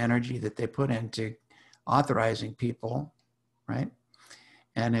time and energy that they put into authorizing people, right?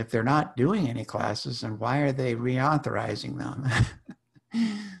 And if they're not doing any classes, then why are they reauthorizing them?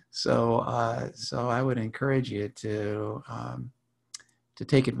 So I would encourage you to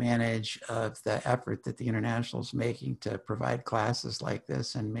take advantage of the effort that the International is making to provide classes like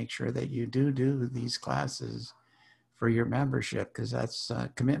this, and make sure that you do these classes for your membership, because that's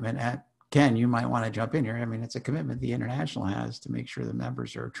a commitment. Ken, you might want to jump in here. I mean, it's a commitment the International has to make sure the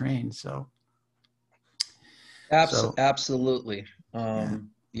members are trained. So. Absolutely.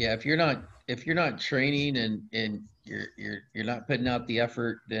 Yeah, if you're not training and you're not putting out the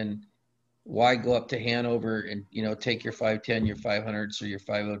effort, then why go up to Hanover and take your 510, your 500s, or your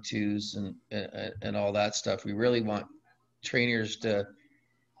 502s and all that stuff. We really want trainers to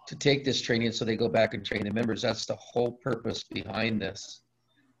take this training so they go back and train the members. That's the whole purpose behind this.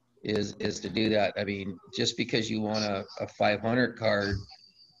 is to do that. I mean, just because you want a 500 card,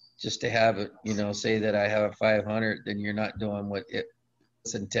 just to have it, you know, say that I have a 500, then you're not doing what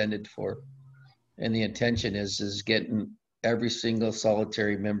it's intended for. And the intention is getting every single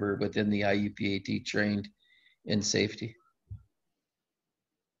solitary member within the IUPAT trained in safety.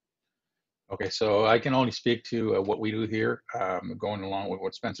 Okay, so I can only speak to what we do here, going along with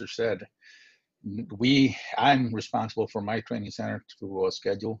what Spencer said. I'm responsible for my training center to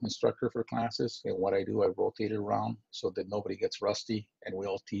schedule instructor for classes, and what I do, I rotate it around so that nobody gets rusty, and we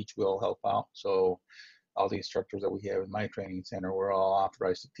all teach, we all help out. So all the instructors that we have in my training center, we're all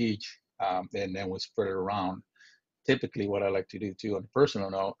authorized to teach, and then we spread it around. Typically, what I like to do too, on a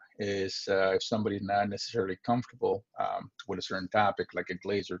personal note, is if somebody's not necessarily comfortable with a certain topic, like a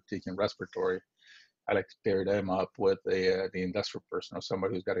glazer teaching respiratory, I like to pair them up with the industrial person or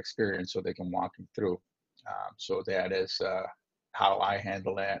somebody who's got experience so they can walk them through. So that is how I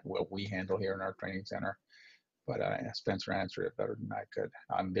handle that, what we handle here in our training center. But Spencer answered it better than I could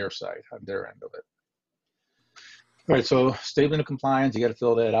on their side, on their end of it. All right, so statement of compliance, you got to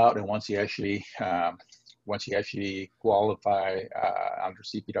fill that out, and once you actually qualify under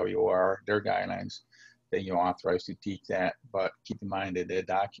CPWR, their guidelines, then you're authorized to teach that. But keep in mind that the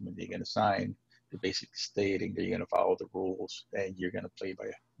document you're going to sign, you're basically stating that you're going to follow the rules and you're going to play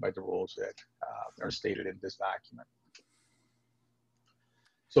by the rules that are stated in this document.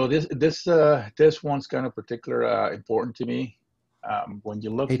 So this one's kind of particular important to me. When you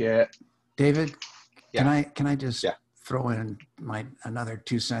look at David, yeah. can I just throw in another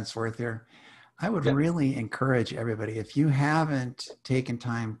 2 cents worth here? I would really encourage everybody, if you haven't taken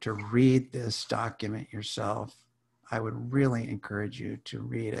time to read this document yourself, I would really encourage you to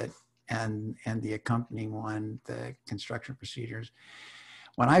read it and the accompanying one, the construction procedures.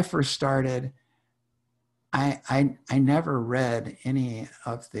 When I first started, I never read any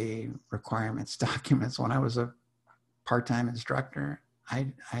of the requirements documents when I was a part-time instructor.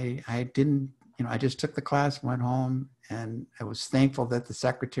 I didn't, you know, I just took the class, went home, and I was thankful that the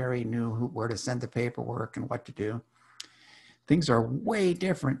secretary knew where to send the paperwork and what to do. Things are way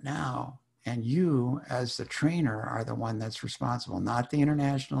different now. And you, as the trainer, are the one that's responsible, not the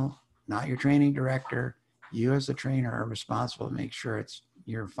international, not your training director. You as the trainer are responsible to make sure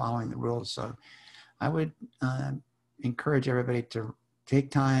you're following the rules. So I would encourage everybody to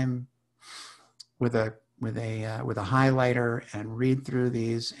take time with a highlighter and read through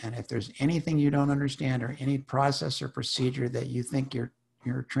these. And if there's anything you don't understand or any process or procedure that you think your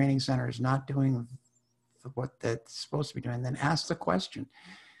training center is not doing what that's supposed to be doing, then ask the question.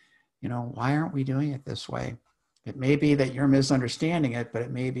 You know, why aren't we doing it this way? It may be that you're misunderstanding it, but it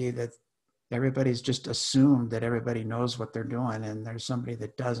may be that everybody's just assumed that everybody knows what they're doing and there's somebody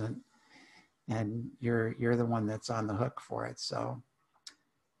that doesn't, and you're the one that's on the hook for it. So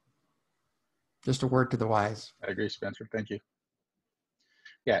just a word to the wise. I agree, Spencer. Thank you.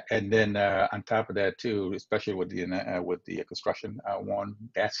 Yeah, and then on top of that too, especially with the construction one,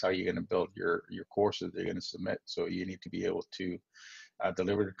 that's how you're going to build your courses they're going to submit. So you need to be able to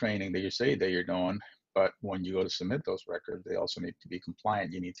deliver the training that you say that you're doing, but when you go to submit those records, they also need to be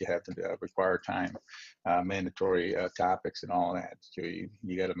compliant. You need to have the required time, mandatory topics and all that. So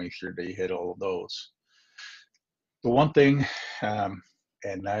you got to make sure that you hit all of those. The one thing,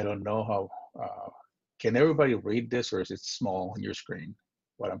 and I don't know how, can everybody read this, or is it small on your screen?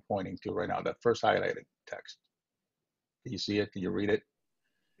 What I'm pointing to right now, that first highlighted text. Can you see it? Can you read it?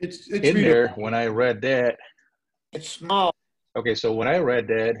 It's in readable. there. When I read that, it's small. Okay, so when I read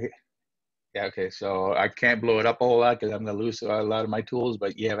that, yeah, okay, so I can't blow it up a whole lot because I'm going to lose a lot of my tools,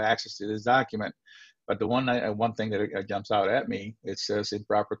 but you have access to this document. But the one thing that jumps out at me, it says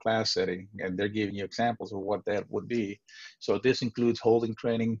improper class setting, and they're giving you examples of what that would be. So this includes holding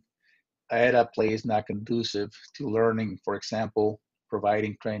training at a place not conducive to learning, for example,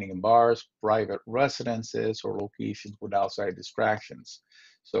 providing training in bars, private residences, or locations with outside distractions.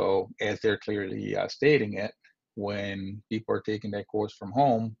 So as they're clearly stating it, when people are taking that course from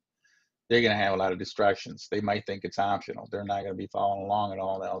home, they're going to have a lot of distractions. They might think it's optional. They're not going to be following along and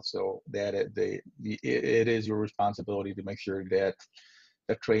all that. So that it is your responsibility to make sure that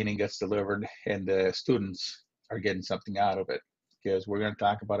the training gets delivered and the students are getting something out of it. Because we're going to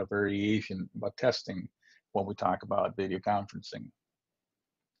talk about a variation about testing when we talk about video conferencing.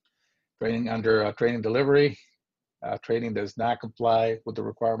 Training under training delivery. Training does not comply with the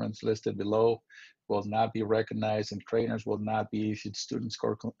requirements listed below will not be recognized, and trainers will not be issued students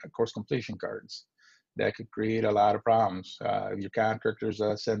course completion cards. That could create a lot of problems. Your contractors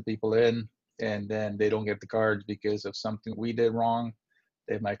send people in and then they don't get the cards because of something we did wrong.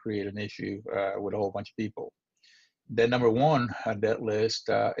 They might create an issue with a whole bunch of people. Then number one on that list,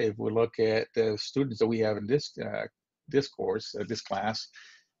 if we look at the students that we have in this course, this class,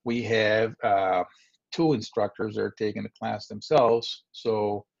 we have 2 instructors that are taking the class themselves.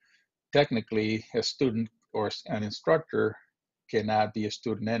 So technically, a student or an instructor cannot be a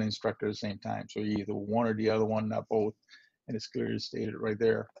student and instructor at the same time. So you're either one or the other one, not both. And it's clearly stated right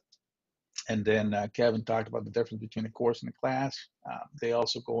there. And then Kevin talked about the difference between the course and the class. They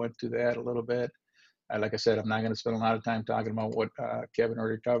also go into that a little bit. Like I said, I'm not going to spend a lot of time talking about what Kevin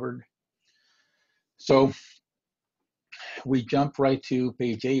already covered. So we jump right to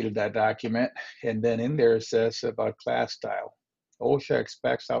page 8 of that document. And then in there it says about class style. OSHA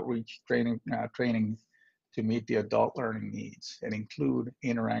expects outreach training to meet the adult learning needs and include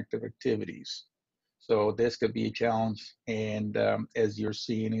interactive activities. So this could be a challenge. And as you're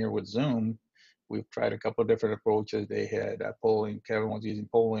seeing here with Zoom, we've tried a couple of different approaches. They had polling. Kevin was using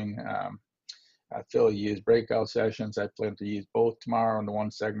polling. Phil used breakout sessions. I plan to use both tomorrow in the one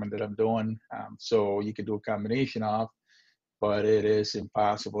segment that I'm doing. So you can do a combination of, but it is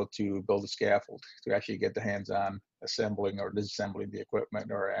impossible to build a scaffold to actually get the hands on assembling or disassembling the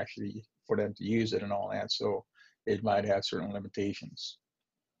equipment or actually for them to use it and all that. So it might have certain limitations.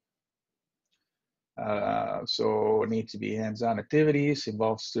 So it needs to be hands-on activities,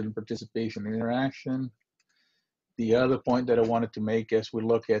 involve student participation and interaction. The other point that I wanted to make as we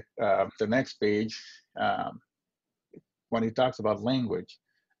look at the next page, when he talks about language,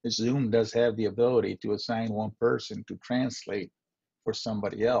 Zoom does have the ability to assign one person to translate for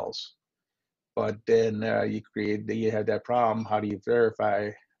somebody else. But then you have that problem. How do you verify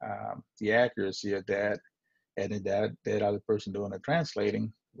the accuracy of that? And that other person doing the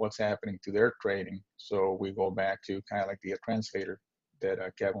translating, what's happening to their training? So we go back to kind of like the translator that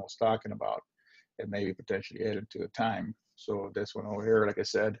Kevin was talking about, and maybe potentially added to the time. So this one over here, like I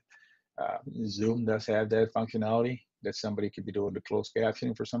said, Zoom does have that functionality that somebody could be doing the closed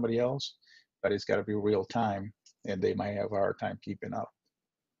captioning for somebody else, but it's got to be real time, and they might have a hard time keeping up.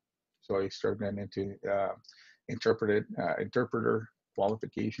 So I start getting into interpreter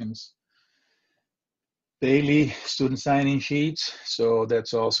qualifications. Daily student sign-in sheets. So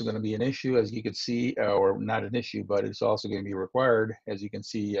that's also going to be an issue, as you can see, or not an issue, but it's also going to be required. As you can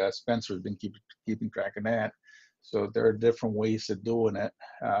see, Spencer's been keeping track of that. So there are different ways of doing it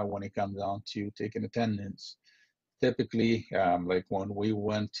when it comes down to taking attendance. Typically, like when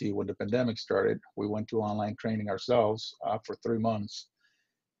the pandemic started, we went to online training ourselves for 3 months.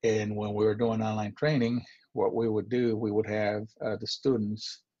 And when we were doing online training, what we would do, we would have the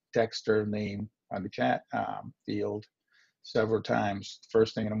students text their name on the chat field several times,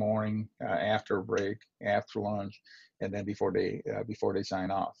 first thing in the morning, after a break, after lunch, and then before they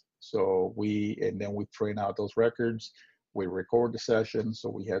sign off. So then we print out those records, we record the session, so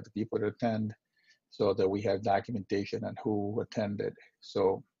we have the people that attend, so that we have documentation on who attended.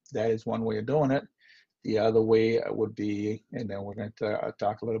 So that is one way of doing it. The other way would be, and then we're going to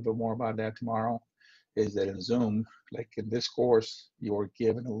talk a little bit more about that tomorrow, is that in Zoom, like in this course, you're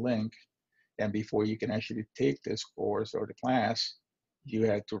given a link, and before you can actually take this course or the class, you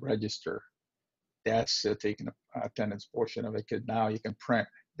had to register. That's taking the attendance portion of it, because now you can print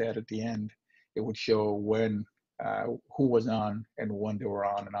that at the end. It would show when, who was on and when they were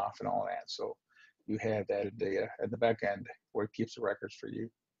on and off and all that. So you have that at the back end where it keeps the records for you.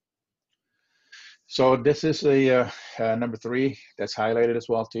 So this is a number 3 that's highlighted as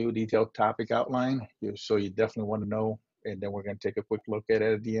well too, detailed topic outline. So you definitely want to know, and then we're going to take a quick look at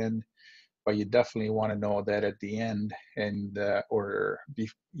it at the end. But you definitely want to know that at the end, and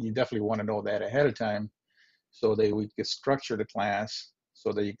you definitely want to know that ahead of time, so that we can structure the class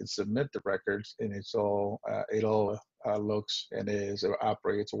so that you can submit the records, and it all looks and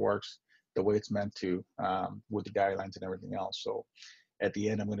operates, works the way it's meant to, with the guidelines and everything else. So at the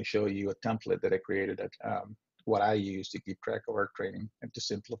end, I'm going to show you a template that I created at what I use to keep track of our training and to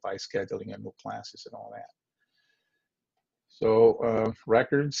simplify scheduling and new classes and all that. So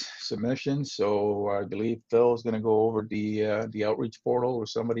records, submissions. So I believe Phil is going to go over the outreach portal, or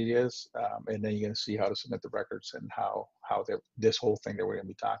somebody is, and then you're going to see how to submit the records and how this whole thing that we're going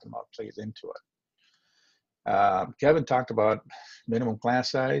to be talking about plays into it. Kevin talked about minimum class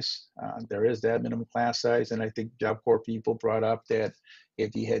size. There is that minimum class size, and I think Job Corps people brought up that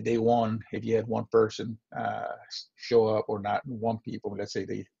if you had day one, if you had one person show up, or not one people, let's say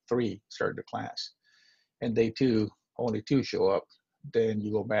they 3 started the class, and day 2 only 2 show up, then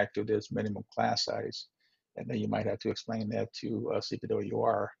you go back to this minimum class size, and then you might have to explain that to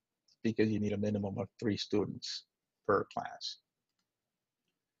CPWR, because you need a minimum of 3 students per class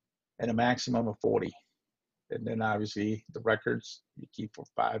and a maximum of 40. And then obviously the records you keep for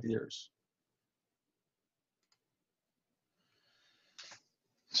 5 years.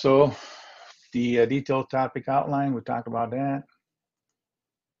 So the detailed topic outline, we talk about that.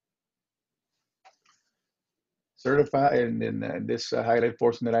 Certified, and then this highlight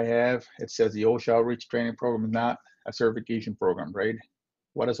portion that I have, it says the OSHA outreach training program is not a certification program, right?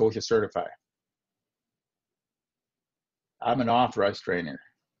 What does OSHA certify? I'm an authorized trainer.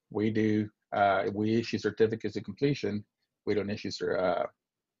 We issue certificates of completion. We don't issue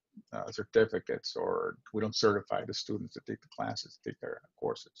certificates, or we don't certify the students that take the classes, take their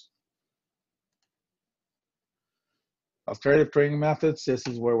courses. Alternative training methods, this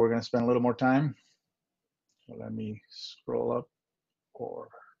is where we're going to spend a little more time. So let me scroll up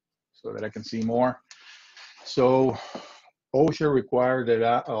so that I can see more. So OSHA required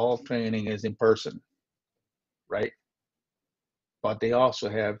that all training is in person, right? But they also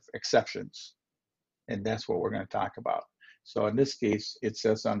have exceptions, and that's what we're going to talk about. So in this case, it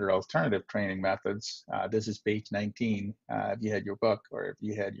says under alternative training methods, this is page 19, if you had your book or if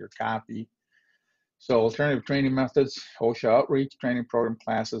you had your copy. So alternative training methods, OSHA outreach training program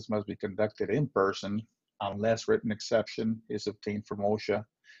classes must be conducted in person unless written exception is obtained from OSHA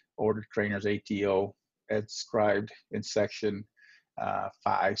or the trainer's ATO as described in section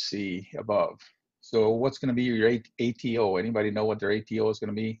 5C above. So what's going to be your ATO? Anybody know what their ATO is going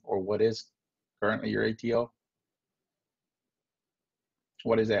to be, or what is currently your ATO?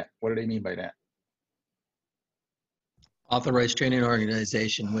 What is that? What do they mean by that? Authorized training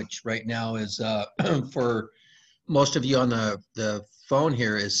organization, which right now is for most of you on the phone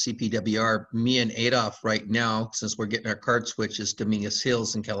here is CPWR. Me and Adolph right now, since we're getting our card switch, is Dominguez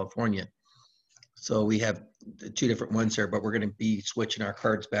Hills in California. So we have two different ones here, but we're going to be switching our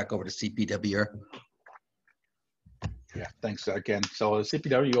cards back over to CPWR. Yeah, thanks again. So the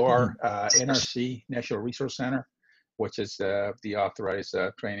CPWR NRC, National Resource Center, which is the authorized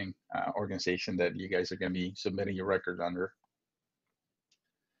training organization that you guys are going to be submitting your records under.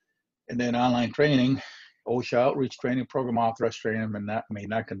 And then online training, OSHA outreach training program authorized trainer may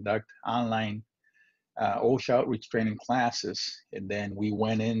not conduct online OSHA outreach training classes. And then we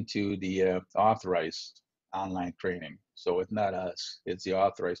went into the authorized online training. So it's not us, it's the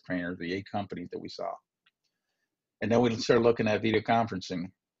authorized trainers, the 8 companies that we saw. And then we start looking at video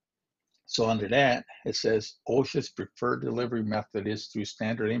conferencing. So under that, it says OSHA's preferred delivery method is through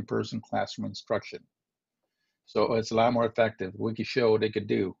standard in-person classroom instruction. So it's a lot more effective. We could show what they could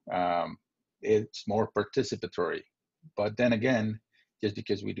do. It's more participatory. But then again, just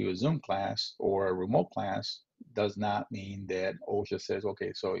because we do a Zoom class or a remote class does not mean that OSHA says,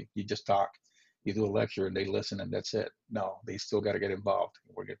 okay, so you just talk, you do a lecture and they listen and that's it. No, they still got to get involved.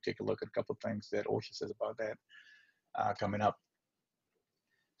 We're going to take a look at a couple of things that OSHA says about that coming up.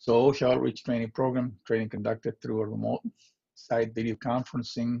 So OSHA outreach training program, training conducted through a remote site video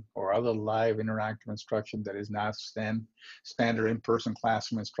conferencing or other live interactive instruction that is not standard in-person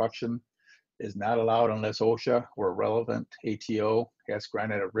classroom instruction is not allowed unless OSHA or relevant ATO has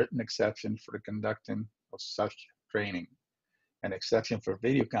granted a written exception for the conducting of such training. An exception for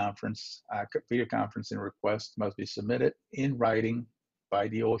video conferencing request must be submitted in writing by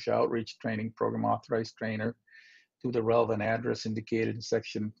the OSHA outreach training program authorized trainer to the relevant address indicated in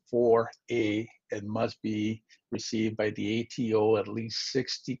section 4A and must be received by the ATO at least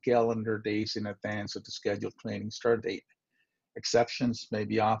 60 calendar days in advance of the scheduled training start date. Exceptions may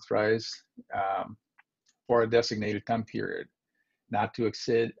be authorized for a designated time period, not to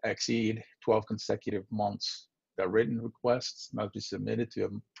exceed 12 consecutive months. The written requests must be submitted to a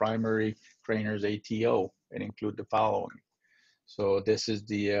primary trainer's ATO and include the following. So this is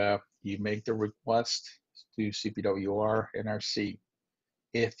the, you make the request to CPWR NRC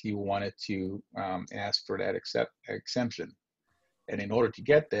if you wanted to ask for that exemption. And in order to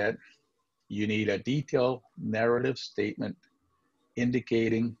get that, you need a detailed narrative statement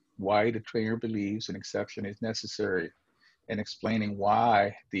indicating why the trainer believes an exception is necessary and explaining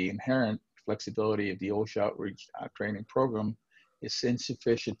why the inherent flexibility of the OSHA outreach training program is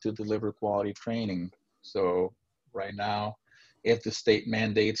insufficient to deliver quality training. So right now, if the state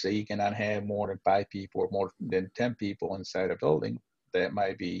mandates that you cannot have more than 5 people or more than 10 people inside a building, that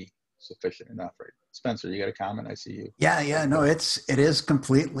might be sufficient enough, right? Spencer, you got a comment? I see you. Yeah, no, it is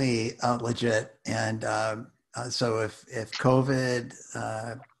completely legit. And so if COVID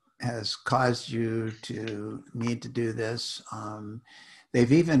has caused you to need to do this,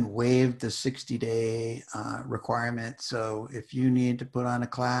 they've even waived the 60-day requirement. So if you need to put on a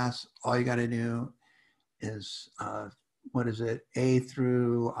class, all you got to do is what is it, A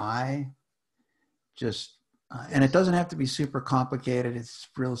through I, just, and it doesn't have to be super complicated. It's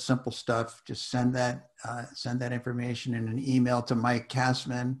real simple stuff. Just send that information in an email to Mike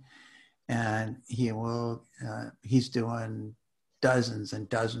Kassman, and he will, he's doing dozens and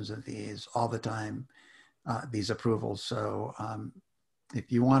dozens of these all the time, these approvals. So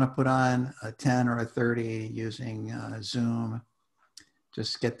if you want to put on a 10 or a 30 using Zoom,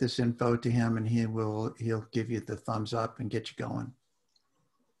 just get this info to him and he'll give you the thumbs up and get you going.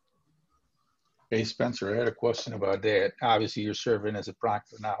 Hey, Spencer, I had a question about that. Obviously, you're serving as a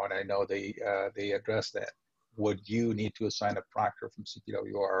proctor now, and I know they address that. Would you need to assign a proctor from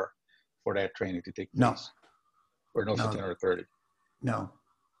CPWR for that training to take place? Or no, 10 or 30? No,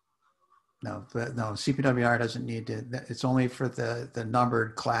 CPWR doesn't need to. It's only for the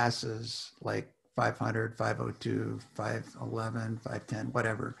numbered classes like 500, 502, 511, 510,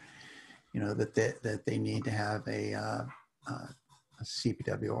 whatever, that they need to have a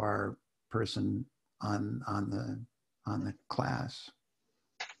CPWR person on the class.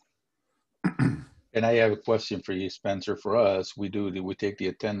 And I have a question for you, Spencer. For us, we take the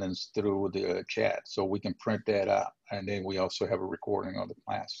attendance through the chat, so we can print that out, and then we also have a recording of the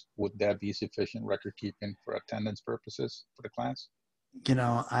class. Would that be sufficient record keeping for attendance purposes for the class?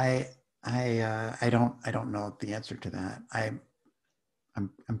 I don't know the answer to that. I'm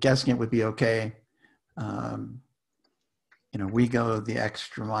guessing it would be okay. We go the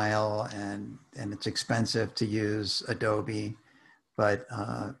extra mile, and it's expensive to use Adobe, but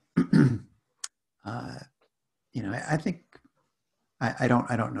I think I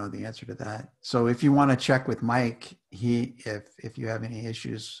don't know the answer to that. So if you want to check with Mike, if you have any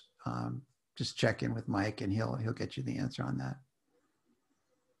issues, just check in with Mike, and he'll get you the answer on that.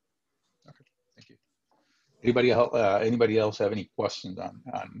 Okay, thank you. Anybody else have any questions on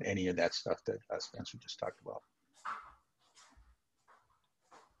any of that stuff that Spencer just talked about?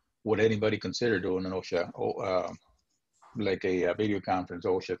 Would anybody consider doing an OSHA, like a video conference,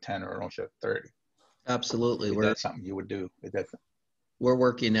 OSHA 10 or an OSHA 30? Absolutely. Is that something you would do? We're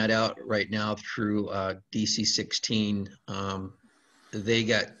working that out right now through DC 16. They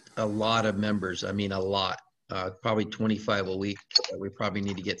got a lot of members. I mean, a lot, probably 25 a week that we probably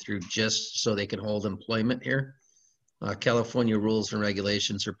need to get through just so they can hold employment here. California rules and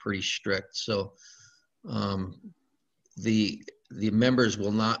regulations are pretty strict. So the members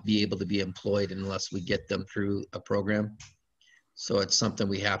will not be able to be employed unless we get them through a program. So it's something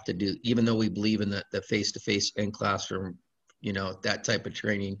we have to do, even though we believe in the face-to-face in classroom, that type of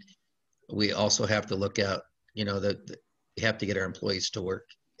training. We also have to look at, that we have to get our employees to work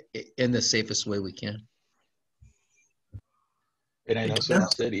in the safest way we can. And I know some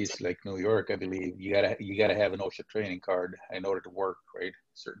cities like New York, I believe you gotta have an OSHA training card in order to work, right?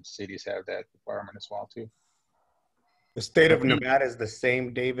 Certain cities have that requirement as well too. The state of Nevada is the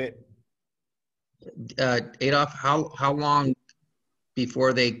same, David. Adolph, how long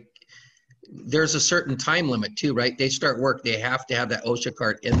before there's a certain time limit too, right? They start work, they have to have that OSHA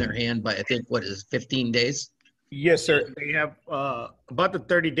card in their hand by, I think, 15 days? Yes, sir. They have about the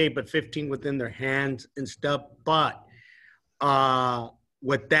 30-day, but 15 within their hands and stuff. But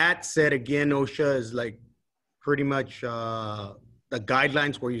with that said, again, OSHA is like pretty much the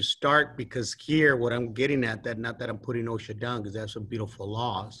guidelines where you start, because here, what I'm getting at, that not that I'm putting OSHA down, because they have some beautiful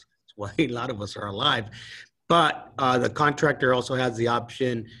laws. That's why a lot of us are alive. But the contractor also has the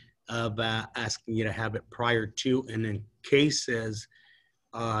option of asking you to have it prior to, and in cases,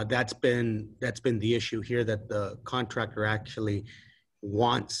 that's been the issue here, that the contractor actually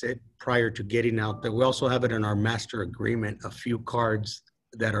wants it prior to getting out there. We also have it in our master agreement, a few cards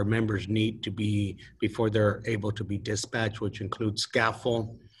that our members need to be before they're able to be dispatched, which includes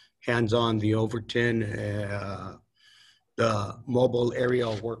scaffold, hands-on, the Overton, the mobile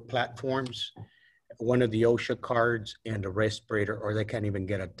aerial work platforms, one of the OSHA cards, and a respirator, or they can't even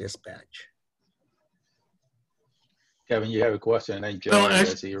get a dispatch. Kevin, you have a question. I think Joe, I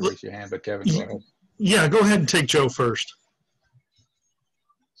see you raise your hand, but Kevin, go ahead. Yeah, go ahead and take Joe first.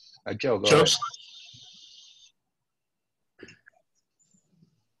 Joe, go ahead.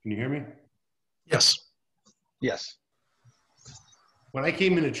 Can you hear me? Yes. Yes. When I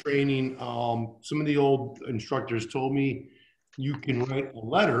came into training, some of the old instructors told me you can write a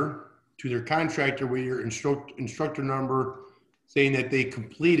letter to their contractor with your instructor number saying that they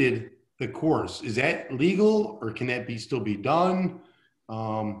completed the course. Is that legal, or can that still be done?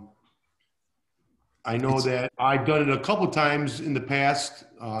 I know that I've done it a couple times in the past.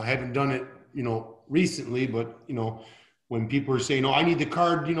 I haven't done it, recently, but when people are saying, "Oh, I need the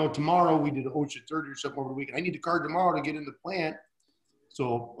card, tomorrow," we did OSHA 30 or something over the weekend. I need the card tomorrow to get in the plant.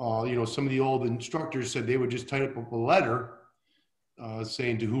 So, some of the old instructors said they would just type up a letter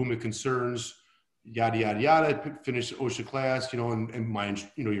saying to whom it concerns, yada, yada, yada, finish the OSHA class, and my,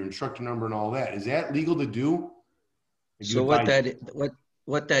 your instructor number and all that. Is that legal to do? So what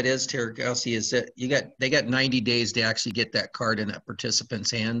what that is, Terry Kelsey, is that they got 90 days to actually get that card in that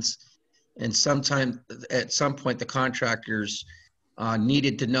participant's hands. And at some point, the contractors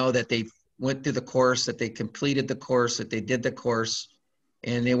needed to know that they went through the course, that they completed the course, that they did the course,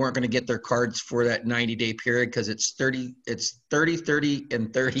 and they weren't going to get their cards for that 90-day period because it's 30, 30,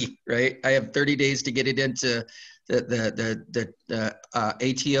 and 30, right? I have 30 days to get it into the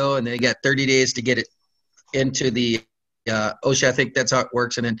ATO, and they got 30 days to get it into the OSHA. I think that's how it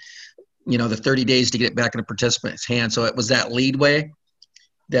works. And then, the 30 days to get it back in a participant's hand. So it was that leadway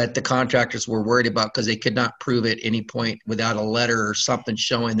that the contractors were worried about because they could not prove at any point without a letter or something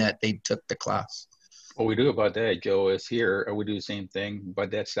showing that they took the class. What we do about that, Joe, is here we do the same thing, but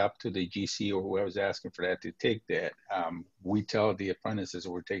that's up to the GC or whoever's asking for that to take that. We tell the apprentices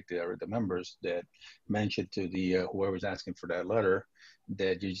or the members that mention to the whoever's asking for that letter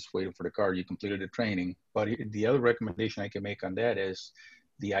that you're just waiting for the card, you completed the training. But the other recommendation I can make on that is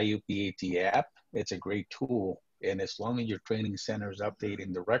the IUPAT app. It's a great tool. And as long as your training center is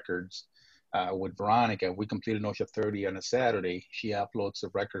updating the records, with Veronica, we completed OSHA 30 on a Saturday. She uploads the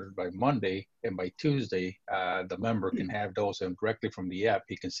record by Monday, and by Tuesday, the member can have those, and directly from the app,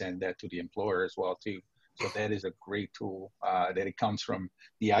 he can send that to the employer as well too. So that is a great tool that it comes from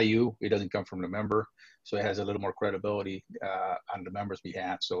the IU. It doesn't come from the member, so it has a little more credibility on the member's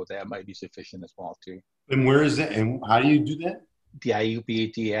behalf. So that might be sufficient as well too. And where is that? And how do you do that? The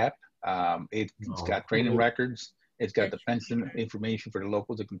IUPAT app. It's got training records. It's got the pension information for the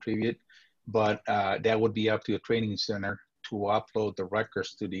locals to contribute. But that would be up to a training center to upload the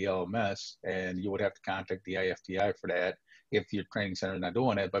records to the LMS, and you would have to contact the IFTI for that if your training center is not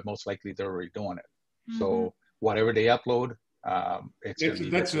doing it, but most likely they're already doing it. Mm-hmm. So whatever they upload, it's going to be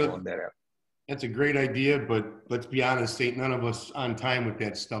visible on that app. That's a great idea, but let's be honest, ain't none of us on time with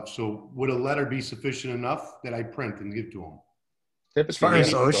that stuff. So would a letter be sufficient enough that I print and give to them? As far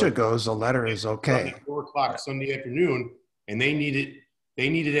as OSHA goes, a letter is okay. 4 o'clock Sunday afternoon, and they need it. They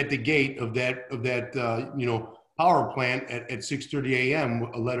need it at the gate of that power plant at 6:30 a.m.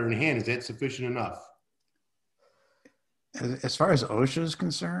 A letter in hand. Is that sufficient enough? As far as OSHA is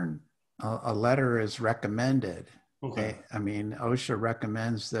concerned, a letter is recommended. Okay. I mean, OSHA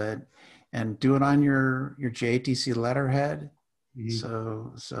recommends that, and do it on your JATC letterhead.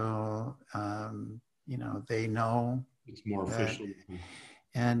 Mm-hmm. So they know it's more official.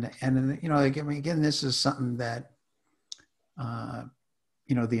 And again, this is something that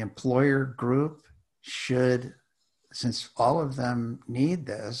the employer group should, since all of them need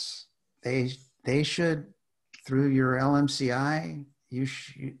this, they should, through your LMCI,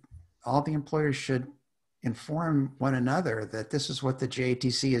 all the employers should inform one another that this is what the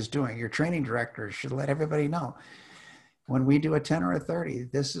JATC is doing. Your training director should let everybody know. When we do a 10 or a 30,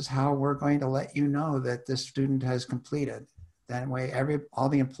 this is how we're going to let you know that this student has completed. That way, all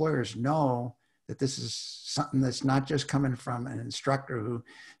the employers know that this is something that's not just coming from an instructor who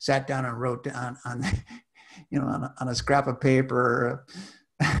sat down and wrote down on a scrap of paper,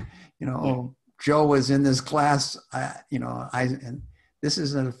 oh, Joe was in this class, and this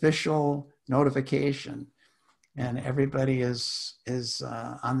is an official notification, and everybody is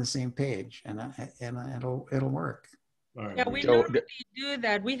on the same page, and it'll work. Right. Yeah, we normally do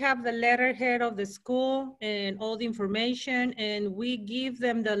that. We have the letterhead of the school and all the information, and we give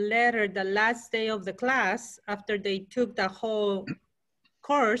them the letter the last day of the class after they took the whole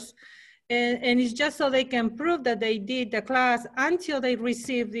course. And it's just so they can prove that they did the class until they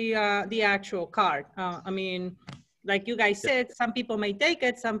receive the actual card. I mean, like you guys said, some people may take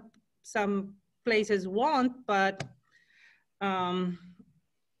it, some places won't, but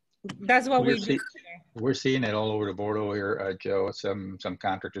that's what we do. We're seeing it all over the board over here, Joe. Some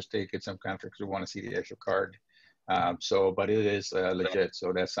contractors take it, some contractors want to see the actual card. But it is legit.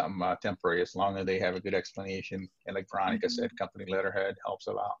 So that's something temporary, as long as they have a good explanation. And like Veronica said, company letterhead helps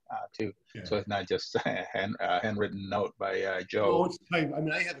a lot too. Yeah. So it's not just a handwritten note by Joe. Well, it's type. I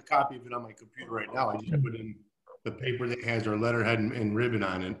mean, I have a copy of it on my computer right now. I just put in the paper that has our letterhead and ribbon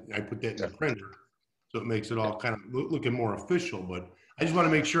on it. I put that in the printer, so it makes it all kind of looking more official. But I just want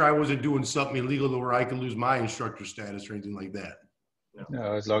to make sure I wasn't doing something illegal to where I could lose my instructor status or anything like that.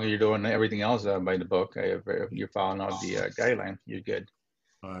 No, as long as you're doing everything else by the book, if you're following all the guidelines, you're good.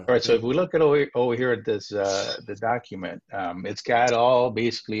 All right. So if we look at over here at this the document, it's got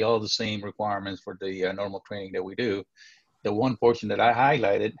basically all the same requirements for the normal training that we do. The one portion that I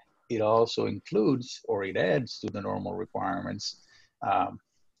highlighted, it also includes, or it adds to the normal requirements,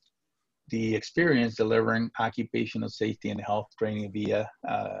 the experience delivering occupational safety and health training via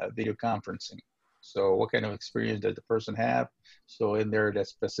video conferencing. So what kind of experience does the person have? So in there, that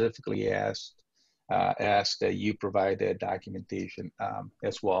specifically asked ask that you provide that documentation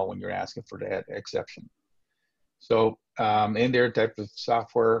as well when you're asking for that exception. So in there, type of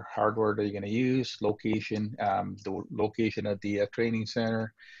software, hardware that you're going to use, location, the location of the training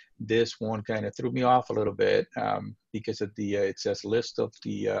center. This one kind of threw me off a little bit because of the it says list of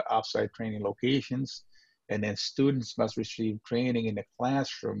the offsite training locations, and then students must receive training in the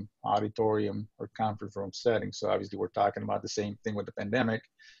classroom, auditorium, or conference room setting. So obviously we're talking about the same thing with the pandemic.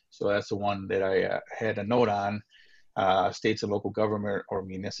 So that's the one that I had a note on. States and local government or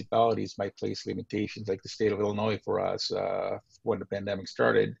municipalities might place limitations, like the state of Illinois for us. When the pandemic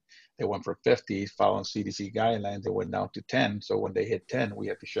started, they went from 50, following CDC guidelines, they went down to 10. So when they hit 10, we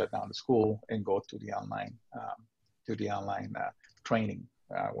had to shut down the school and go to the online training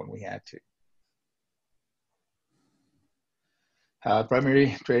when we had to.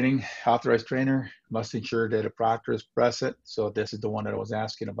 Primary training, authorized trainer must ensure that a proctor is present. So this is the one that I was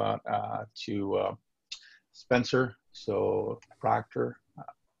asking about to Spencer. So proctor,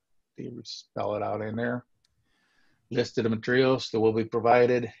 they spell it out in there. List of the materials that will be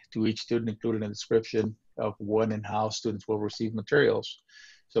provided to each student, including a description of when and how students will receive materials.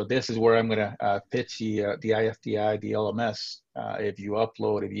 So this is where I'm going to pitch the IFTI, the LMS. If you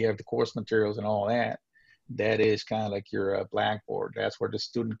upload, if you have the course materials and all that, that is kind of like your Blackboard. That's where the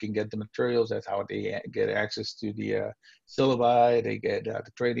student can get the materials. That's how they get access to the syllabi. They get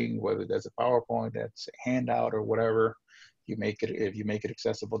the training, whether that's a PowerPoint, that's a handout or whatever. You make it, if you make it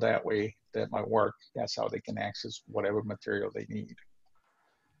accessible that way, that might work. That's how they can access whatever material they need.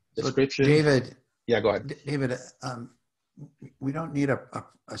 Description. So David. Yeah, go ahead. David, we don't need a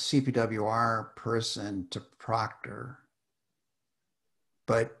CPWR person to proctor.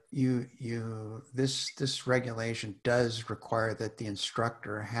 But this regulation does require that the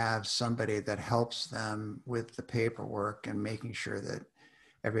instructor have somebody that helps them with the paperwork and making sure that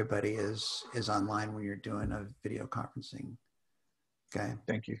everybody is online when you're doing a video conferencing. Okay.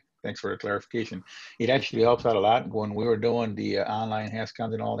 Thank you. Thanks for the clarification. It actually helps out a lot when we were doing the online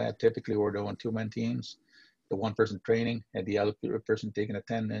HASCOMs and all that. Typically, we're doing 2-man teams, the one person training and the other person taking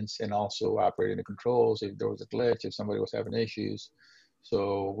attendance and also operating the controls if there was a glitch, if somebody was having issues.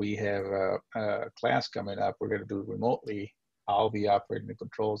 So we have a class coming up. We're going to do it remotely. I'll be operating the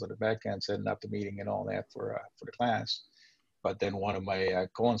controls on the back end, setting up the meeting and all that for the class. But then one of my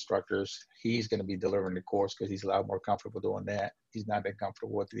co-instructors, he's going to be delivering the course because he's a lot more comfortable doing that. He's not that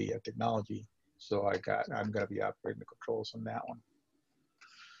comfortable with the technology. So I'm going to be operating the controls on that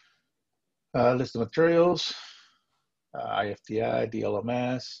one. List of materials, IFTI,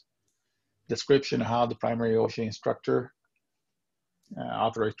 DLMS, description of how the primary OSHA instructor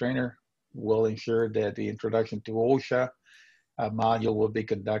authorized trainer will ensure that the introduction to OSHA module will be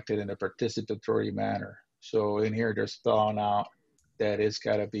conducted in a participatory manner. So in here, they're spelling out that it's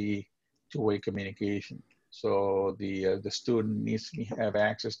got to be two-way communication. So the student needs to have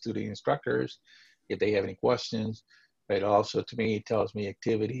access to the instructors if they have any questions. But also, to me, it tells me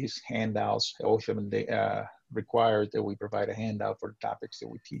activities, handouts. OSHA requires that we provide a handout for the topics that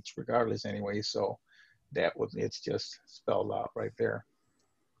we teach, regardless, anyway. So it's just spelled out right there.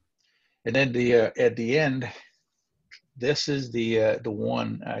 And then at the end, this is the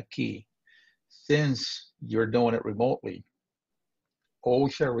one key. Since you're doing it remotely,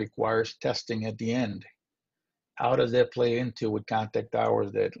 OSHA requires testing at the end. How does that play into with contact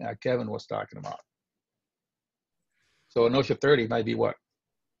hours that Kevin was talking about? So an OSHA 30 might be what?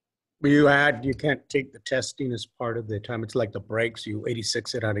 You can't take the testing as part of the time. It's like the breaks. You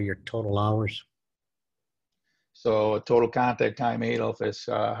 86 it out of your total hours. So total contact time, Adolf, is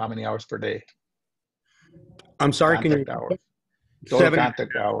how many hours per day? I'm sorry, contact can you? hours. Total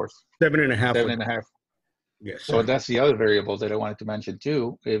contact hours. 7.5. 7.5. Yes. So that's the other variable that I wanted to mention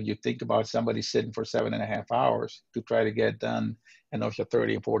too. If you think about somebody sitting for 7.5 hours to try to get done an OSHA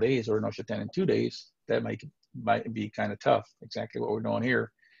 30 in 4 days or an OSHA 10 in 2 days, that might be kind of tough. Exactly what we're doing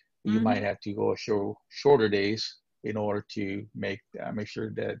here. You might have to go shorter days in order to make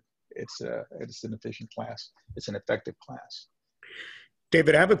sure that it's an efficient class. It's an effective class.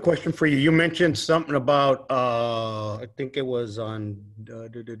 David, I have a question for you. You mentioned something about, I think it was on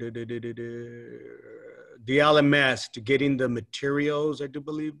the LMS to getting the materials. I do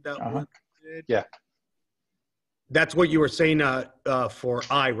believe that was it. Yeah. That's what you were saying for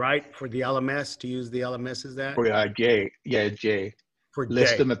I, right? For the LMS, to use the LMS, is that? For J. Yeah, J. For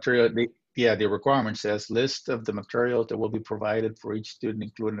list J. of material. The requirement says list of the materials that will be provided for each student,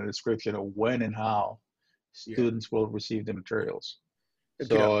 including a description of when and how students will receive the materials.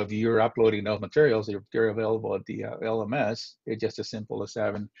 So if you're uploading those materials, if they're available at the LMS, it's just as simple as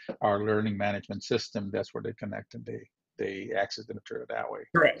having our learning management system. That's where they connect and they access the material that way.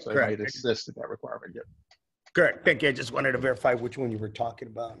 Correct, So it correct. might assist in that requirement. Yep. Correct. Thank you. I just wanted to verify which one you were talking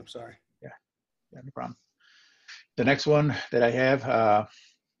about. I'm sorry. Yeah, no problem. The next one that I have,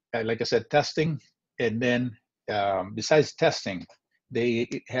 like I said, testing, and then besides testing, they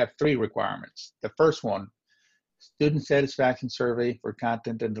have 3 requirements. The first one, student satisfaction survey for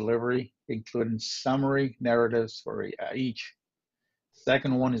content and delivery, including summary narratives for each.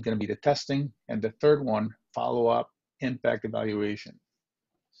 Second one is going to be the testing, and the third one, follow-up impact evaluation.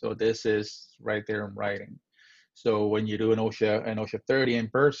 So this is right there in writing. So when you do an OSHA 30 in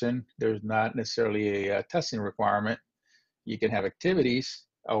person, there's not necessarily a testing requirement. You can have activities,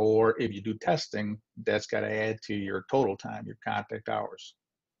 or if you do testing, that's got to add to your total time, your contact hours.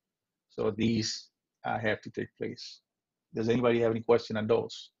 So these have to take place. Does anybody have any question on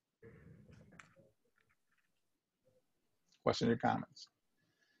those? Questions or comments?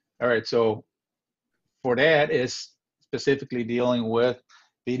 All right, so for that is specifically dealing with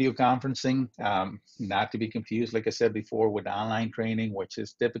video conferencing, not to be confused, like I said before, with online training, which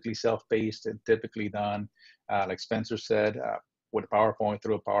is typically self-paced and typically done, like Spencer said, with a PowerPoint,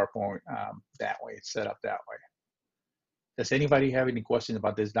 through a PowerPoint, that way, it's set up that way. Does anybody have any questions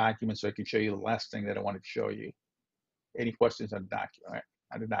about this document so I can show you the last thing that I wanted to show you? Any questions on the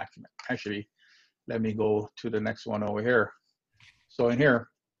document? Actually, let me go to the next one over here. So in here,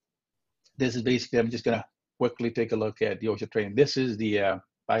 this is basically, I'm just gonna quickly take a look at the OSHA training. This is the,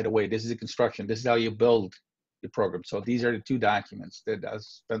 by the way, this is the construction. This is how you build the program. So these are the 2 documents that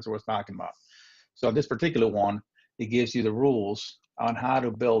Spencer was talking about. So this particular one, it gives you the rules on how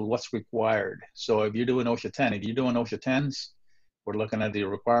to build, what's required. So if you're doing OSHA 10, if you're doing OSHA 10s, we're looking at the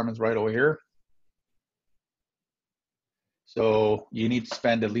requirements right over here. So you need to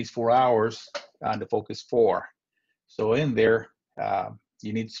spend at least 4 hours on the Focus 4. So in there,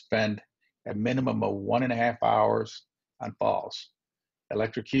 you need to spend a minimum of 1.5 hours on falls.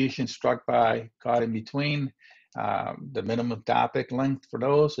 Electrocution, struck by, caught in between. The minimum topic length for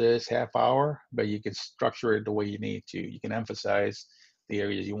those is ½ hour, but you can structure it the way you need to. You can emphasize the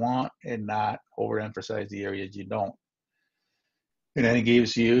areas you want and not overemphasize the areas you don't. And then it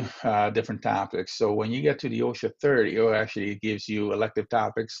gives you different topics. So when you get to the OSHA 30, or actually it gives you elective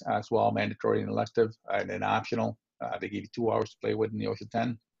topics as well, mandatory and elective, and then optional. They give you 2 hours to play with in the OSHA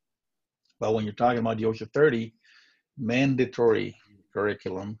 10. But when you're talking about the OSHA 30, mandatory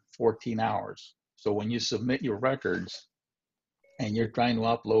curriculum, 14 hours. So when you submit your records and you're trying to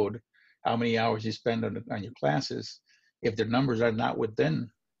upload how many hours you spend on your classes, if their numbers are not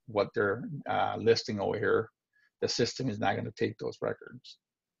within what they're listing over here, the system is not going to take those records.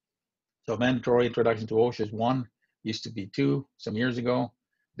 So mandatory introduction to OSHA is 1, used to be 2 some years ago.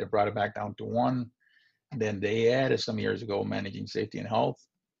 They brought it back down to 1. And then they added some years ago managing safety and health,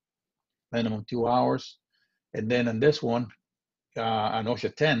 minimum 2 hours. And then on this one, on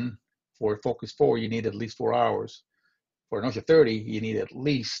OSHA 10, for Focus 4, you need at least 4 hours. For an OSHA 30, you need at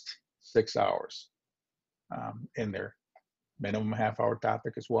least 6 hours in there. Minimum ½ hour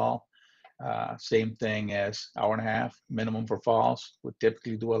topic as well. Same thing as 1.5 hours minimum for falls. We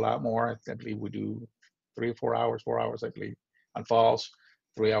typically do a lot more. I believe we do 3 or 4 hours, 4 hours, I believe, on falls,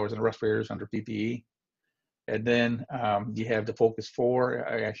 3 hours in respirators under PPE. And then you have the Focus 4.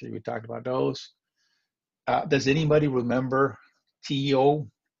 Actually, we talked about those. Does anybody remember TO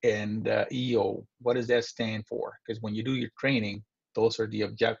and EO? What does that stand for? Because when you do your training, those are the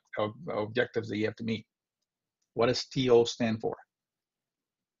objectives that you have to meet. What does TO stand for?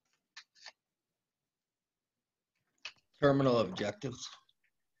 Terminal objectives.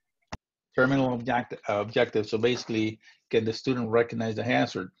 Terminal objective. So basically, can the student recognize the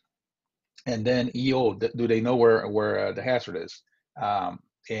hazard? And then EO, do they know where the hazard is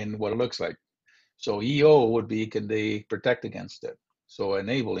and what it looks like? So EO would be, can they protect against it? So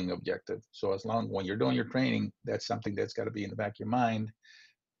enabling objective. So as long when you're doing your training, that's something that's got to be in the back of your mind.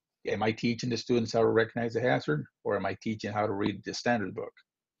 Am I teaching the students how to recognize the hazard, or am I teaching how to read the standard book?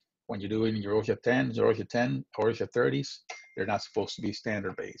 When you're doing your OSHA 10s or OSHA 10 or OSHA 30s, they're not supposed to be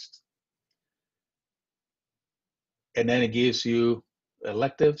standard based. And then it gives you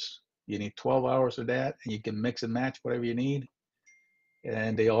electives. You need 12 hours of that, and you can mix and match whatever you need.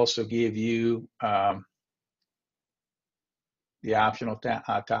 And they also give you the optional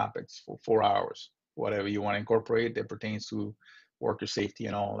topics for 4 hours, whatever you want to incorporate that pertains to worker safety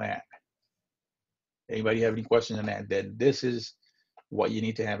and all that. Anybody have any questions on that? Then this is what you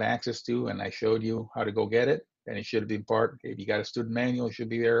need to have access to, and I showed you how to go get it, and it should have been part. If you got a student manual, it should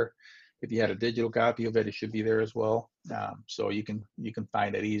be there. If you had a digital copy of it, it should be there as well. So you can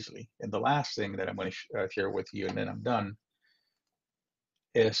find it easily. And the last thing that I'm going to share with you, and then I'm done,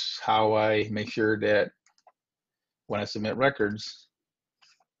 is how I make sure that when I submit records,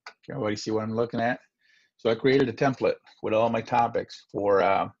 can everybody see what I'm looking at? So I created a template with all my topics for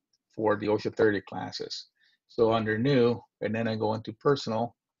the OSHA 30 classes. So under new, and then I go into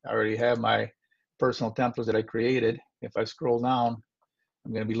personal, I already have my personal templates that I created. If I scroll down,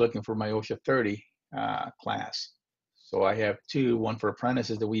 I'm going to be looking for my OSHA 30 class. So I have two, one for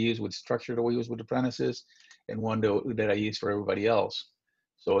apprentices that we use with structure that we use with apprentices, and one that I use for everybody else.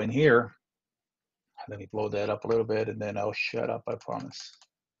 So in here, let me blow that up a little bit and then I'll shut up, I promise.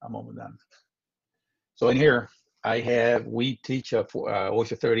 I'm almost done. So in here, we teach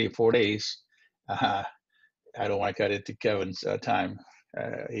OSHA 30 in 4 days. I don't want to cut into Kevin's time.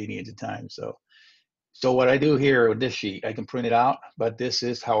 He needs the time. So what I do here with this sheet, I can print it out, but this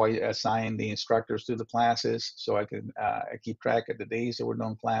is how I assign the instructors to the classes. So I can I keep track of the days that we're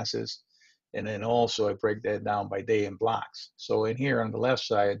doing classes. And then also I break that down by day in blocks. So in here on the left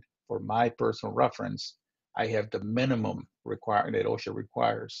side, for my personal reference, I have the minimum requirement that OSHA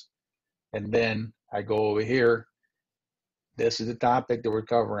requires. And then I go over here. This is the topic that we're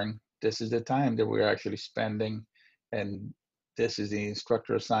covering. This is the time that we're actually spending. And this is the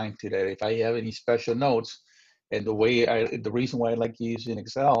instructor assigned to that. If I have any special notes, and the reason why I like using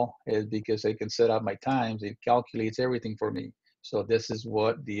Excel is because I can set up my times. It calculates everything for me. So this is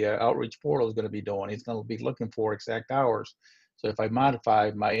what the outreach portal is going to be doing. It's going to be looking for exact hours. So if I modify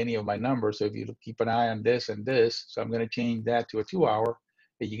any of my numbers, so if you keep an eye on this and this, so I'm going to change that to a 2 hour,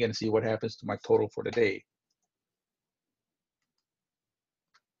 and you're going to see what happens to my total for the day.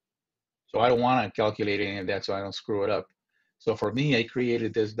 So I don't want to calculate any of that so I don't screw it up. So for me, I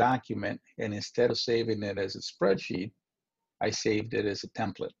created this document, and instead of saving it as a spreadsheet, I saved it as a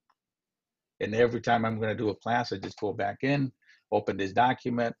template. And every time I'm going to do a class, I just go back in, open this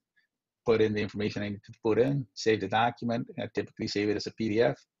document, put in the information I need to put in, save the document. I typically save it as a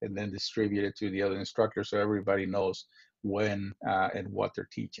PDF, and then distribute it to the other instructors so everybody knows when and what they're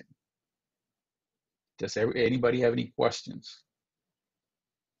teaching. Does anybody have any questions?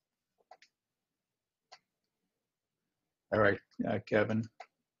 All right, Kevin,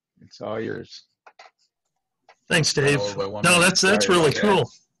 it's all yours. Thanks, Dave. No, that's really cool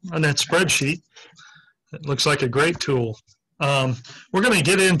on that spreadsheet. It looks like a great tool. We're going to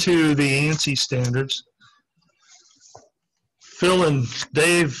get into the ANSI standards. Phil and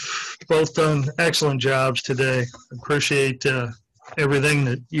Dave both done excellent jobs today. Appreciate everything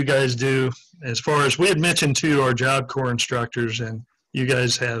that you guys do. As far as we had mentioned to our Job Corps instructors, and you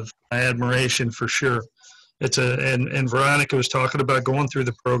guys have my admiration for sure. And Veronica was talking about going through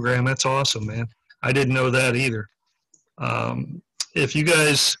the program. That's awesome, man. I didn't know that either. If you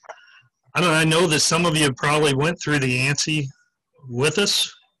guys, I know that some of you probably went through the ANSI with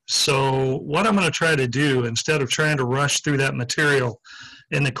us. So what I'm going to try to do, instead of trying to rush through that material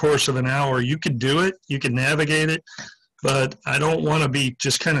in the course of an hour, you could do it, you can navigate it, but I don't want to be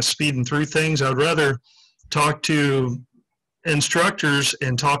just kind of speeding through things. I'd rather talk to instructors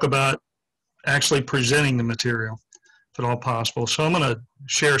and talk about actually presenting the material, if at all possible. So I'm going to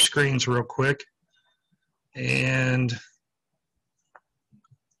share screens real quick. And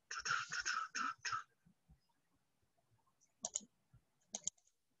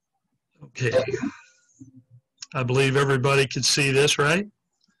okay, I believe everybody could see this, right?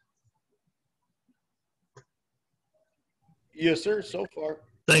 Yes, sir, so far.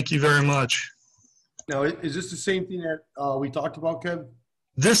 Thank you very much. Now, is this the same thing that we talked about, Kev?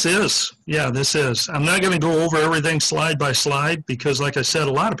 This is, yeah, this is. I'm not going to go over everything slide by slide because, like I said,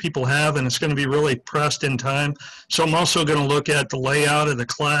 a lot of people have, and it's going to be really pressed in time. So I'm also going to look at the layout of the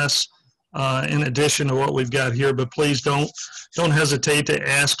class in addition to what we've got here. But please don't hesitate to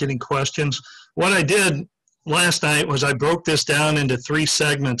ask any questions. What I did last night was I broke this down into 3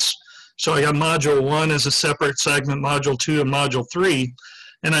 segments. So I got Module 1 as a separate segment, Module 2 and Module 3.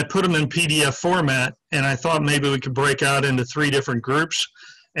 And I put them in PDF format, and I thought maybe we could break out into 3 different groups.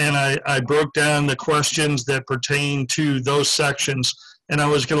 And I broke down the questions that pertain to those sections, and I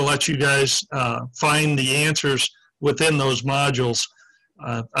was going to let you guys find the answers within those modules.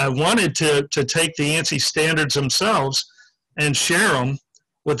 I wanted to take the ANSI standards themselves and share them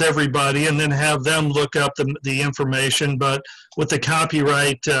with everybody, and then have them look up the information. But with the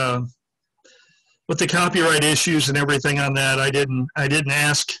copyright issues and everything on that, I didn't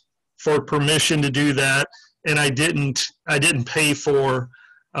ask for permission to do that, and I didn't pay for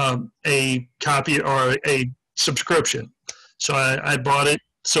a copy or a subscription. So I bought it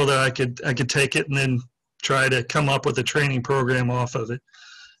so that I could take it and then try to come up with a training program off of it.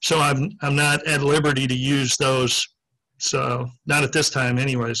 So I'm not at liberty to use those. So not at this time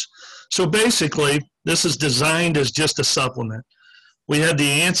anyways. So basically this is designed as just a supplement. We had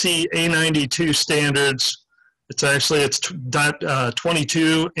the ANSI A92 standards It's actually, it's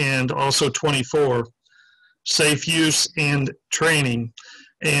 22 and also 24, safe use and training.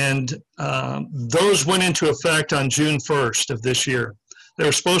 And those went into effect on June 1st of this year. They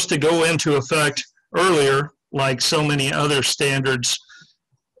were supposed to go into effect earlier, like so many other standards.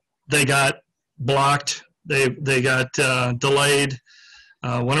 They got blocked, they got delayed.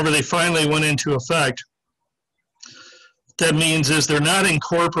 Whenever they finally went into effect, that means is they're not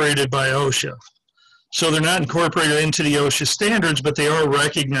incorporated by OSHA. So they're not incorporated into the OSHA standards, but they are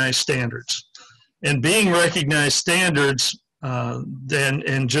recognized standards. And being recognized standards,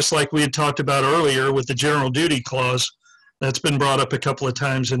 and just like we had talked about earlier with the general duty clause, that's been brought up a couple of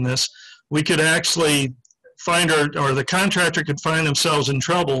times in this, we could actually find or the contractor could find themselves in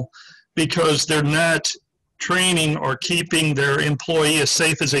trouble because they're not training or keeping their employee as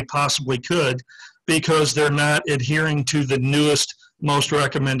safe as they possibly could because they're not adhering to the newest, most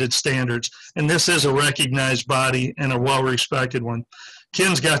recommended standards. And this is a recognized body and a well-respected one.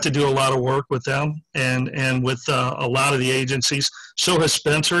 Ken's got to do a lot of work with them and with a lot of the agencies. So has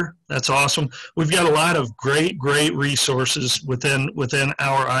Spencer. That's awesome. We've got a lot of great resources within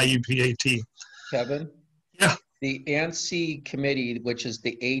our IUPAT. Kevin? Yeah. The ANSI committee, which is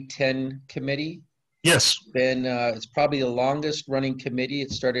the A10 committee. Yes. It's probably the longest running committee.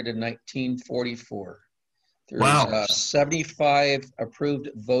 It started in 1944. There's wow. 75 approved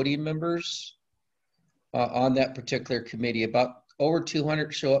voting members on that particular committee. About over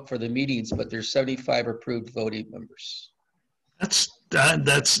 200 show up for the meetings, but there's 75 approved voting members.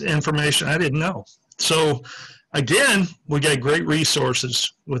 That's information I didn't know. So again, we got great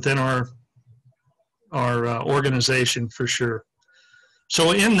resources within our organization for sure.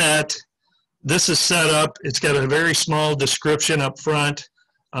 So in that, this is set up. It's got a very small description up front.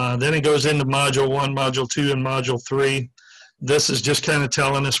 Then it goes into Module 1, Module 2, and Module 3. This is just kind of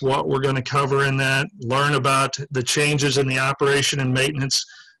telling us what we're going to cover in that, learn about the changes in the operation and maintenance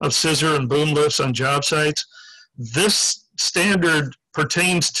of scissor and boom lifts on job sites. This standard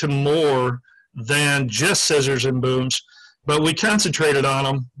pertains to more than just scissors and booms, but we concentrated on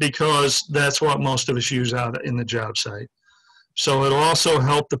them because that's what most of us use out in the job site. So it'll also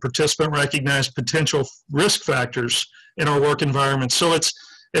help the participant recognize potential risk factors in our work environment. So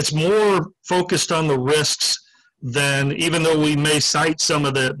it's more focused on the risks than, even though we may cite some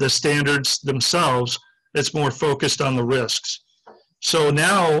of the standards themselves, it's more focused on the risks. So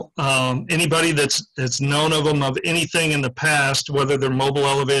now anybody that's known of them of anything in the past, whether they're mobile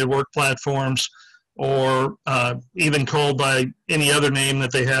elevated work platforms or even called by any other name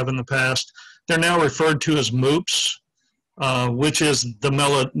that they have in the past, they're now referred to as MOOPs, which is the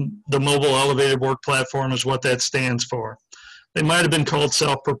mobile elevated work platform is what that stands for. They might have been called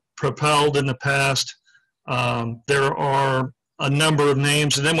self-propelled in the past. There are a number of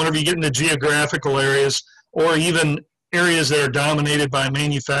names, and then whenever you get into geographical areas or even areas that are dominated by a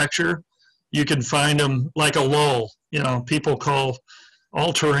manufacturer, you can find them like a lull. You know, people call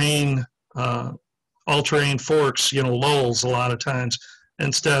all-terrain forks, lulls a lot of times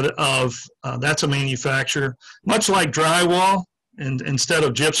instead of that's a manufacturer. Much like drywall, and instead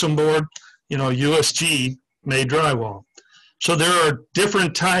of gypsum board, USG made drywall. So there are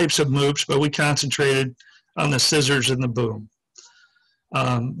different types of MOOPs, but we concentrated on the scissors and the boom.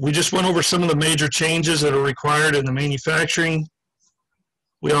 We just went over some of the major changes that are required in the manufacturing.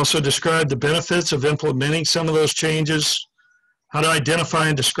 We also described the benefits of implementing some of those changes, how to identify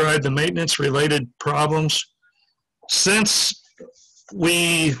and describe the maintenance-related problems. Since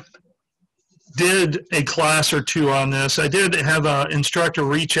we did a class or two on this, I did have an instructor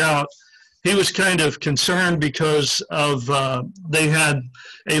reach out. He was kind of concerned because of they had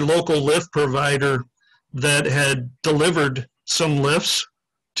a local lift provider that had delivered some lifts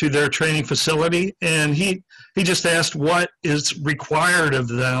to their training facility, and he just asked what is required of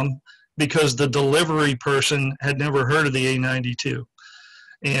them because the delivery person had never heard of the A92.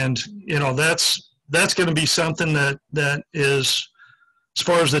 And that's going to be something that is, as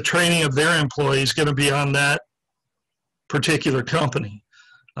far as the training of their employees, going to be on that particular company.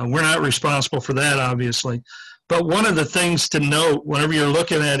 We're not responsible for that, obviously. But one of the things to note whenever you're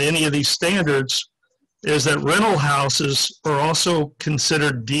looking at any of these standards is that rental houses are also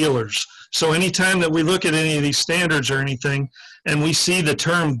considered dealers. So anytime that we look at any of these standards or anything, and we see the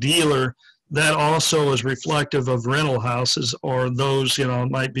term dealer, that also is reflective of rental houses, or those,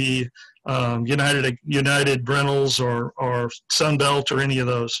 might be United Rentals or Sunbelt or any of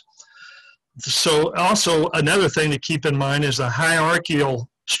those. So also another thing to keep in mind is the hierarchical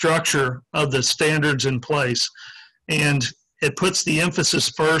structure of the standards in place. And it puts the emphasis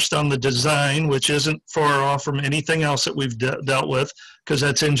first on the design, which isn't far off from anything else that we've dealt with, because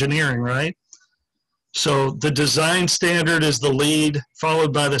that's engineering, right? So the design standard is the lead,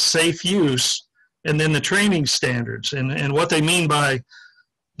 followed by the safe use, and then the training standards. And what they mean by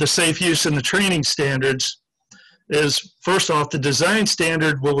the safe use and the training standards is, first off, the design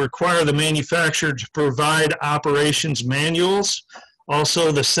standard will require the manufacturer to provide operations manuals.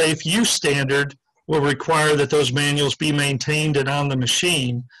 Also, the safe use standard will require that those manuals be maintained and on the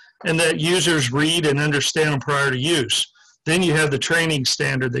machine, and that users read and understand them prior to use. Then you have the training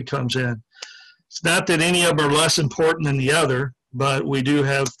standard that comes in. It's not that any of them are less important than the other, but we do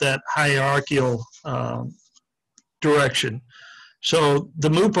have that hierarchical direction. So the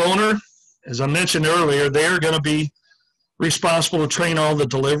MOOP owner, as I mentioned earlier, they're going to be responsible to train all the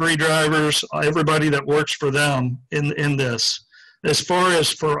delivery drivers, everybody that works for them in this. As far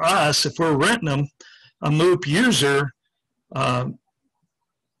as for us, if we're renting them, a MOOP user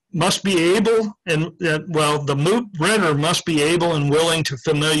must be able, the MOOP renter must be able and willing to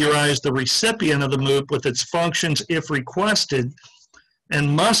familiarize the recipient of the MOOP with its functions if requested,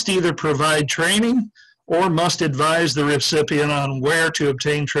 and must either provide training or must advise the recipient on where to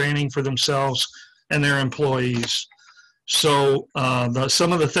obtain training for themselves and their employees. So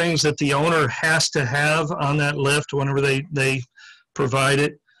some of the things that the owner has to have on that lift whenever they provide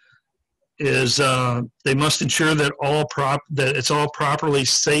it is they must ensure that it's all properly,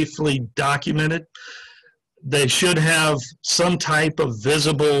 safely documented. They should have some type of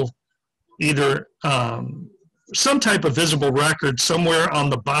visible, some type of visible record somewhere on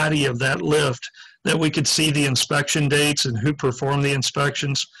the body of that lift that we could see the inspection dates and who performed the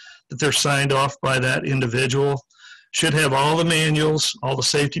inspections, that they're signed off by that individual. Should have all the manuals, all the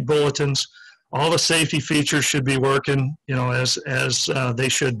safety bulletins, all the safety features should be working, as they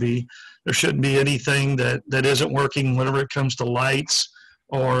should be. There shouldn't be anything that isn't working whenever it comes to lights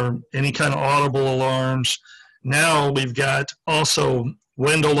or any kind of audible alarms. Now we've got also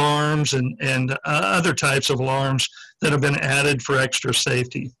wind alarms and other types of alarms that have been added for extra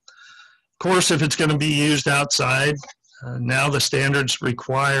safety. Of course, if it's going to be used outside, now the standards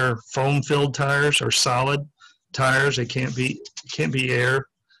require foam-filled tires or solid tires. They can't be air,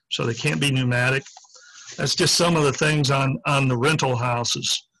 so they can't be pneumatic. That's just some of the things on the rental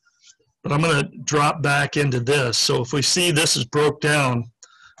houses. But I'm going to drop back into this. So if we see this is broke down,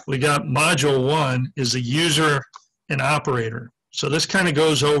 we got module 1 is a user and operator. So this kind of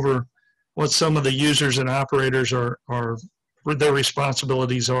goes over what some of the users and operators are their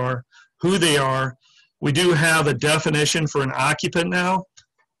responsibilities are, who they are. We do have a definition for an occupant now.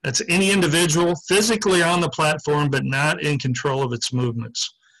 That's any individual physically on the platform but not in control of its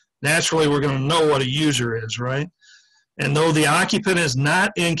movements. Naturally, we're going to know what a user is, right? And though the occupant is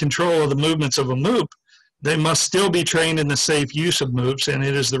not in control of the movements of a MOOP, they must still be trained in the safe use of MOOPs, and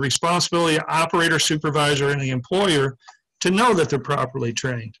it is the responsibility of operator, supervisor, and the employer to know that they're properly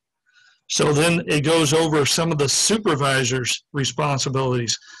trained. So then it goes over some of the supervisor's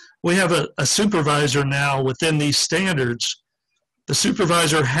responsibilities. We have a supervisor now within these standards. The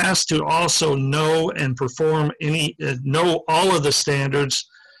supervisor has to also know and perform know all of the standards,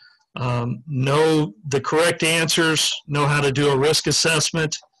 know the correct answers, know how to do a risk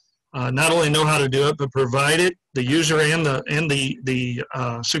assessment, not only know how to do it, but provide it. The user and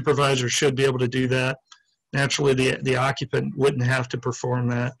the supervisor should be able to do that. Naturally, the occupant wouldn't have to perform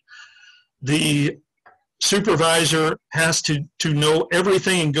that. The supervisor has to know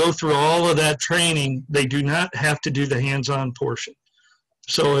everything and go through all of that training. They do not have to do the hands-on portion.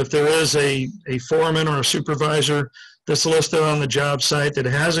 So if there is a foreman or a supervisor that's listed on the job site that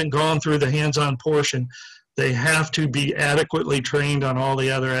hasn't gone through the hands-on portion, they have to be adequately trained on all the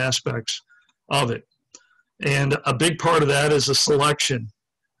other aspects of it. And a big part of that is a selection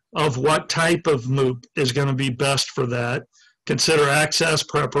of what type of MOOP is going to be best for that. Consider access,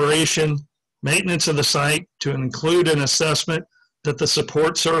 preparation, maintenance of the site to include an assessment that the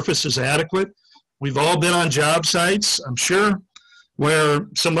support surface is adequate. We've all been on job sites, I'm sure, where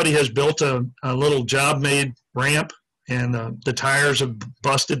somebody has built a little job-made ramp and the tires have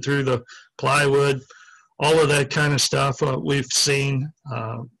busted through the plywood, all of that kind of stuff we've seen.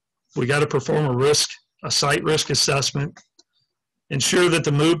 We got to perform a site risk assessment, ensure that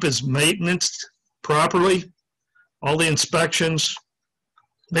the MOOP is maintained properly, all the inspections,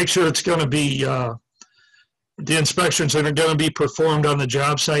 make sure it's going to be, the inspections that are going to be performed on the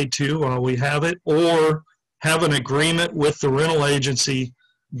job site too while we have it, or have an agreement with the rental agency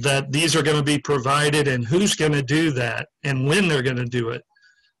that these are going to be provided and who's going to do that and when they're going to do it.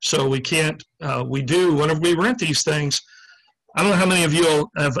 So we can't, whenever we rent these things, I don't know how many of you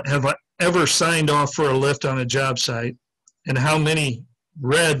have ever signed off for a lift on a job site and how many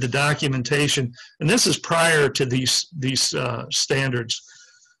read the documentation. And this is prior to these standards.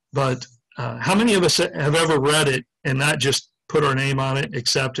 But how many of us have ever read it and not just put our name on it,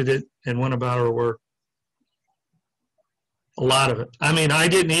 accepted it, and went about our work? A lot of it. I mean, I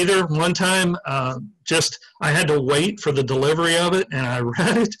didn't either. One time, I had to wait for the delivery of it, and I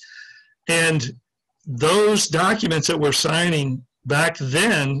read it. And those documents that we're signing back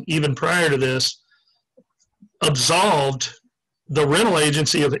then, even prior to this, absolved the rental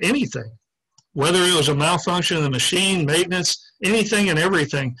agency of anything, whether it was a malfunction of the machine, maintenance, anything and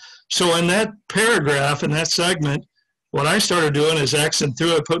everything. So in that paragraph, in that segment, what I started doing is Xing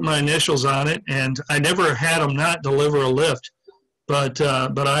through it, putting my initials on it, and I never had them not deliver a lift, but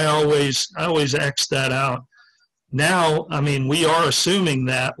I always X that out. Now, I mean, we are assuming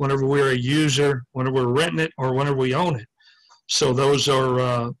that whenever we're a user, whenever we're renting it, or whenever we own it. So those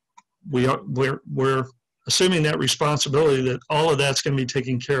are we're assuming that responsibility, that all of that's going to be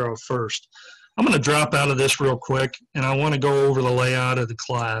taken care of first. I'm going to drop out of this real quick, and I want to go over the layout of the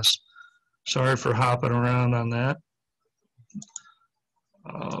class. Sorry for hopping around on that.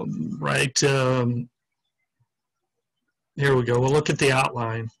 Here we go. We'll look at the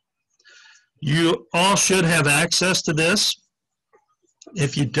outline. You all should have access to this.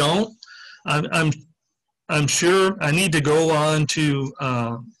 If you don't, I'm sure I need to go on to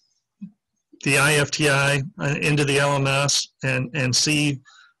the IFTI into the LMS and see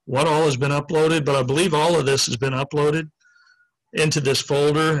what all has been uploaded, but I believe all of this has been uploaded into this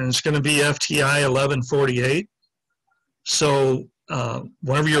folder, and it's going to be FTI 1148. So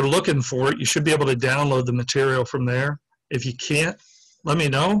whenever you're looking for it, you should be able to download the material from there. If you can't, let me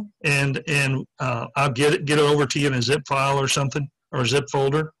know, and I'll get it over to you in a zip file or something, or a zip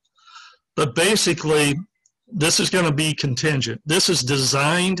folder. But basically, this is going to be contingent. This is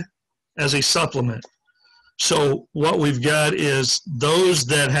designed as a supplement. So what we've got is those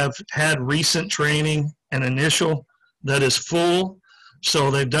that have had recent training and initial that is full.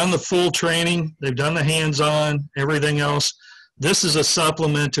 So they've done the full training, they've done the hands-on, everything else. This is a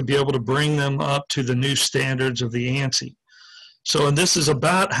supplement to be able to bring them up to the new standards of the ANSI. So, and this is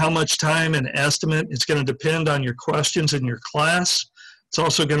about how much time and estimate. It's going to depend on your questions in your class. It's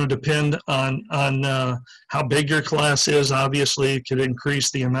also going to depend on how big your class is. Obviously, it could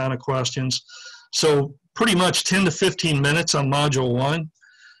increase the amount of questions. So pretty much 10 to 15 minutes on module 1.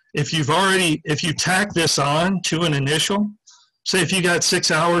 If you tack this on to an initial, say if you got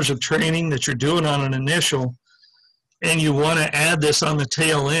 6 hours of training that you're doing on an initial, and you want to add this on the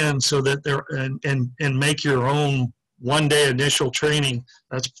tail end so that and make your own one-day initial training,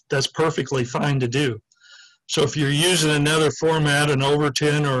 that's perfectly fine to do. So if you're using another format, an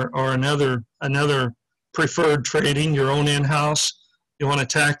Overton or another preferred training, your own in-house, you want to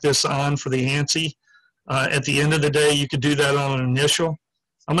tack this on for the ANSI. At the end of the day, you could do that on an initial.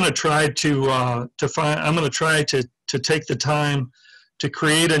 I'm going to try to take the time to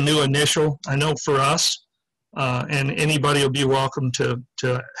create a new initial. I know for us, and anybody will be welcome to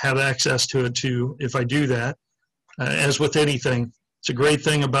have access to it too if I do that. As with anything, it's a great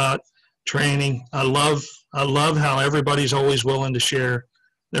thing about training. I love how everybody's always willing to share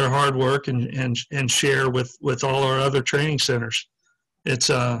their hard work and share with all our other training centers. It's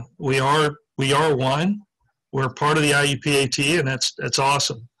we are one. We're part of the IUPAT, and that's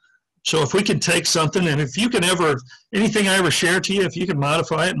awesome. So if we can take something, and if you can anything I ever share to you, if you can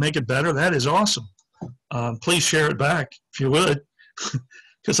modify it and make it better, that is awesome. Please share it back if you would,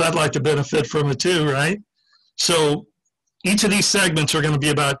 because I'd like to benefit from it too, right? So each of these segments are going to be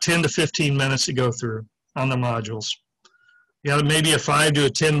about 10 to 15 minutes to go through on the modules. You got maybe a 5 to a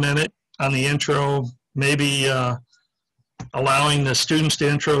 10 minute on the intro, maybe allowing the students to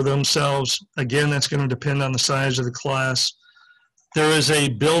intro themselves. Again, that's going to depend on the size of the class. There is a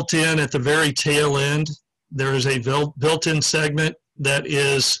built-in at the very tail end. There is a built-in segment that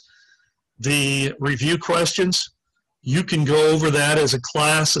is the review questions. You can go over that as a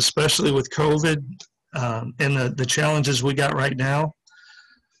class, especially with COVID and the challenges we got right now,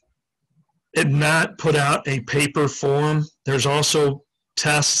 and not put out a paper form. There's also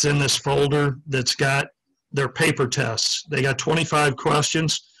tests in this folder that's got their paper tests. They got 25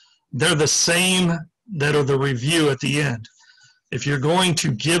 questions. They're the same that are the review at the end. If you're going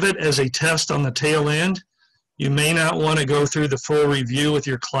to give it as a test on the tail end, you may not want to go through the full review with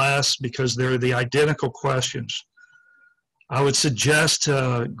your class because they're the identical questions. I would suggest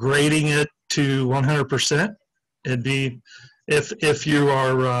grading it to 100%. It'd be, if you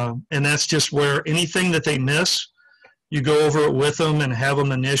are, and that's just where anything that they miss, you go over it with them and have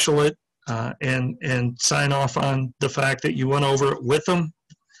them initial it and sign off on the fact that you went over it with them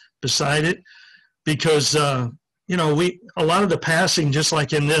beside it. Because, you know, a lot of the passing, just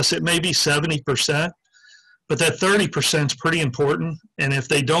like in this, it may be 70%, But that 30% is pretty important. And if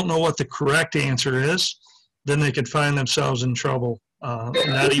they don't know what the correct answer is, then they could find themselves in trouble,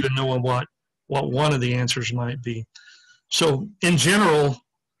 not even knowing what one of the answers might be. So in general,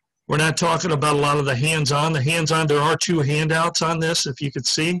 we're not talking about a lot of the hands-on. The hands-on, there are 2 handouts on this, if you could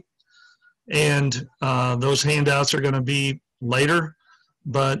see. And those handouts are going to be later.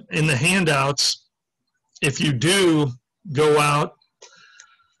 But in the handouts, if you do go out,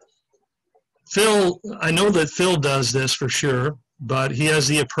 Phil, I know that Phil does this for sure, but he has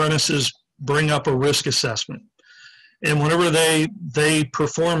the apprentices bring up a risk assessment. And whenever they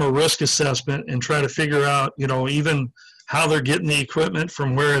perform a risk assessment and try to figure out, you know, even how they're getting the equipment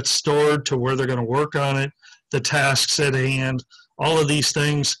from where it's stored to where they're going to work on it, the tasks at hand, all of these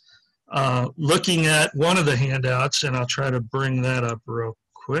things, looking at one of the handouts, and I'll try to bring that up real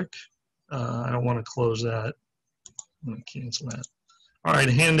quick. I don't want to close that. I'm going to cancel that. All right,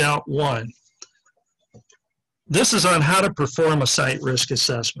 handout 1. This is on how to perform a site risk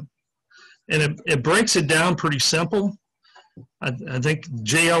assessment. And it breaks it down pretty simple. I think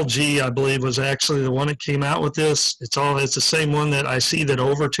JLG, I believe, was actually the one that came out with this. It's the same one that I see that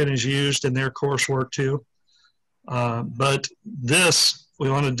Overton has used in their coursework too. But this, we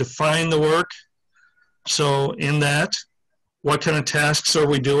want to define the work. So in that, what kind of tasks are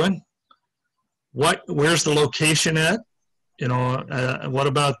we doing? Where's the location at? You know, what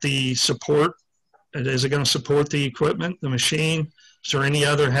about the support? Is it going to support the equipment, the machine? Is there any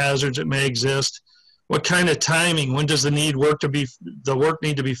other hazards that may exist? What kind of timing? When does the work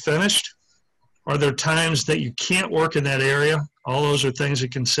need to be finished? Are there times that you can't work in that area? All those are things to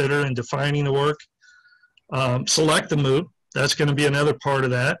consider in defining the work. Select the MOOP. That's going to be another part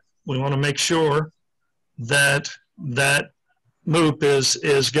of that. We want to make sure that that MOOP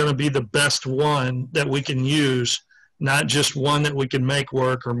is going to be the best one that we can use, not just one that we can make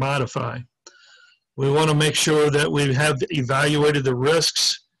work or modify. We want to make sure that we have evaluated the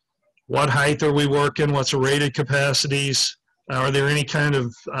risks. What height are we working? What's the rated capacities? Are there any kind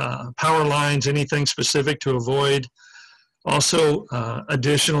of power lines, anything specific to avoid? Also,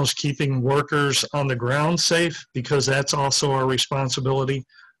 additionals, keeping workers on the ground safe, because that's also our responsibility.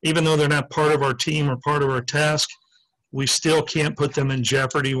 Even though they're not part of our team or part of our task, we still can't put them in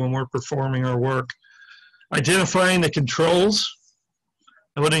jeopardy when we're performing our work. Identifying the controls.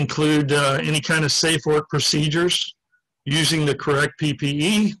 That would include any kind of safe work procedures, using the correct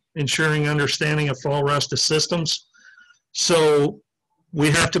PPE, ensuring understanding of fall rest of systems. So we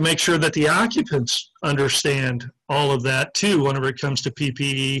have to make sure that the occupants understand all of that too whenever it comes to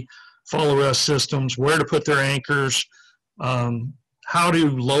PPE, fall arrest systems, where to put their anchors, how to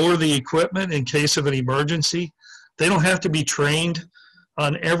lower the equipment in case of an emergency. They don't have to be trained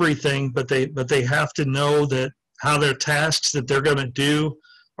on everything, but they have to know that how their tasks that they're going to do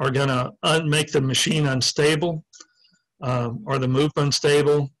are going to make the machine unstable or the MOOP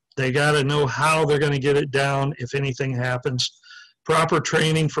unstable. They got to know how they're going to get it down if anything happens. Proper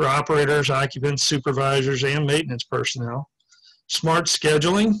training for operators, occupants, supervisors, and maintenance personnel. Smart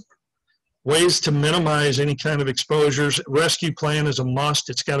scheduling, ways to minimize any kind of exposures. Rescue plan is a must.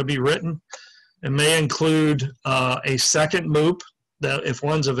 It's got to be written. It may include a second MOOP that if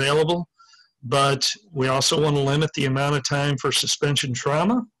one's available, but we also want to limit the amount of time for suspension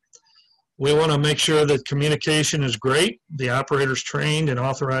trauma. We want to make sure that communication is great. The operator's trained and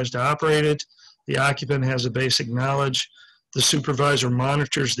authorized to operate it. The occupant has a basic knowledge. The supervisor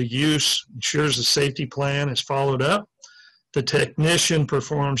monitors the use, ensures the safety plan is followed up. The technician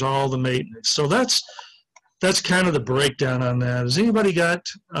performs all the maintenance. So that's kind of the breakdown on that. Has anybody got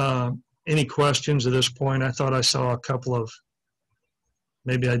any questions at this point? I thought I saw a couple of,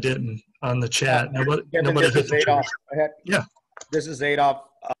 maybe I didn't, on the chat. Nobody hit the trigger. Yeah. This is Adolf.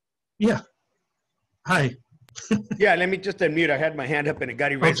 Yeah. Hi. Yeah, let me just unmute. I had my hand up and it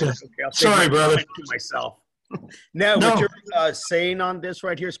got erased. Okay. Okay, I'll Sorry, brother. To myself. Now, No. what you're saying on this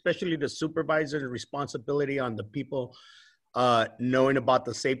right here, especially the supervisor's responsibility on the people knowing about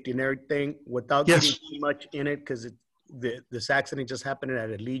the safety and everything, without Yes. getting too much in it, because this accident just happened at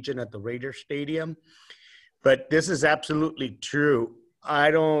a Legion at the Raider Stadium. But this is absolutely true.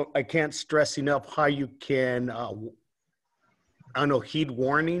 I can't stress enough how you can, heed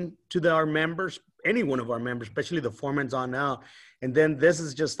warning to our members, any one of our members, especially the foreman's on out. And then this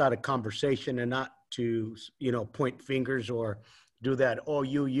is just out of conversation and not to, point fingers or do that, oh,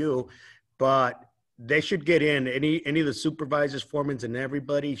 you, but they should get in. Any of the supervisors, foremans, and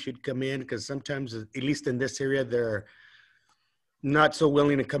everybody should come in, because sometimes, at least in this area, they're not so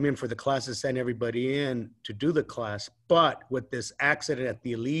willing to come in for the classes, send everybody in to do the class. But with this accident at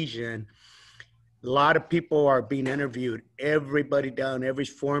the Elysian, a lot of people are being interviewed. Everybody down, every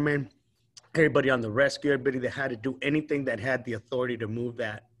foreman, everybody on the rescue, everybody that had to do anything that had the authority to move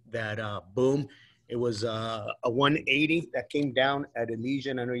that boom. It was a 180 that came down at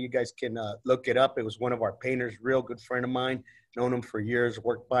Elysian. I know you guys can look it up. It was one of our painters, real good friend of mine, known him for years,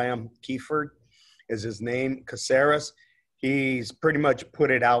 worked by him. Kiefer is his name, Caceres. He's pretty much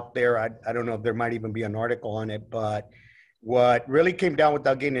put it out there. I don't know if there might even be an article on it, but what really came down,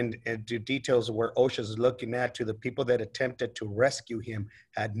 without getting into details of where OSHA is looking at, to the people that attempted to rescue him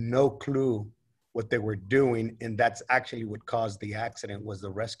had no clue what they were doing, and that's actually what caused the accident, was the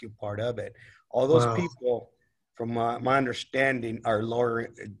rescue part of it. All those people, from my understanding, are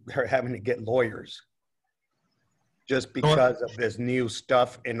having to get lawyers just because of this new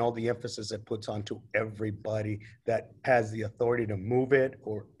stuff and all the emphasis it puts onto everybody that has the authority to move it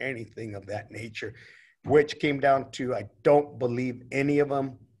or anything of that nature, which came down to, I don't believe any of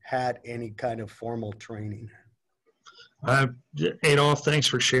them had any kind of formal training. Adolph, thanks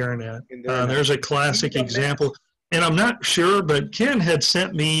for sharing that. There's a classic example, and I'm not sure, but Ken had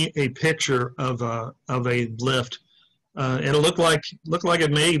sent me a picture of a lift, and it looked like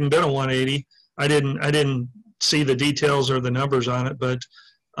it may even been a 180. I didn't see the details or the numbers on it, but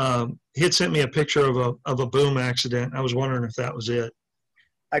he had sent me a picture of a boom accident. I was wondering if that was it.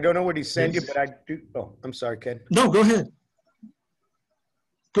 I don't know what he sent you, but I do. Oh, I'm sorry, Ken. No, go ahead.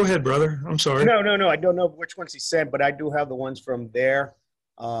 Go ahead, brother. I'm sorry. No. I don't know which ones he sent, but I do have the ones from there.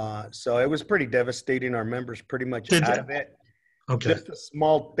 So it was pretty devastating. Our members pretty much out of it. Okay. Just the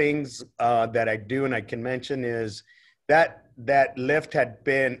small things that I do and I can mention is that lift had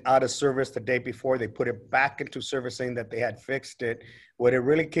been out of service the day before. They put it back into service, saying that they had fixed it. What it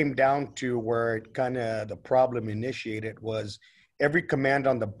really came down to, where it kind of the problem initiated, was every command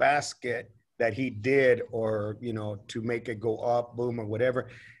on the basket that he did, or, to make it go up, boom, or whatever,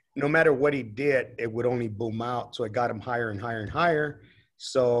 no matter what he did, it would only boom out. So it got him higher and higher and higher.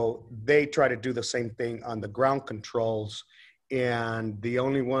 So they try to do the same thing on the ground controls. And the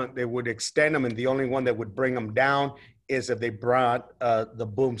only one, they would extend them, and the only one that would bring them down is if they brought the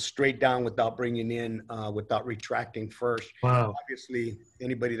boom straight down without bringing in, without retracting first. Wow. Obviously,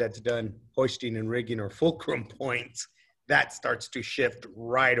 anybody that's done hoisting and rigging or fulcrum points, that starts to shift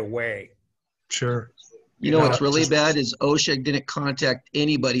right away. Sure. You know what's really bad is OSHA didn't contact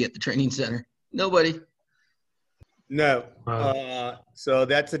anybody at the training center. Nobody. No. So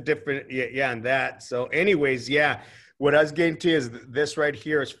that's a different, and that. So anyways, what I was getting to is this right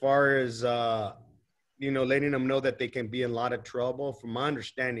here, as far as, letting them know that they can be in a lot of trouble. From my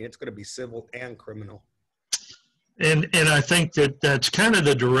understanding, it's going to be civil and criminal. And I think that's kind of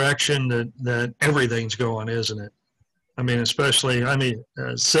the direction that everything's going, isn't it? I mean, especially,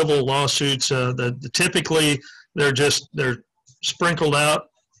 civil lawsuits, typically they're sprinkled out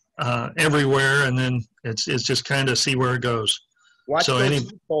everywhere, and then it's just kind of see where it goes. Watch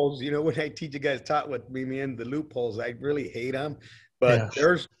those loopholes. When I teach you guys taught with me in the loopholes, I really hate them, but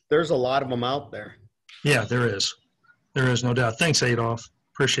there's a lot of them out there. Yeah, there is. There is, no doubt. Thanks, Adolph.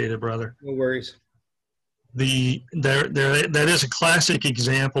 Appreciate it, brother. No worries. That is a classic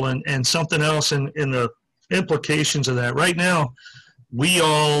example, and something else in the implications of that. Right now, we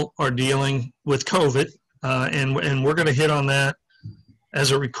all are dealing with COVID, and we're going to hit on that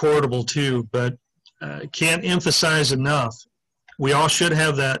as a recordable too, but can't emphasize enough, we all should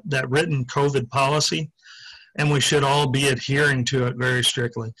have that written COVID policy, and we should all be adhering to it very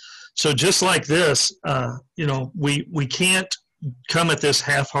strictly. So just like this, we can't come at this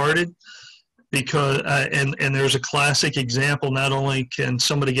half-hearted, because and there's a classic example. Not only can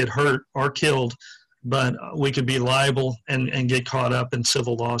somebody get hurt or killed, but we could be liable and get caught up in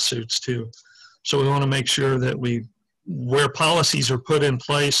civil lawsuits too. So we want to make sure that where policies are put in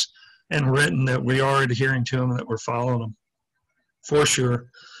place and written, that we are adhering to them and that we're following them, for sure.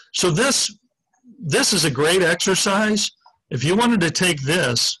 So this is a great exercise. If you wanted to take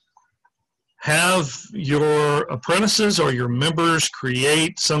this, have your apprentices or your members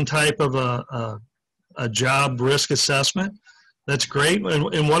create some type of a job risk assessment. That's great.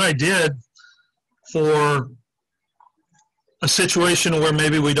 And what I did for a situation where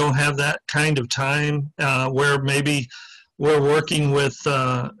maybe we don't have that kind of time, where maybe we're working with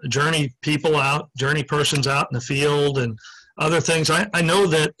journey persons out in the field and other things. I know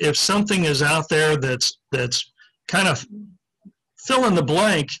that if something is out there that's kind of fill in the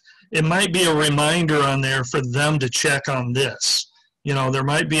blank, it might be a reminder on there for them to check on this. There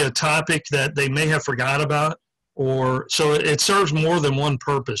might be a topic that they may have forgot about, so it serves more than one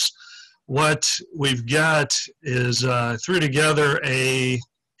purpose. What we've got is threw together a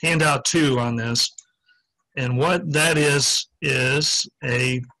handout 2 on this, and what that is it's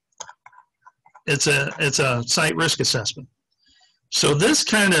a site risk assessment. So this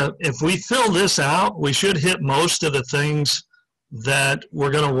kind of, if we fill this out, we should hit most of the things that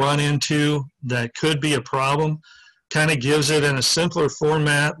we're going to run into that could be a problem. Kind of gives it in a simpler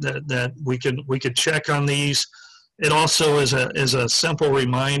format that we could check on these. It also is a simple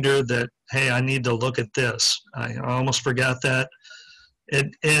reminder that, hey, I need to look at this. I almost forgot that.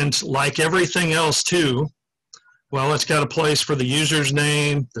 And like everything else too, well, it's got a place for the user's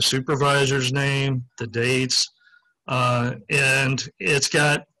name, the supervisor's name, the dates, and it's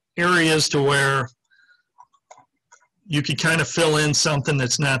got areas to where you could kind of fill in something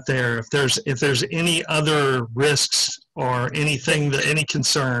that's not there. If there's any other risks or anything any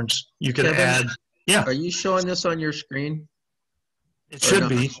concerns, you could Kevin, add. Yeah. Are you showing this on your screen? It should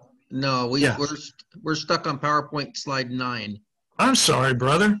be. No, we're stuck on PowerPoint slide 9. I'm sorry,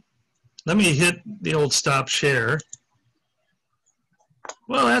 brother. Let me hit the old stop share.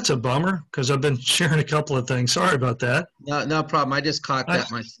 Well, that's a bummer because I've been sharing a couple of things. Sorry about that. No problem. I just caught that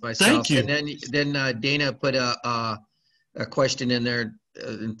myself. Thank you. And then Dana put a question in there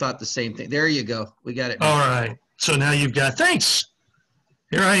and thought the same thing. There you go. We got it now. All right. So now you've got, thanks.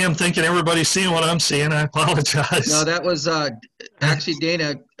 Here I am thinking everybody's seeing what I'm seeing. I apologize. No, that was actually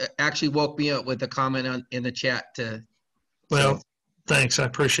Dana actually woke me up with a comment in the chat. Well, thanks. I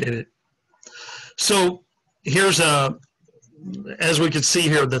appreciate it. So here's as we can see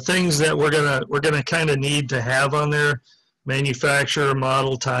here, the things that we're gonna kind of need to have on there: manufacturer,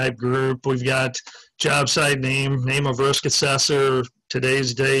 model, type, group. We've got job site name, name of risk assessor,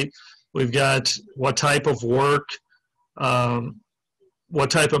 today's date. We've got what type of work, what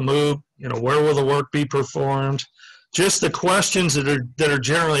type of move, where will the work be performed? Just the questions that are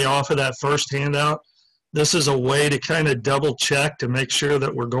generally off of that first handout. This is a way to kind of double check to make sure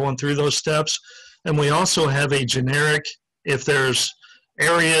that we're going through those steps. And we also have a generic, if there's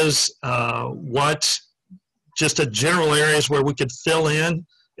areas, just a general areas where we could fill in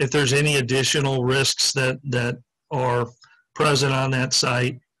if there's any additional risks that are present on that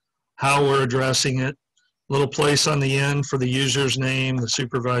site, how we're addressing it, little place on the end for the user's name, the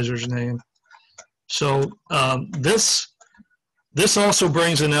supervisor's name. So this also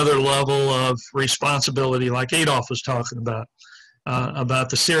brings another level of responsibility, like Adolph was talking about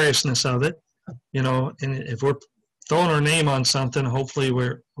the seriousness of it. And if we're throwing our name on something, hopefully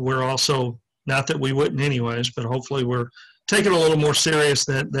we're also, not that we wouldn't anyways, but hopefully we're taking a little more serious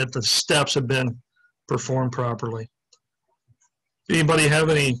that the steps have been performed properly. Anybody have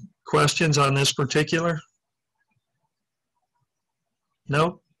any questions on this particular?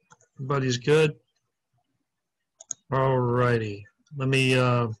 No? Everybody's good? All righty. Let me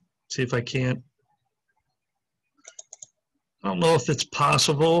see if I can't. I don't know if it's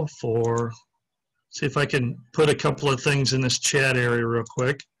possible see if I can put a couple of things in this chat area real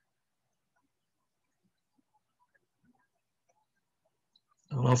quick.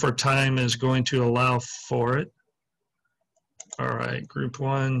 I don't know if our time is going to allow for it. All right, group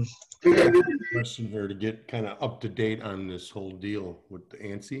 1. Question here to get kind of up to date on this whole deal with the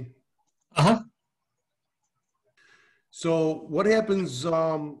ANSI. So what happens, they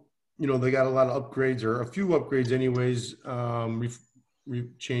got a lot of upgrades, or a few upgrades anyways,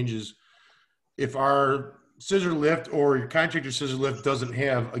 changes. If our scissor lift or your contractor scissor lift doesn't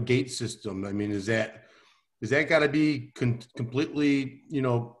have a gate system, I mean, is that got to be completely,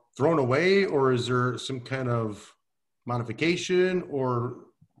 thrown away, or is there some kind of modification or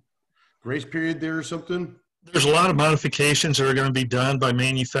grace period there or something? There's a lot of modifications that are going to be done by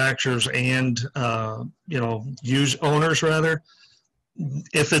manufacturers and, owners rather.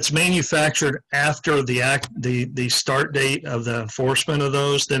 If it's manufactured after the start date of the enforcement of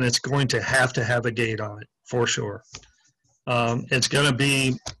those, then it's going to have a gate on it for sure. It's going to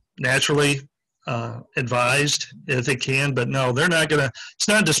be naturally advised if it can, but no, they're not going to. It's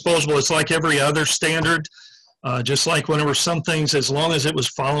not disposable. It's like every other standard. Just like whenever some things, as long as it was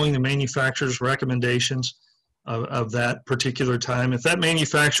following the manufacturer's recommendations of that particular time, if that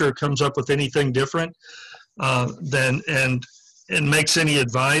manufacturer comes up with anything different, then and makes any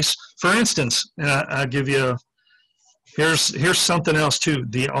advice. For instance, I'll give you, here's something else too.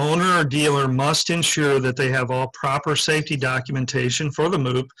 The owner or dealer must ensure that they have all proper safety documentation for the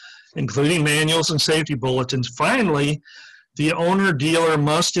MOOP, including manuals and safety bulletins. Finally, the owner dealer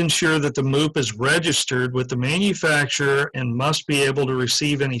must ensure that the MOOP is registered with the manufacturer and must be able to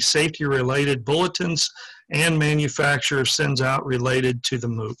receive any safety related bulletins and manufacturer sends out related to the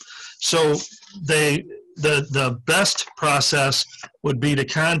MOOP. So the best process would be to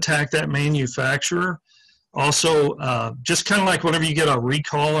contact that manufacturer. Also, just kind of like whenever you get a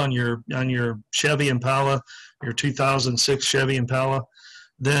recall on your Chevy Impala, your 2006 Chevy Impala,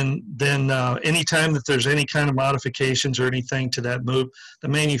 then anytime that there's any kind of modifications or anything to that move, the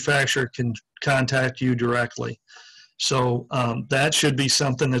manufacturer can contact you directly. So that should be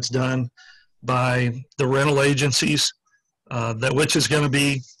something that's done by the rental agencies, which is going to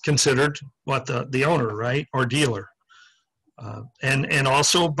be considered what the owner, right, or dealer, and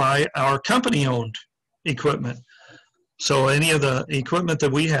also by our company-owned equipment. So any of the equipment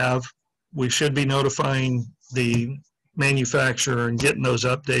that we have, we should be notifying the manufacturer and getting those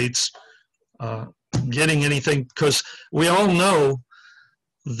updates, getting anything, because we all know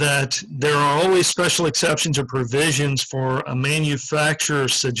that there are always special exceptions or provisions for a manufacturer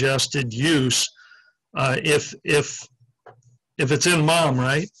suggested use if it's in MOM,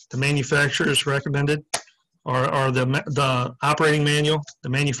 right? The manufacturer's recommended, or the operating manual, the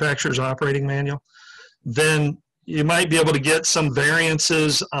manufacturer's operating manual, then you might be able to get some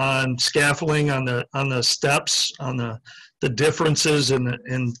variances on scaffolding, on the steps, on the differences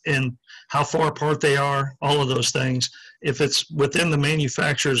in how far apart they are, all of those things. If it's within the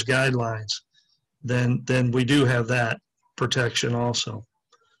manufacturer's guidelines, then we do have that protection also.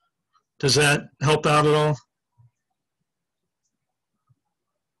 Does that help out at all?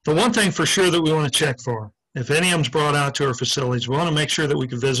 The one thing for sure that we want to check for, if any of them's brought out to our facilities, we want to make sure that we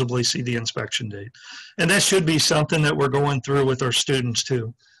can visibly see the inspection date. And that should be something that we're going through with our students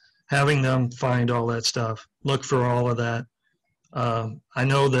too, having them find all that stuff, look for all of that. I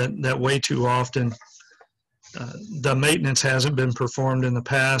know that way too often the maintenance hasn't been performed in the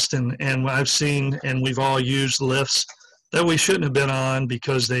past, and I've seen, and we've all used lifts that we shouldn't have been on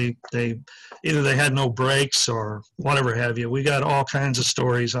because they either they had no brakes or whatever have you. We got all kinds of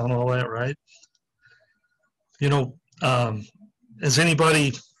stories on all that, right? You know, has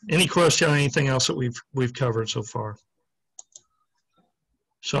anybody, any question on anything else that we've covered so far?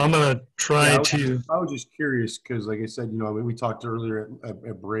 So I'm going to try to. I was just curious because, like I said, you know, we talked earlier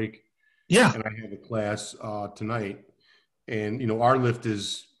at break. Yeah. And I have a class tonight, and you know, our lift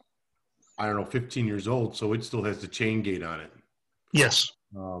is, I don't know, 15 years old, so it still has the chain gate on it. Yes.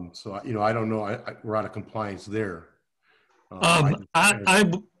 So you know, I don't know. We're out of compliance there. I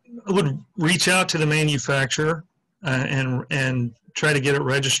would reach out to the manufacturer and try to get it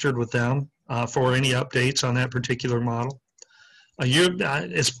registered with them for any updates on that particular model.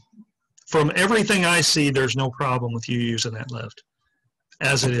 It's from everything I see, there's no problem with you using that lift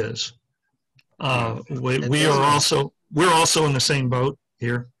as it is. We're also in the same boat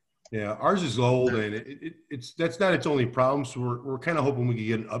here. Yeah, ours is old, and that's not its only problem. So we're kind of hoping we can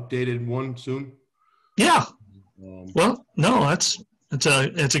get an updated one soon. Yeah. Well, no, it's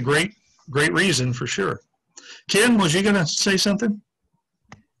a great reason for sure. Ken, was you going to say something?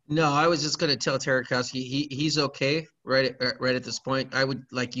 No, I was just going to tell Tarakowski he's okay right at this point. I would,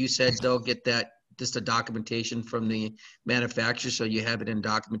 like you said, though, get that just a documentation from the manufacturer, so you have it in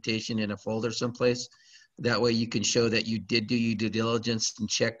documentation in a folder someplace. That way you can show that you did do your due diligence and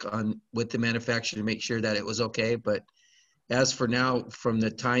check on with the manufacturer to make sure that it was okay. But as for now, from the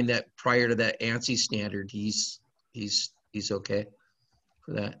time that prior to that ANSI standard, he's okay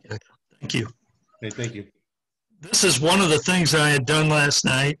for that. Thank you. Hey, thank you. This is one of the things I had done last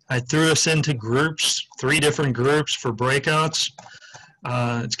night. I threw us into groups, 3 different groups for breakouts.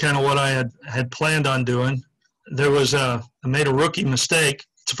 It's kind of what I had planned on doing. I made a rookie mistake.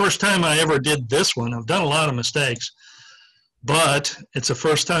 It's the first time I ever did this one. I've done a lot of mistakes, but it's the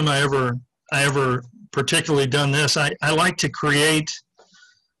first time I ever particularly done this. I like to create,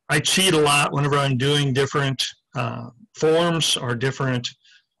 I cheat a lot whenever I'm doing different forms or different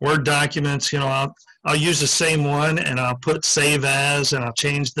Word documents. You know, I'll use the same one and I'll put save as, and I'll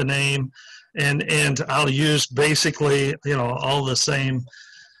change the name, and I'll use basically, you know, all the same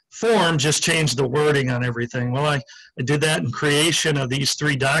form, just change the wording on everything. Well, I did that in creation of these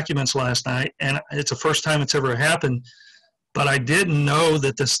 3 documents last night, and it's the first time it's ever happened, but I didn't know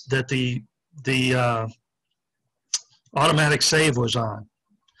that the automatic save was on.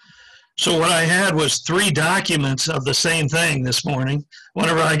 So what I had was 3 documents of the same thing this morning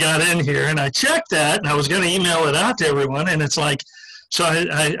whenever I got in here, and I checked that, and I was going to email it out to everyone, and it's like, so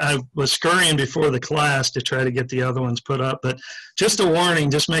I was scurrying before the class to try to get the other ones put up. But just a warning,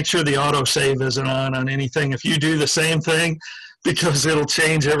 just make sure the autosave isn't on anything if you do the same thing, because it'll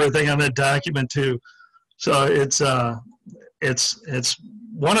change everything on that document too. So it's one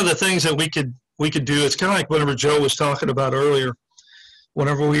of the things that we could do. It's kind of like whatever Joe was talking about earlier.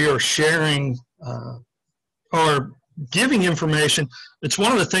 Whenever we are sharing or giving information, it's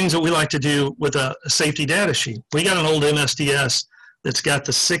one of the things that we like to do with a safety data sheet. We got an old MSDS that's got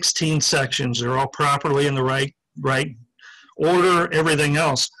the 16 sections. They're all properly in the right order, everything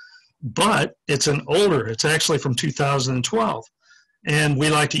else. But it's it's actually from 2012. And we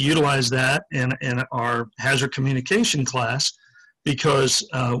like to utilize that in our hazard communication class because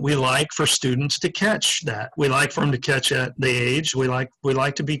we like for students to catch that. We like for them to catch at the age. We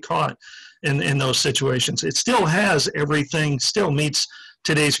like to be caught in those situations. It still has everything, still meets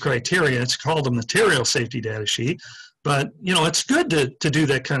today's criteria. It's called a material safety data sheet, but you know, it's good to do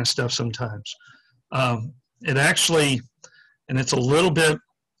that kind of stuff sometimes. It actually, and it's a little bit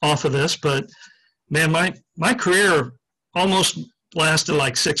off of this, but man, my career almost lasted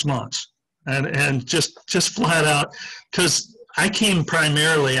like 6 months, and just flat out, because I came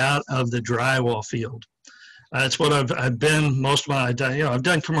primarily out of the drywall field. That's what I've been most of my, you know, I've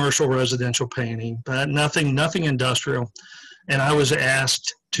done commercial residential painting, but nothing industrial. And I was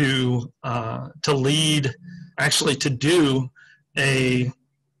asked to lead, actually to do a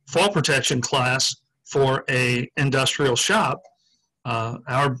fall protection class for a industrial shop,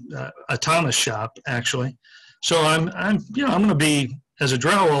 our autonomous shop actually. So I'm going to be, as a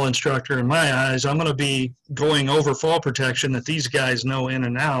drywall instructor, in my eyes, I'm going to be going over fall protection that these guys know in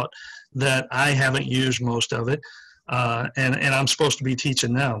and out, that I haven't used most of it, and I'm supposed to be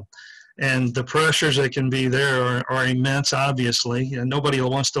teaching them. And the pressures that can be there are immense, obviously, and nobody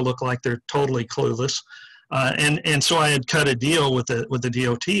wants to look like they're totally clueless. And so I had cut a deal with the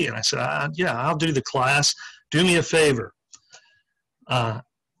DOT, and I said, yeah, I'll do the class. Do me a favor.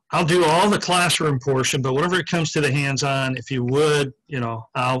 I'll do all the classroom portion, but whenever it comes to the hands-on, if you would, you know,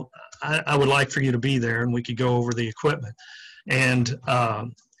 I would like for you to be there, and we could go over the equipment. And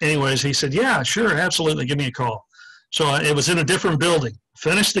anyways, he said, yeah, sure, absolutely, give me a call. So it was in a different building.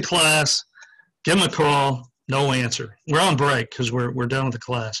 Finished the class, give him a call, no answer. We're on break because we're done with the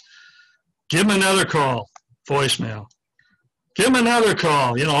class. Give him another call, voicemail. Give him another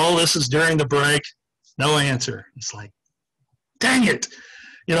call. You know, all this is during the break, no answer. It's like, dang it.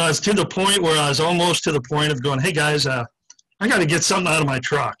 You know, it's to the point where I was almost to the point of going, hey guys, I got to get something out of my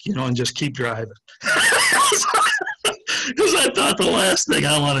truck, you know, and just keep driving. Because I thought the last thing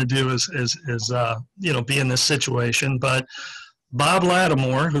I want to do is you know, be in this situation. But Bob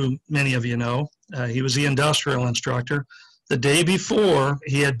Lattimore, who many of you know, he was the industrial instructor. The day before,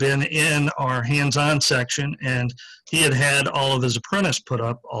 he had been in our hands-on section, and he had all of his apprentices put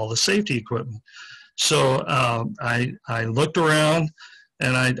up all the safety equipment. So I looked around,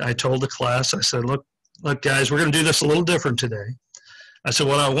 and I told the class, I said, look guys, we're going to do this a little different today. I said,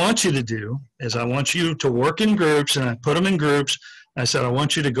 what I want you to do is I want you to work in groups, and I put them in groups. I said, I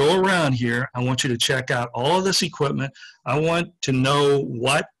want you to go around here. I want you to check out all of this equipment. I want to know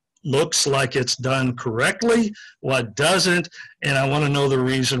what looks like it's done correctly, what doesn't, and I want to know the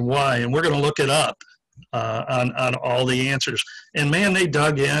reason why. And we're going to look it up on all the answers. And man, they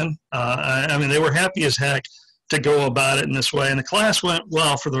dug in. I mean, they were happy as heck to go about it in this way. And the class went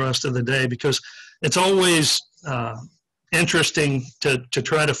well for the rest of the day, because it's always interesting to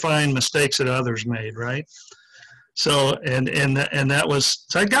try to find mistakes that others made, right? So and that was,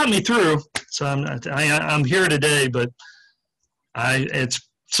 so it got me through. So I'm here today, but it's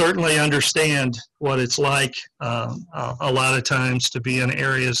certainly understand what it's like a lot of times to be in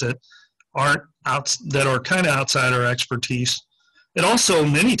areas that are kind of outside our expertise. It also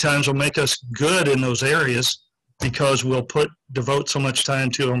many times will make us good in those areas because we'll devote so much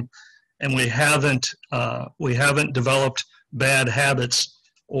time to them, and we haven't developed bad habits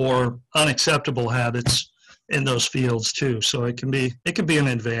or unacceptable habits in those fields too. So it can be an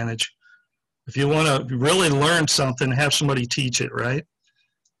advantage. If you want to really learn something, have somebody teach it, right?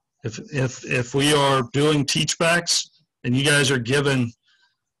 If we are doing teach backs and you guys are given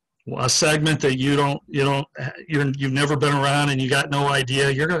a segment that you've never been around and you got no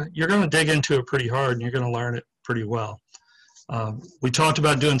idea, you're gonna dig into it pretty hard, and you're gonna learn it pretty well. We talked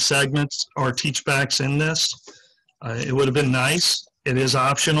about doing segments or teach backs in this. It would have been nice. It is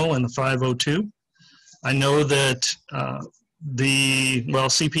optional in the 502. I know that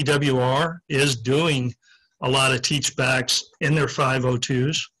CPWR is doing a lot of teach backs in their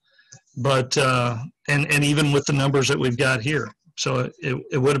 502s, but and even with the numbers that we've got here, so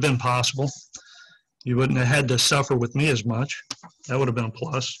it would have been possible. You wouldn't have had to suffer with me as much. That would have been a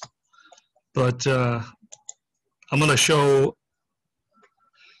plus. But I'm going to show.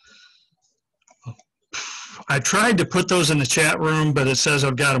 I tried to put those in the chat room, but it says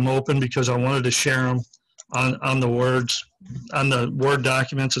I've got them open because I wanted to share them on the Word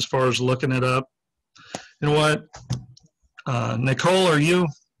documents as far as looking it up. You know what? Nicole, are you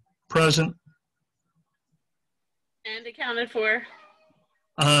present? And accounted for.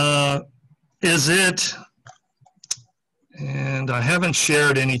 Is it? And I haven't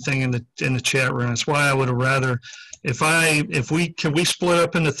shared anything in the chat room. That's why I would have rather, can we split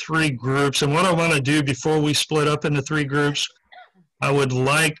up into 3 groups? And what I want to do before we split up into 3 groups I would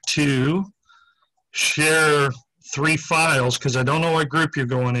like to share 3 files because I don't know what group you're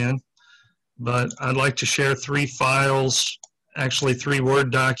going in, but I'd like to share 3 files, actually 3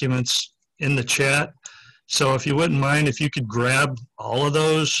 Word documents in the chat. So if you wouldn't mind, if you could grab all of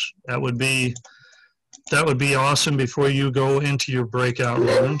those, that would be awesome before you go into your breakout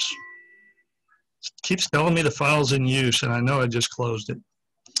rooms. It keeps telling me the file's in use, and I know I just closed it.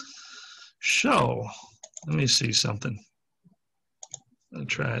 So let me see something. I'll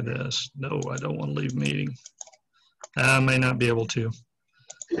try this. No, I don't want to leave meeting. I may not be able to.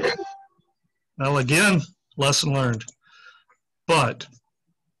 Well, again, lesson learned. But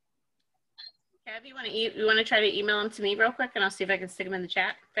Kev, you want to try to email them to me real quick, and I'll see if I can stick them in the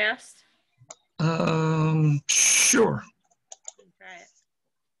chat fast. Sure. Try it.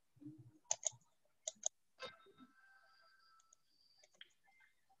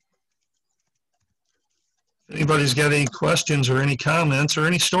 If anybody's got any questions or any comments or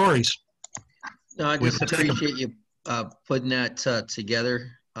any stories. No, I just appreciate you putting that together.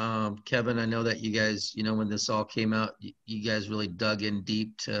 Kevin, I know that you guys, when this all came out, you guys really dug in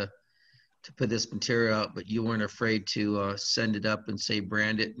deep to put this material out, but you weren't afraid to send it up and say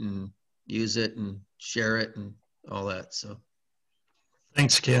brand it and use it and share it and all that. So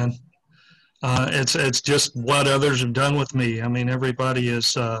thanks, Ken. It's just what others have done with me. I mean,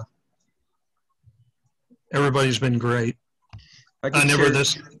 everybody's been great.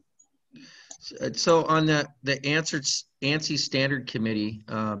 So on the ANSI standard committee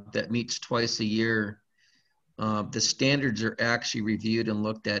that meets twice a year, the standards are actually reviewed and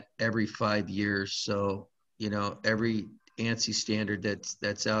looked at every 5 years. So, every ANSI standard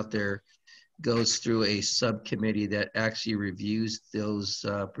that's out there goes through a subcommittee that actually reviews those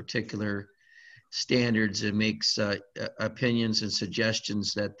particular standards and makes opinions and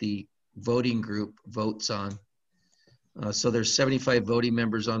suggestions that the voting group votes on. So there's 75 voting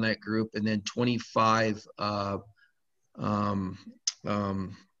members on that group, and then 25, I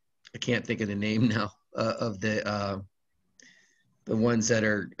can't think of the name now, of the ones that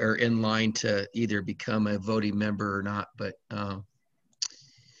are in line to either become a voting member or not. But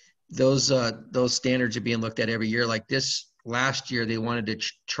those standards are being looked at every year. Like this last year, they wanted to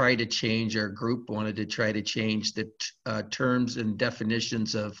try to change, our group wanted to try to change the terms and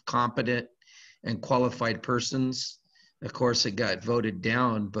definitions of competent and qualified persons. Of course, it got voted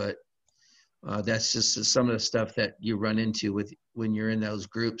down, but that's just some of the stuff that you run into when you're in those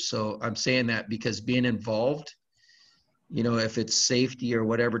groups. So I'm saying that because being involved, if it's safety or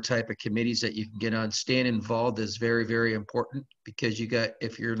whatever type of committees that you can get on, staying involved is very, very important, because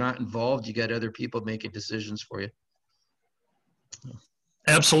if you're not involved, you got other people making decisions for you.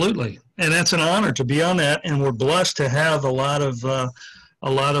 Absolutely, and that's an honor to be on that, and we're blessed to have a lot of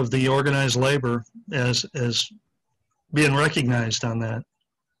the organized labor as being recognized on that,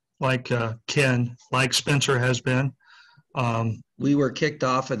 like Ken, like Spencer has been. We were kicked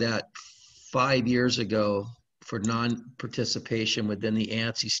off of that 5 years ago for non-participation within the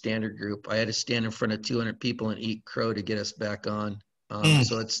ANSI standard group. I had to stand in front of 200 people and eat crow to get us back on.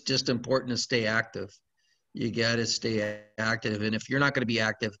 So it's just important to stay active. You got to stay active. And if you're not going to be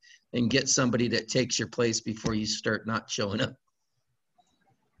active, then get somebody that takes your place before you start not showing up.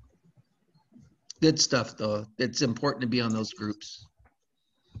 Good stuff, though. It's important to be on those groups.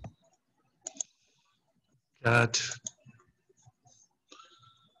 And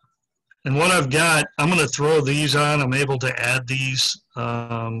what I've got, I'm going to throw these on. I'm able to add these.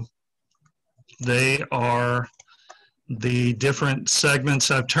 They are the different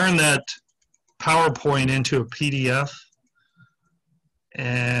segments. I've turned that PowerPoint into a PDF.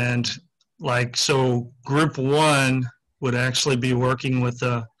 And so group 1 would actually be working with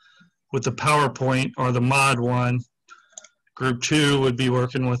the PowerPoint or the mod 1. Group 2 would be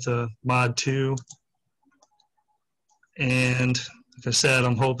working with the mod 2. And like I said,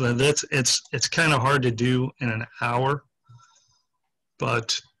 I'm hoping that it's kind of hard to do in an hour,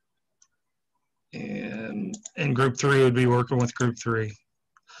 but and group 3 would be working with group 3.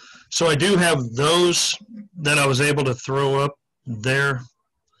 So I do have those that I was able to throw up there.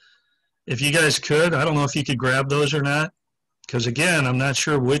 If you guys could, I don't know if you could grab those or not, because again, I'm not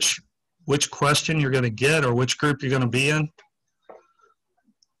sure which question you're going to get or which group you're going to be in.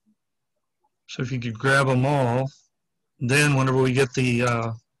 So if you could grab them all, then whenever we get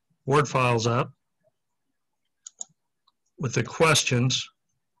the Word files up with the questions,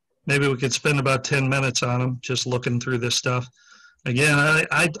 maybe we could spend about 10 minutes on them, just looking through this stuff. Again,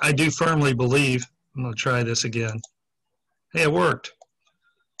 I do firmly believe, I'm going to try this again. Hey, it worked.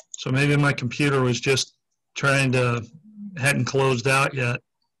 So maybe my computer was just hadn't closed out yet.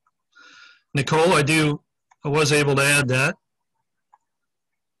 Nicole, I was able to add that.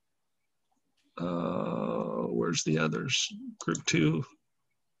 Where's the others? Group 2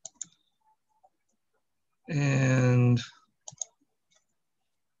 and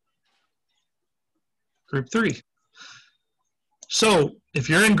Group 3. So if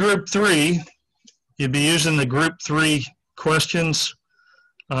you're in Group 3, you'd be using the Group 3 questions.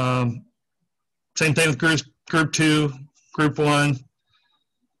 Same thing with Group 2, Group 1.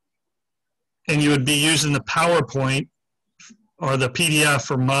 And you would be using the PowerPoint or the PDF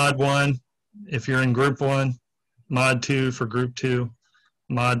for Mod 1 if you're in Group 1, Mod 2 for Group 2,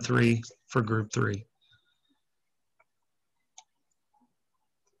 Mod 3 for Group 3.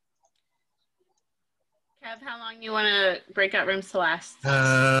 Kev, how long you want to break out rooms to last?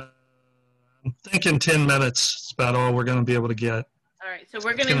 I'm thinking 10 minutes is about all we're going to be able to get. All right, so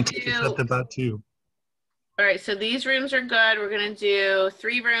we're going to take us up to about 2. All right, so these rooms are good. We're going to do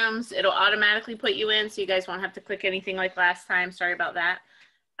 3 rooms. It'll automatically put you in, so you guys won't have to click anything like last time. Sorry about that.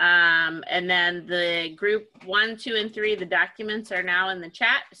 And then the group 1, 2, and 3, the documents are now in the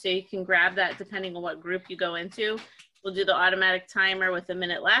chat, so you can grab that depending on what group you go into. We'll do the automatic timer with a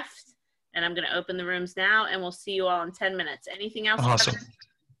minute left, and I'm going to open the rooms now, and we'll see you all in 10 minutes. Anything else? Awesome.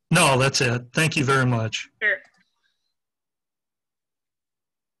 No, that's it. Thank you very much. Sure.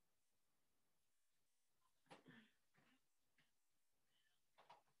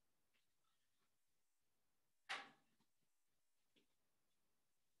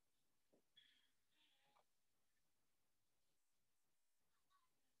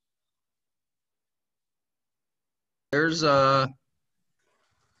 There's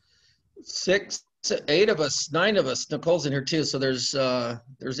 6, 8 of us, 9 of us. Nicole's in here too, so there's 8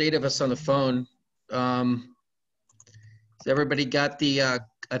 of us on the phone. Has everybody got the?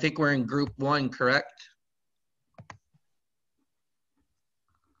 I think we're in Group 1, correct?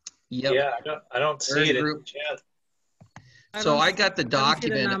 Yep. Yeah, I don't see it in the chat. So I got the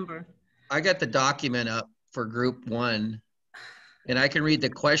document. I got the document up for Group 1. And I can read the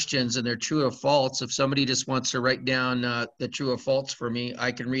questions and they're true or false. If somebody just wants to write down the true or false for me,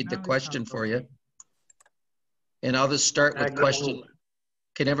 I can read the question for you. And I'll just start with question.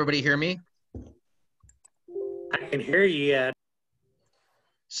 Can everybody hear me? I can hear you yet.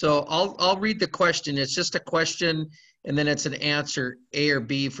 So I'll read the question. It's just a question and then it's an answer A or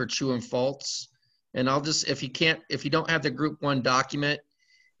B for true and false. And I'll just, if you don't have the Group 1 document,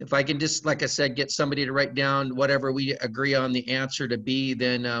 if I can just, like I said, get somebody to write down whatever we agree on the answer to be,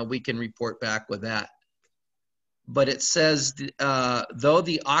 then we can report back with that. But it says, though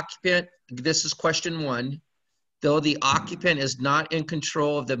the occupant, this is question 1, though the occupant is not in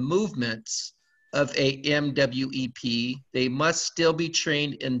control of the movements of a MWEP, they must still be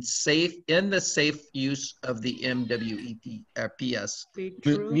trained in the safe use of the MWEP PS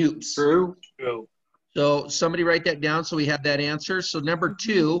MUPS. True. So somebody write that down so we have that answer. So number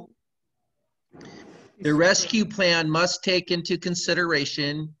 2, the rescue plan must take into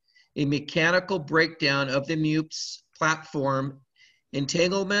consideration a mechanical breakdown of the MUPS platform,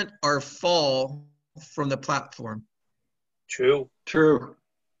 entanglement, or fall from the platform. True.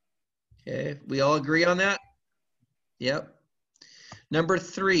 Okay, we all agree on that? Yep. Number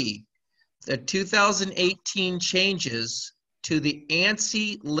 3, the 2018 changes to the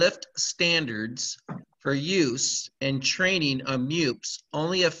ANSI lift standards for use and training on MUPS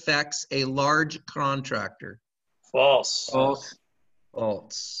only affects a large contractor. False.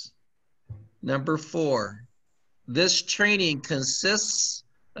 Number 4, this training consists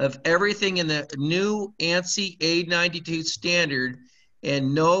of everything in the new ANSI A92 standard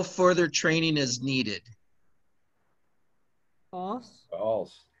and no further training is needed. False.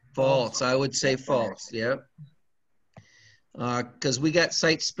 False. I would say false. Yep. Because we got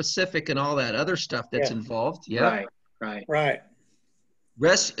site specific and all that other stuff that's involved. Yeah. Right.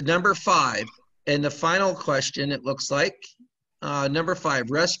 Number 5, and the final question, it looks like, number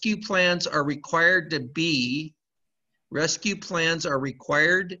 5, rescue plans are required to be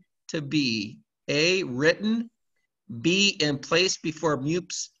A, written, B, in place before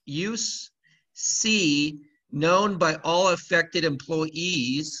MUPS use, C, known by all affected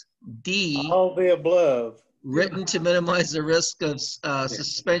employees, D, all the above, written to minimize the risk of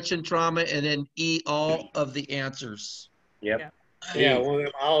suspension trauma, and then E, all of the answers. Yep. Yeah,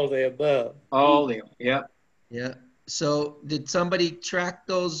 all of the above. Yep. Yeah. So did somebody track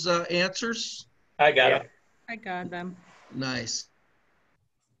those answers? I got them. I got them. Nice.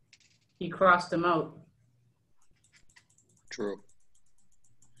 He crossed them out. True.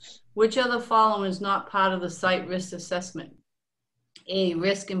 Which of the following is not part of the site risk assessment? A,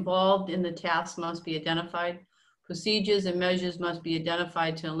 risk involved in the task must be identified. Procedures and measures must be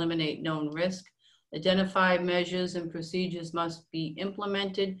identified to eliminate known risk. Identify measures and procedures must be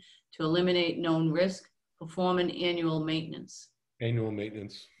implemented to eliminate known risk. Perform an annual maintenance. Annual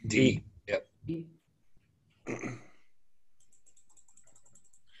maintenance. D. Yep.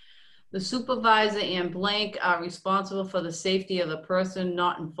 The supervisor and blank are responsible for the safety of the person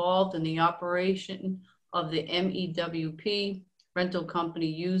not involved in the operation of the MEWP, rental company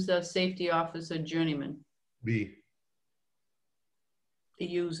user, safety officer, journeyman. B. The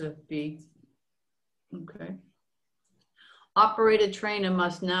user, B. Okay. Operator trainer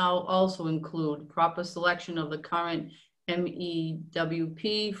must now also include proper selection of the current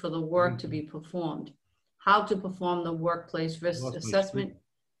MEWP for the work to be performed. How to perform the workplace risk assessment,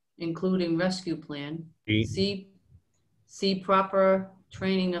 including rescue plan. C, proper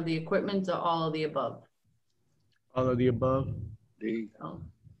training of the equipment, or all of the above? All of the above. D. Oh,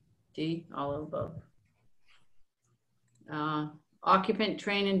 D, all of the above. Occupant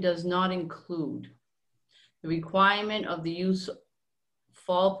training does not include the requirement of the use of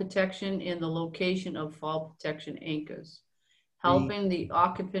fall protection and the location of fall protection anchors. Helping the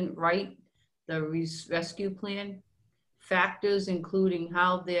occupant write the rescue plan. Factors including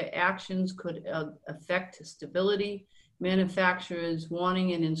how their actions could affect stability, manufacturer's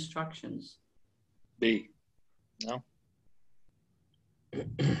warning and instructions. B. No.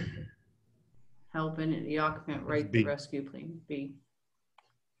 Helping the occupant write the rescue plan. B.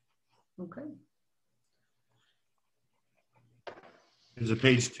 Okay. There's a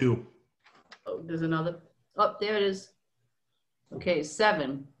page 2. Oh, there's another. Oh, there it is. Okay,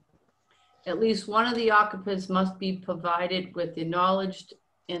 7. At least one of the occupants must be provided with the knowledge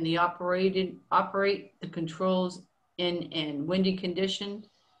and the operate the controls in windy condition,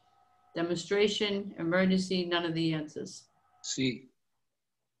 demonstration, emergency, none of the answers. C.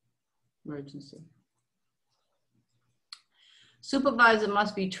 Emergency. Supervisor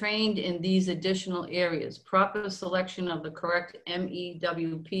must be trained in these additional areas. Proper selection of the correct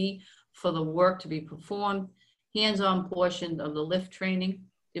MEWP for the work to be performed, hands-on portion of the lift training,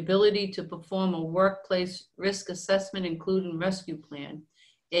 the ability to perform a workplace risk assessment, including rescue plan,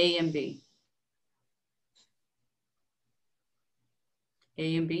 A and B.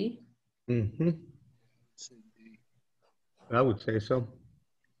 A and B? Mm-hmm. I would say so.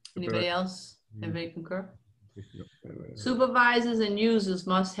 Anybody else? Anybody concur? Supervisors and users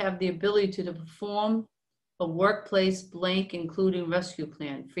must have the ability to perform a workplace blank, including rescue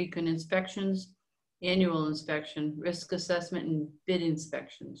plan, frequent inspections, annual inspection, risk assessment, and bid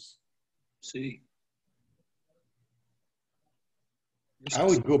inspections. C. I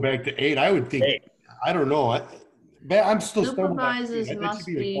would go back to 8. I would think, I don't know. I'm still Supervisors must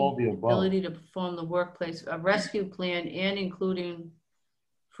be ability to perform the workplace, a rescue plan, and including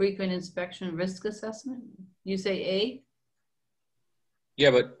frequent inspection, risk assessment. You say A? Yeah,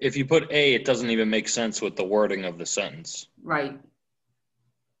 but if you put A, it doesn't even make sense with the wording of the sentence. Right.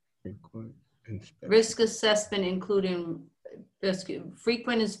 Risk assessment, including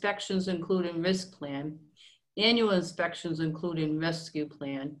frequent inspections, including risk plan, annual inspections, including rescue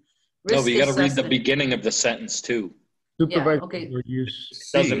plan. No, but you got to read the beginning of the sentence too. Yeah, okay. It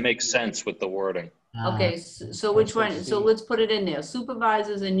doesn't make sense with the wording. Okay, so which one? So let's put it in there.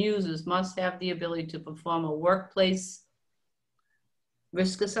 Supervisors and users must have the ability to perform a workplace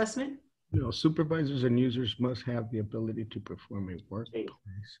risk assessment. No, supervisors and users must have the ability to perform a workplace.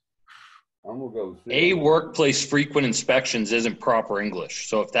 I'm gonna go C. A workplace frequent inspections isn't proper English.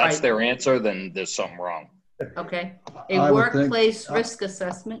 So if that's their answer, then there's something wrong. Okay. A workplace risk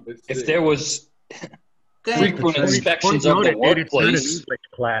assessment. If there was frequent inspections of the workplace.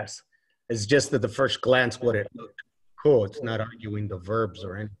 Class. It's just that the first glance what it looked. Cool. It's not arguing the verbs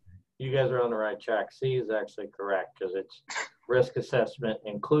or anything. You guys are on the right track. C is actually correct because it's risk assessment,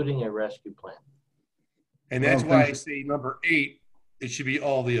 including a rescue plan. And that's why I say number 8, it should be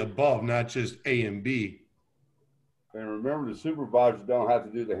all the above, not just A and B. And remember, the supervisors don't have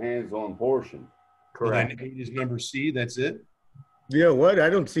to do the hands-on portion. Correct. Well, then 8 is number C, that's it? Yeah, what? I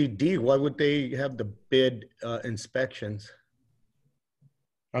don't see D. Why would they have the bid inspections?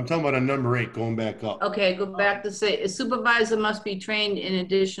 I'm talking about a number 8, going back up. Okay, go back to say, a supervisor must be trained in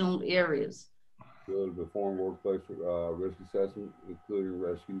additional areas. To perform workplace risk assessment, including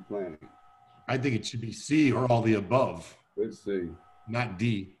rescue planning. I think it should be C or all the above. It's C. Not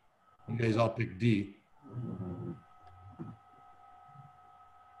D. You guys all pick D.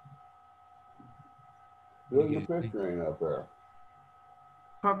 Look at the fish drain up there.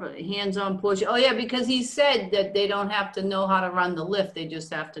 Proper hands-on portion. Oh yeah, because he said that they don't have to know how to run the lift. They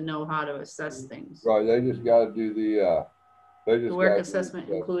just have to know how to assess things. Right, they just got to do the the work assessment,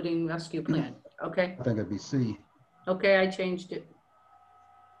 including rescue plan. Okay. I think it'd be C. Okay, I changed it.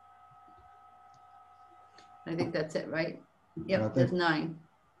 I think that's it, right? Yeah, I Yep, think- there's 9.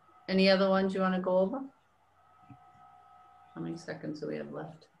 Any other ones you want to go over? How many seconds do we have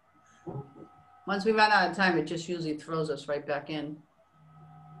left? Once we run out of time, it just usually throws us right back in.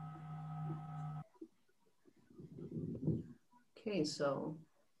 Okay, so.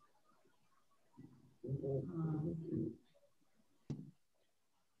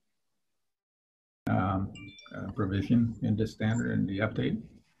 Provision in the standard and the update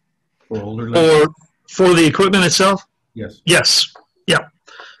for older. For the equipment itself? Yes. Yes. Yeah.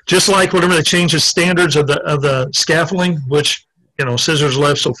 Just like whenever they change the standards of the scaffolding, which, you know, scissors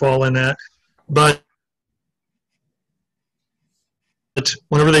lifts will fall in that. But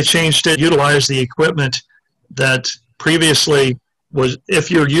whenever they changed it, utilize the equipment that previously was, if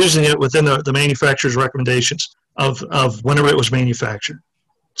you're using it within the manufacturer's recommendations of whenever it was manufactured.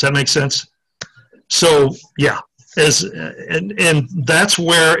 Does that make sense? So yeah, and that's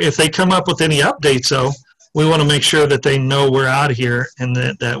where if they come up with any updates, though, we want to make sure that they know we're out of here and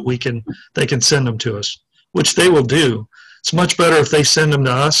that they can send them to us, which they will do. It's much better if they send them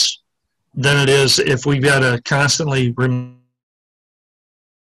to us than it is if we've got to constantly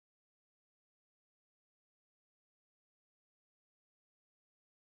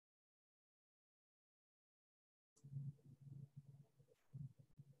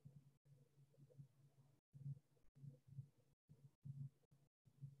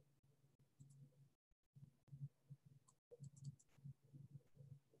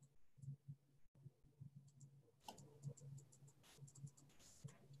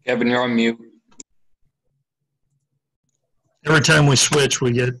Kevin, you're on mute. every time we switch,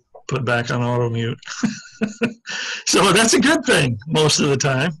 we get put back on auto mute. So that's a good thing most of the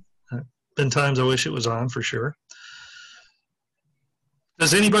time. Been times I wish it was on for sure.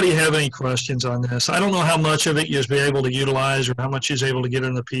 Does anybody have any questions on this? I don't know how much of it you'll be able to utilize or how much you're able to get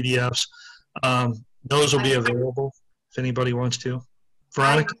in the PDFs. Those will be available if anybody wants to.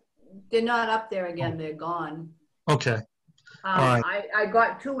 Veronica? They're not up there again. They're gone. Okay. All right. I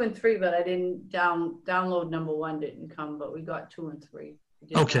got 2 and 3, but I didn't download number 1 didn't come, but we got 2 and 3.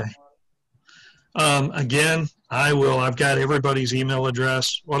 Okay. Again, I've got everybody's email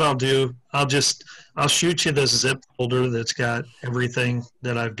address. What I'll do, I'll shoot you this zip folder that's got everything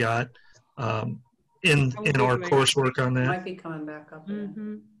that I've got in our coursework on that. Might be coming back up.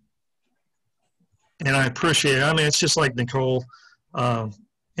 Mm-hmm. And I appreciate it. I mean, it's just like Nicole,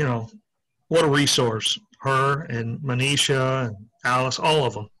 you know, what a resource. Her and Manisha and Alice, all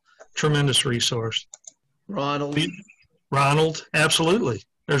of them. Tremendous resource. Ronald, absolutely.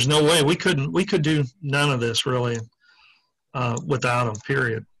 There's no way we could do none of this really without them,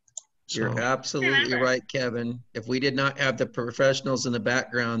 period. So. You're absolutely right, Kevin. If we did not have the professionals in the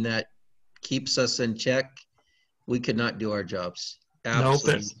background that keeps us in check, we could not do our jobs.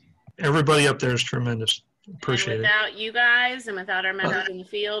 Absolutely. Nope, everybody up there is tremendous. Appreciate and without you guys and without our members in the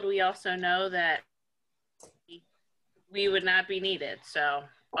field, we also know that we would not be needed. So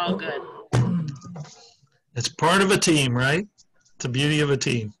all good. It's part of a team, right? It's the beauty of a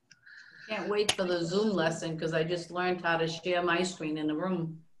team. Can't wait for the Zoom lesson because I just learned how to share my screen in the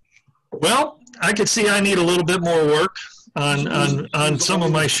room. Well, I could see I need a little bit more work on some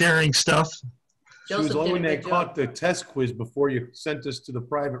of my sharing stuff. She was the one that caught the test quiz before you sent us to the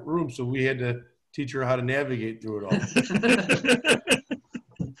private room, so we had to teach her how to navigate through it all.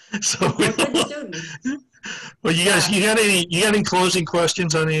 So well, you guys, you got any closing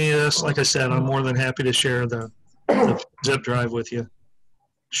questions on any of this? Like I said, I'm more than happy to share the zip drive with you.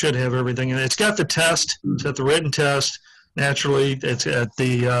 Should have everything in it. It's got the test. It's got the written test. Naturally, it's at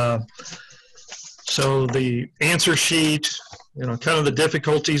the so the answer sheet. You know, kind of the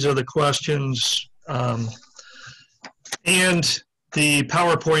difficulties of the questions, and the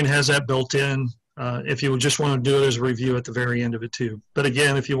PowerPoint has that built in. If you just want to do it as a review at the very end of it too. But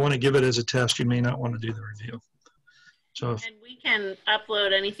again, if you want to give it as a test, you may not want to do the review. So. And we can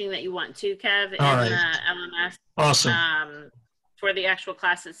upload anything that you want to, Kev, in right. the LMS. Awesome. For the actual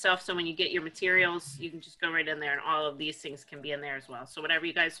class itself. So when you get your materials, you can just go right in there and all of these things can be in there as well. So whatever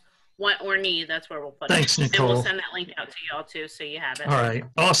you guys want or need, that's where we'll put Thanks, it. Nicole. And we'll send that link out to you all too, so you have it. All right.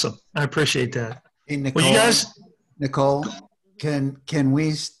 Awesome. I appreciate that. Hey, Nicole, well, you guys. Nicole, can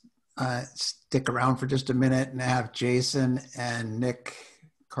we stick around for just a minute and have Jason and Nick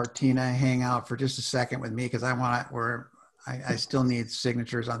Cartina hang out for just a second with me because I still need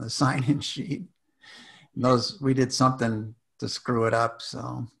signatures on the sign-in sheet. And those we did something to screw it up,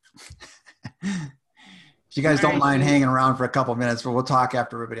 so if you guys don't mind hanging around for a couple minutes, but we'll talk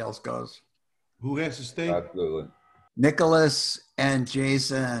after everybody else goes. Who has to stay? Absolutely. Nicholas and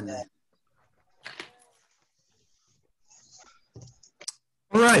Jason.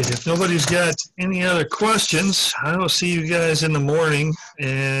 All right. If nobody's got Any other questions? I will see you guys in the morning,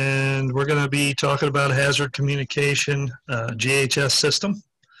 and we're going to be talking about hazard communication GHS system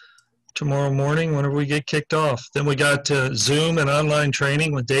tomorrow morning whenever we get kicked off. Then we got Zoom and online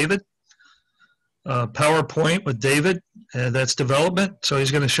training with David, PowerPoint with David, that's development. So he's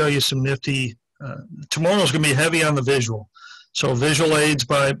going to show you some nifty, tomorrow's going to be heavy on the visual. So visual aids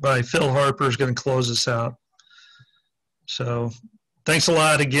by Phil Harper is going to close us out. So thanks a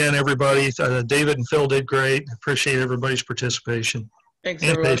lot again, everybody. David and Phil did great. Appreciate everybody's participation. Thanks,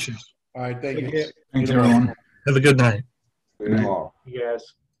 and everyone. patience. All right, thank you. Thanks, everyone. Have a good night. See you tomorrow. You guys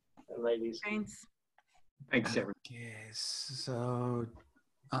and ladies. Thanks. Thanks, everyone. Okay, so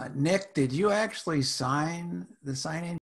Nick, did you actually sign the sign-in